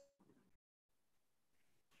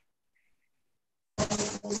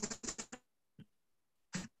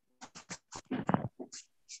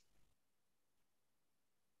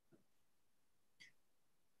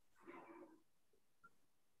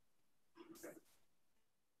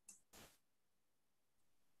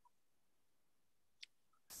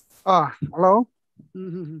 hello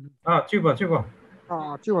chưa vào chưa vào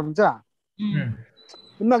chưa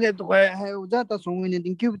Mage to hai uja ta song ni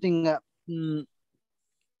ding cube ting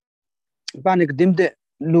panik dimde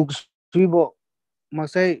look suibo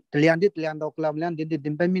masai tlian do klam lian din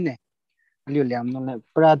dim pa mine liu liam no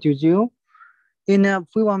pra ju in a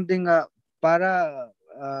fui wam ting para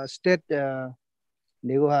state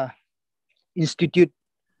lego institute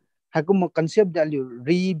hakum concept dalu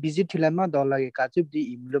revisit hilama dollar ke kachip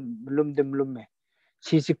di lum me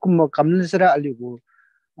si kum kamnasra aligu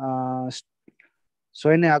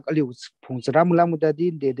soine ak aliu phungsra mula muda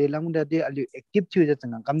di de la muda di aliu active chu ja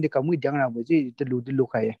tanga kam de kamu dang bo ji te lu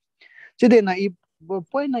khaye chide na I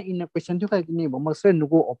point na in a question to khai ni bo ma se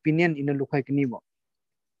nugo opinion in a lu khai ni bo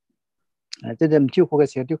te dem chu ko ga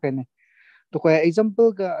se tu khai ne to ko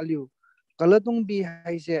example ga aliu kalatung bi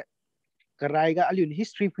hai se karai ga aliu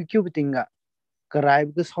history pu kyu bitinga karai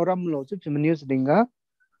ga soram lo chu news dinga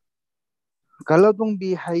kalatung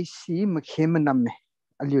bi hai si ma khem nam me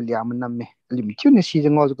aliu liam nam me aliu chu ne si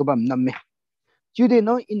jangol ko bam nam me jude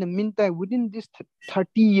no in the meantime within this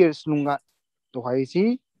 30 years lunga to hai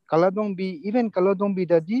si kaladong bi even kaladong bi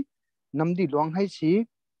dadi namdi long hai si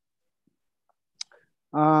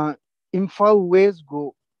Imphal West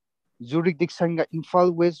go jurisdiction ga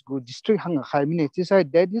Imphal West go district hang khai mine ti sai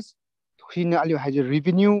that is hina aliu has a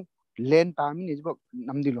revenue land ta mine jbo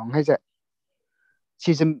namdi long hai ja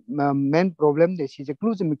si main problem de si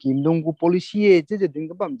clue mi kim dong go policy e je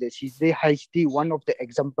ding bam je si they has the one of the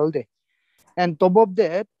example de and top of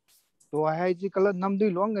that to hai ji kala namdi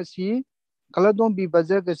long ga si kala dong bi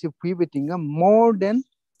bazar ga si pui bitinga more than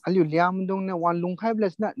aliu liam dong ne wan lung khai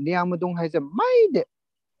plus na liam dong hai ja mai de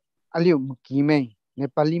aliu ki me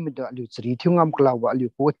nepali me da aliu chri thiungam kla wa aliu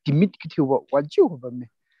ko timit ki thiu wa ju ba me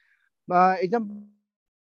ba example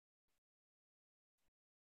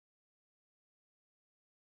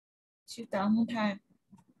Chu tam thai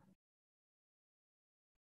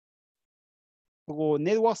go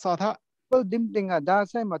network sa tha dim tinga da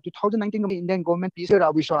sai ma 2019 Indian government piece ra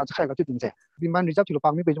wi sha khai ga tu ting se biman result thilo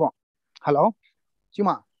pang mi pe jo hello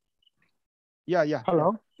chima yeah hello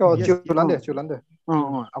Yes, chu lande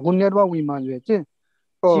agun network wi ma je che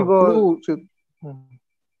chibo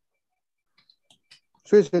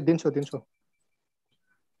se din so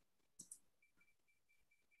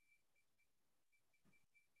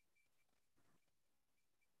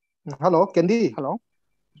hello Candy hello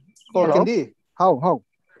Candy how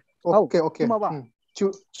okay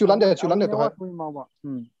chu lande to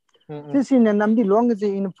this in namdi long is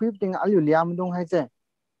in 15 aliu liam dong hai che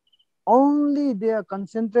only they are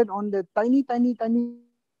concentrate on the tiny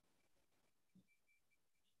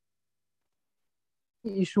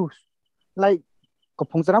issues like ko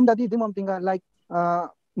phungsaram dadi dimam tinga like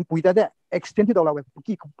puida de extended ola we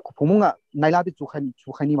ki phumunga naila de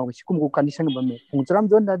chukhani ma sikum ko condition ba me phungsaram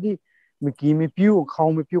don dadi mi ki mi piu khaw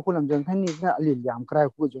mi piu ko lam jang khani na ali liam krai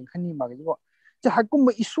ko jong khani ma go cha hakum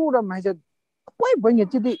ba issue ram ma ja koi bang ye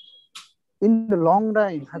di in the long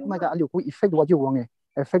run hakuma ga ali ko effect wa ju wang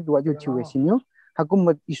effect wa ju chu we sinyo hakum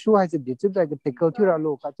ba issue ha je de chu da tackle thura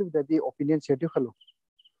lo ka chu da di opinion share tu khalo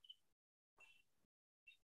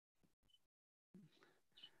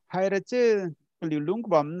Hairache lung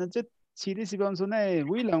bam na che chiri sibam so na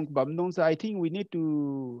we lang bam dong so I think we need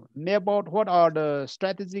to map out what are the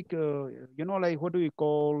strategic like what do we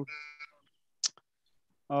call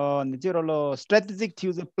strategic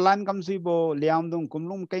to the plan kam suibo liam dong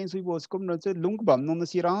kumlum kain suibo skum na che lung bam no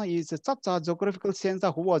si ra is cha geographical sense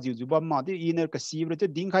a huwa ju bam ma de iner ka sibra che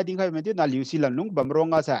ding khai me de na liu si lan lung bam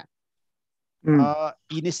ronga sa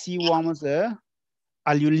in si wa ma se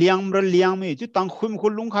aliu liang me ju tang khum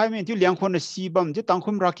khul lung khai me ju liang khon si bam ju tang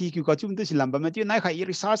khum ra ki ka chum de silam bam ju nai khai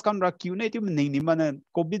research kam ra ki ne ju ning ni man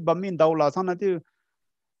covid bam min daw la sa na ju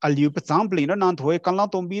aliu pa example ina nan thoi kan la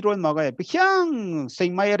tom bi ron ma ga pe kyang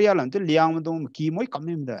sing mai area lan ju liang dong ki moi kam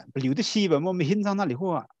nim da liu de si bam mo mi hin sa na li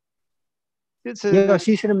ho yeah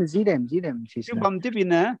si sram ji dem si ju bam ti bi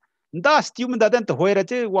na da student da den thoi ra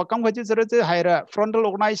ju wa kam ga ju sra ju hai ra frontal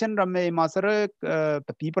organization ram me ma sra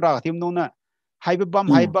pi pra thim no na hai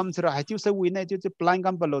bam sra hai chu sa wi na chu plan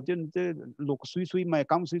kam palo chu lok sui mai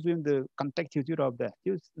kam sui the contact chu rob da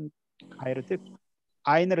chu hai ra chu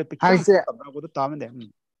ai na ra pe hai se ko ta men de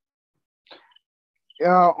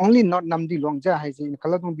only not namdi long ja hai se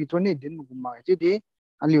kala tong bi to ne din mu ma ji de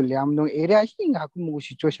aliu liam dong area hing ha ku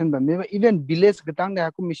situation ba me even village gatang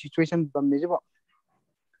da ku situation ba me jo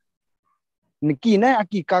niki na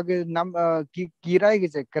aki ka ge nam ki rai ge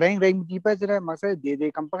je kreng reng di pa jra ma sa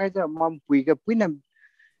de kam pa ja mam pui ga pui na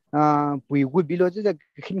pui gu bilo je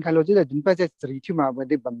khin khalo je din pa je tri thi ma ba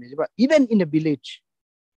de bam me ba even in a village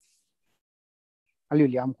aliu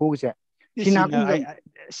liam ko je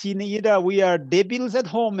Sina ida we are devils at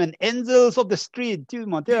home and angels of the street. Chứ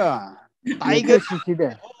mà thế à? Tigers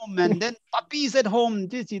at home and then puppies at home.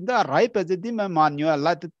 Chứ chỉ đã right as the mà man you are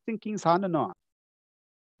like thinking sana no.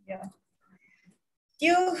 Yeah.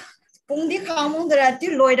 Chứ pung đi khám mong ra chứ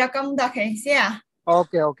lôi ra cầm đặc hay sao?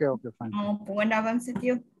 Okay, fine. Pung anh làm sao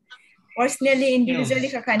chứ? Personally, individually,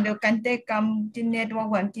 kind of contact come to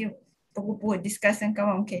network one to pag discussion come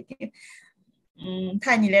on Kate.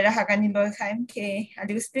 Tanya lera hakan lo kaim ke.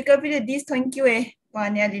 Ali speak up with this thank you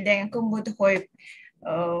Panya lidang ko mo to hoy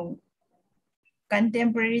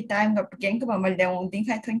contemporary time ka pageng ka mamaldaw ding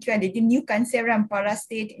ka thank you ali the new concept ram para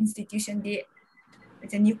state institution di.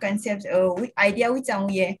 It's a new concept idea which ang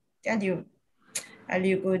ye. Tell you.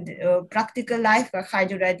 Ali good practical life ka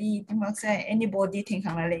khajo radi timaksa anybody think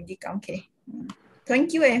hang la di kam ke.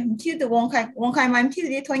 Thank you Mtiu the wong khai man mtiu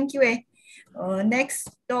di thank you next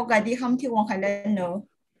to ga di ham ti wong khai la no.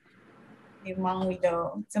 Di mang wi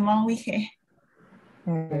do zamang wi ke.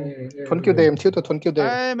 Thank you dem Mtiu to thank you dem.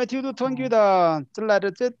 Ai Mtiu to thank you da. Chla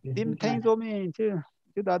de che dim thank so me chứ.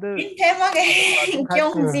 Chứ da de. Din the ma ke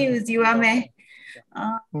kyong ziu ame.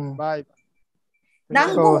 Bye.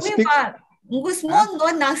 Nang gu mi ma ngu small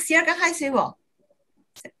no nang share ka khai se bo.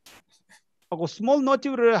 Ako small note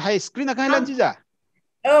your high screen na kailan sija?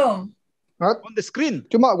 On the screen.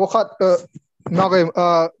 Cuma gua kat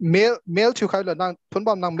mail to kaila nang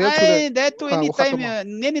tunbam nang mail to the. That to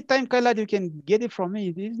anytime kaila you can get it from me.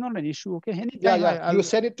 It is not an issue. Okay, anytime. Yeah. You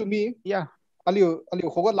send it to me. Yeah. Aliu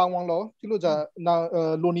hoga langwang lo. Chilo ja na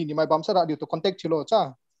loni ni mai bamsa radio to contact chilo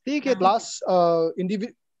cha. Plus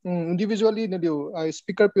individually ne liu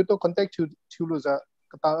speaker pi to contact chilo ja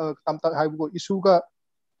tamta hai go issue ga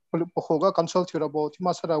hoga consult chirabo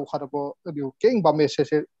chima sara ukharabo liu keng ba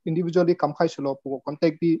message individually kam khai chilo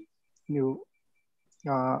contact di new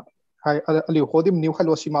hai aliu hodim new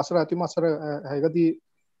khalo sima sara tima sara hai ga di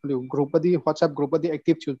aliu group di WhatsApp group di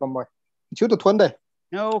active chu pamoi chu to thon de.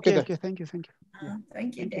 Okay, thank you.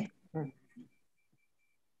 Thank you.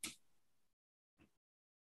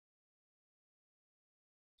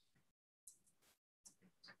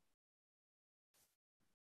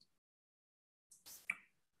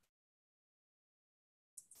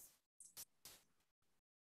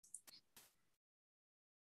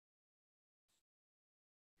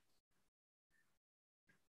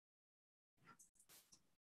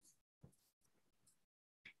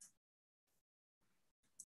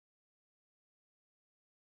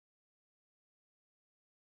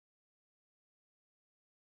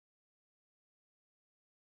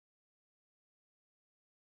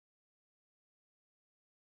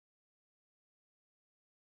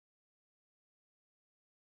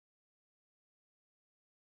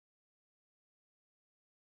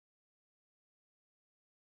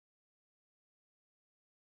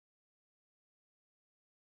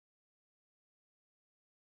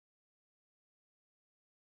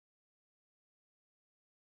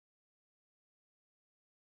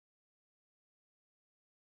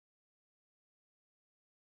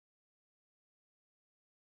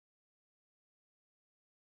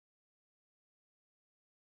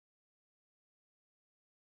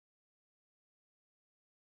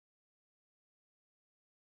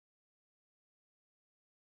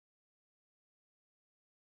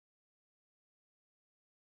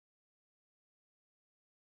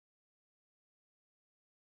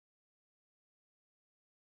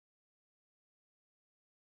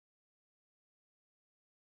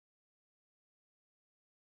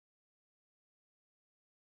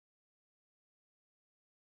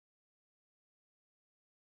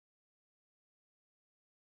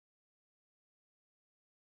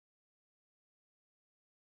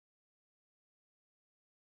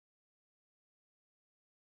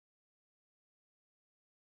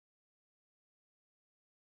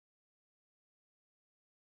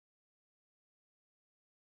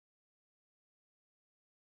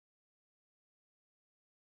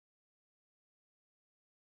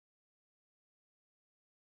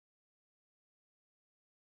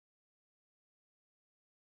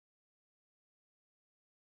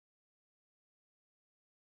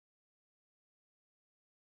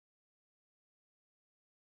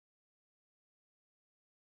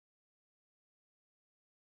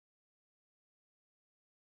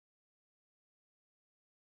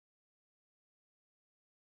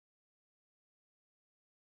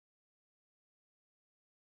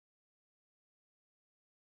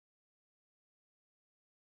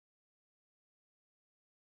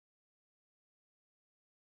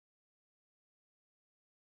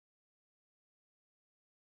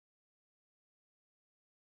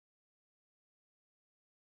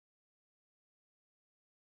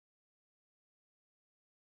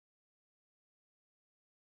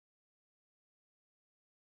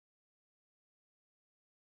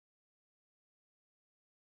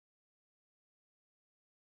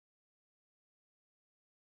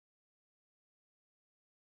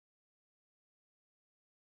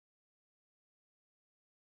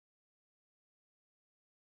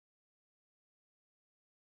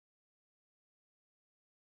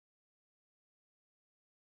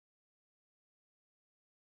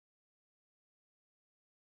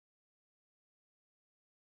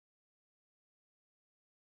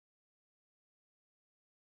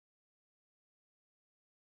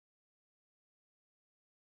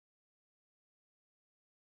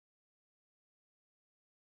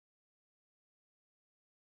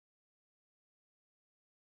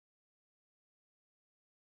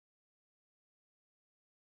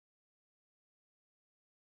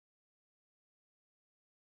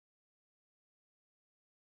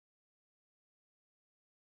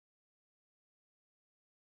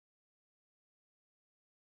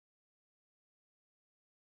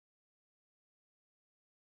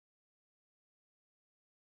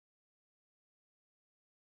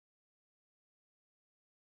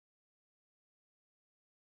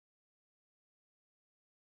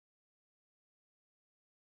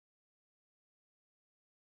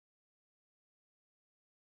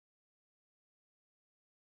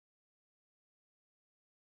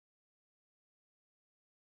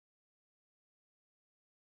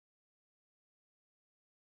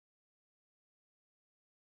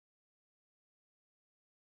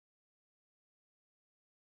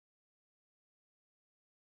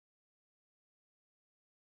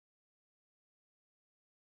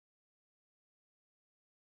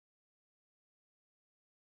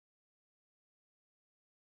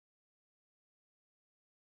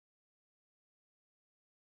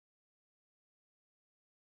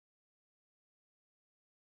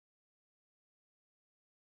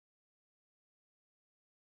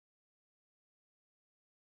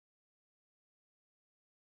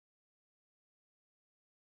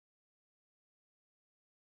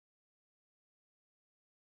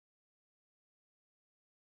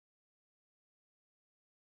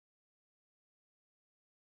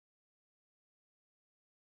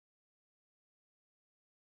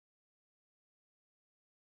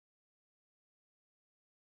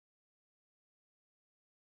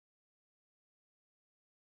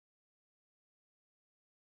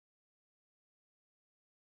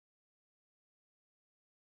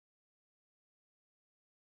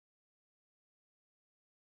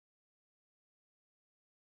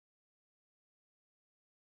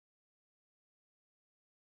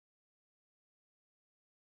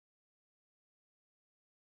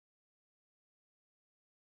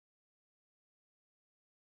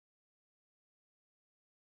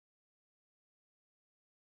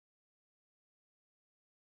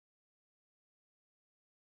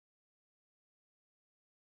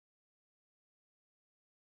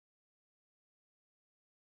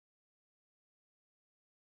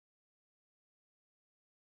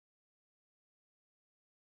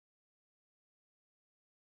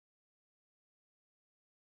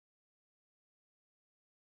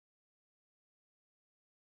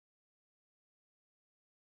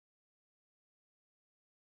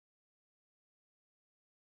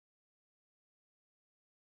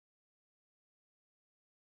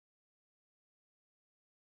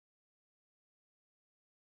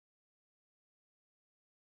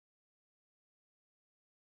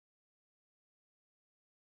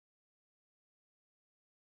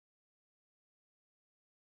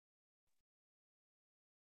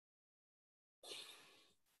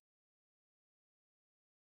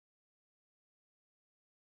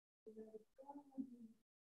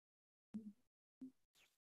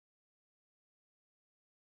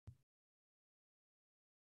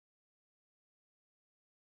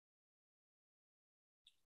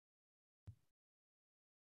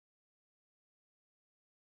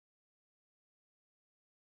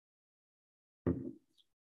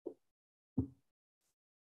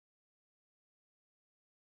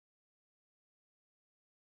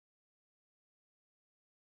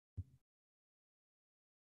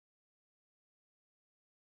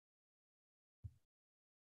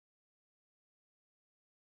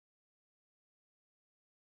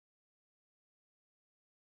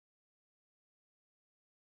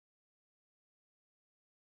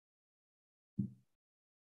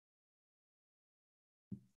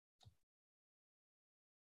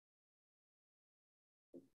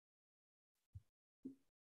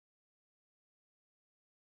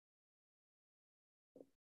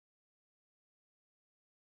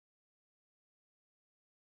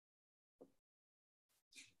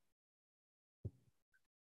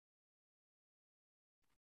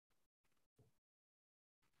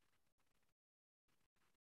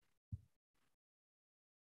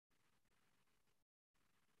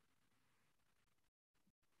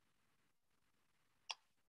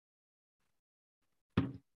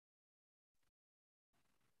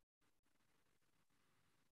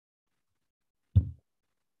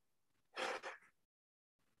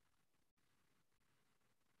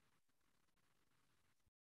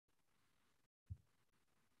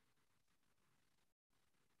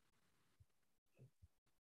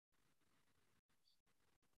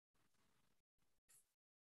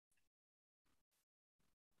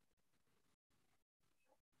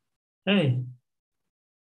 Hey,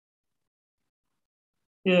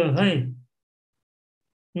 yeah, hey.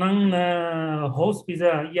 Nang host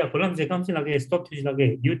pizza ya kolam je kam si lage stop thish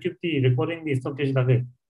lage YouTube ti recording di stop thish lage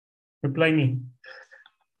reply ni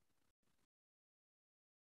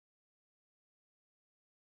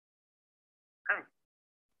hey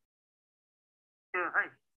yeah hey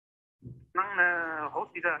nang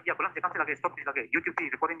host pizza ya kolam je kam si lage stop thish lage YouTube ti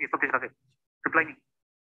recording di stop thish lage reply ni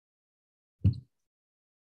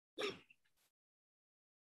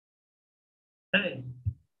hey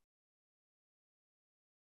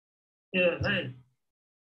yeah hey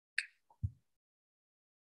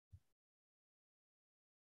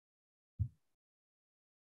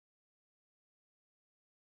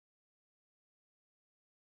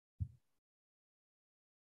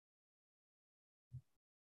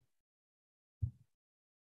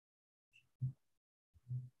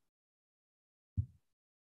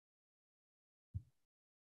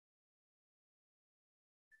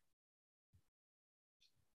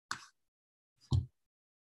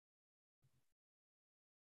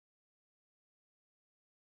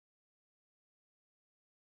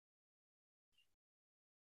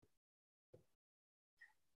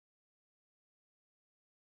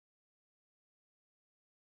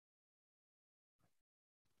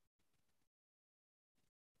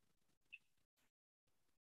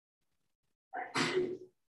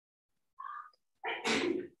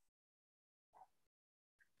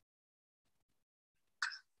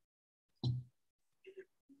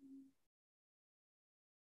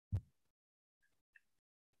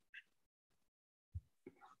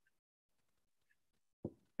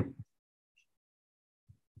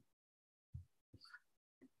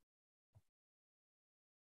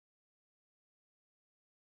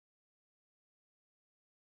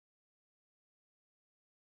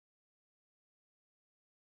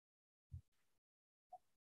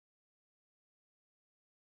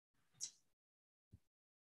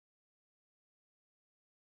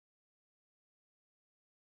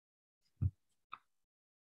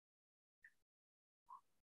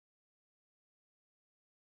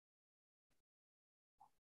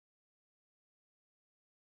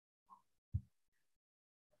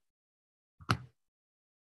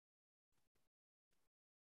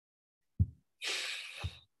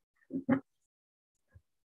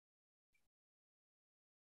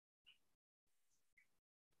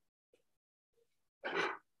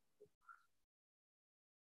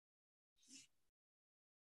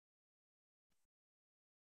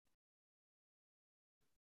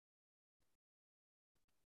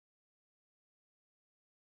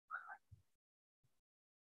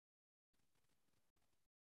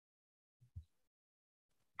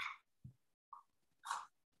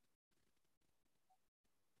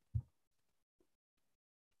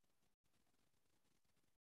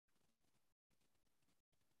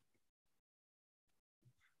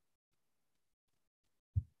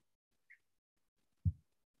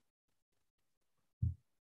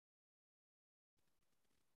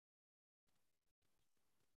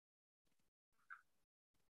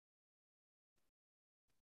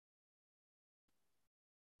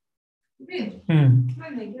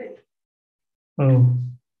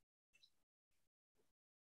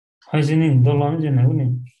Hai sini dolan je na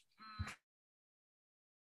uni.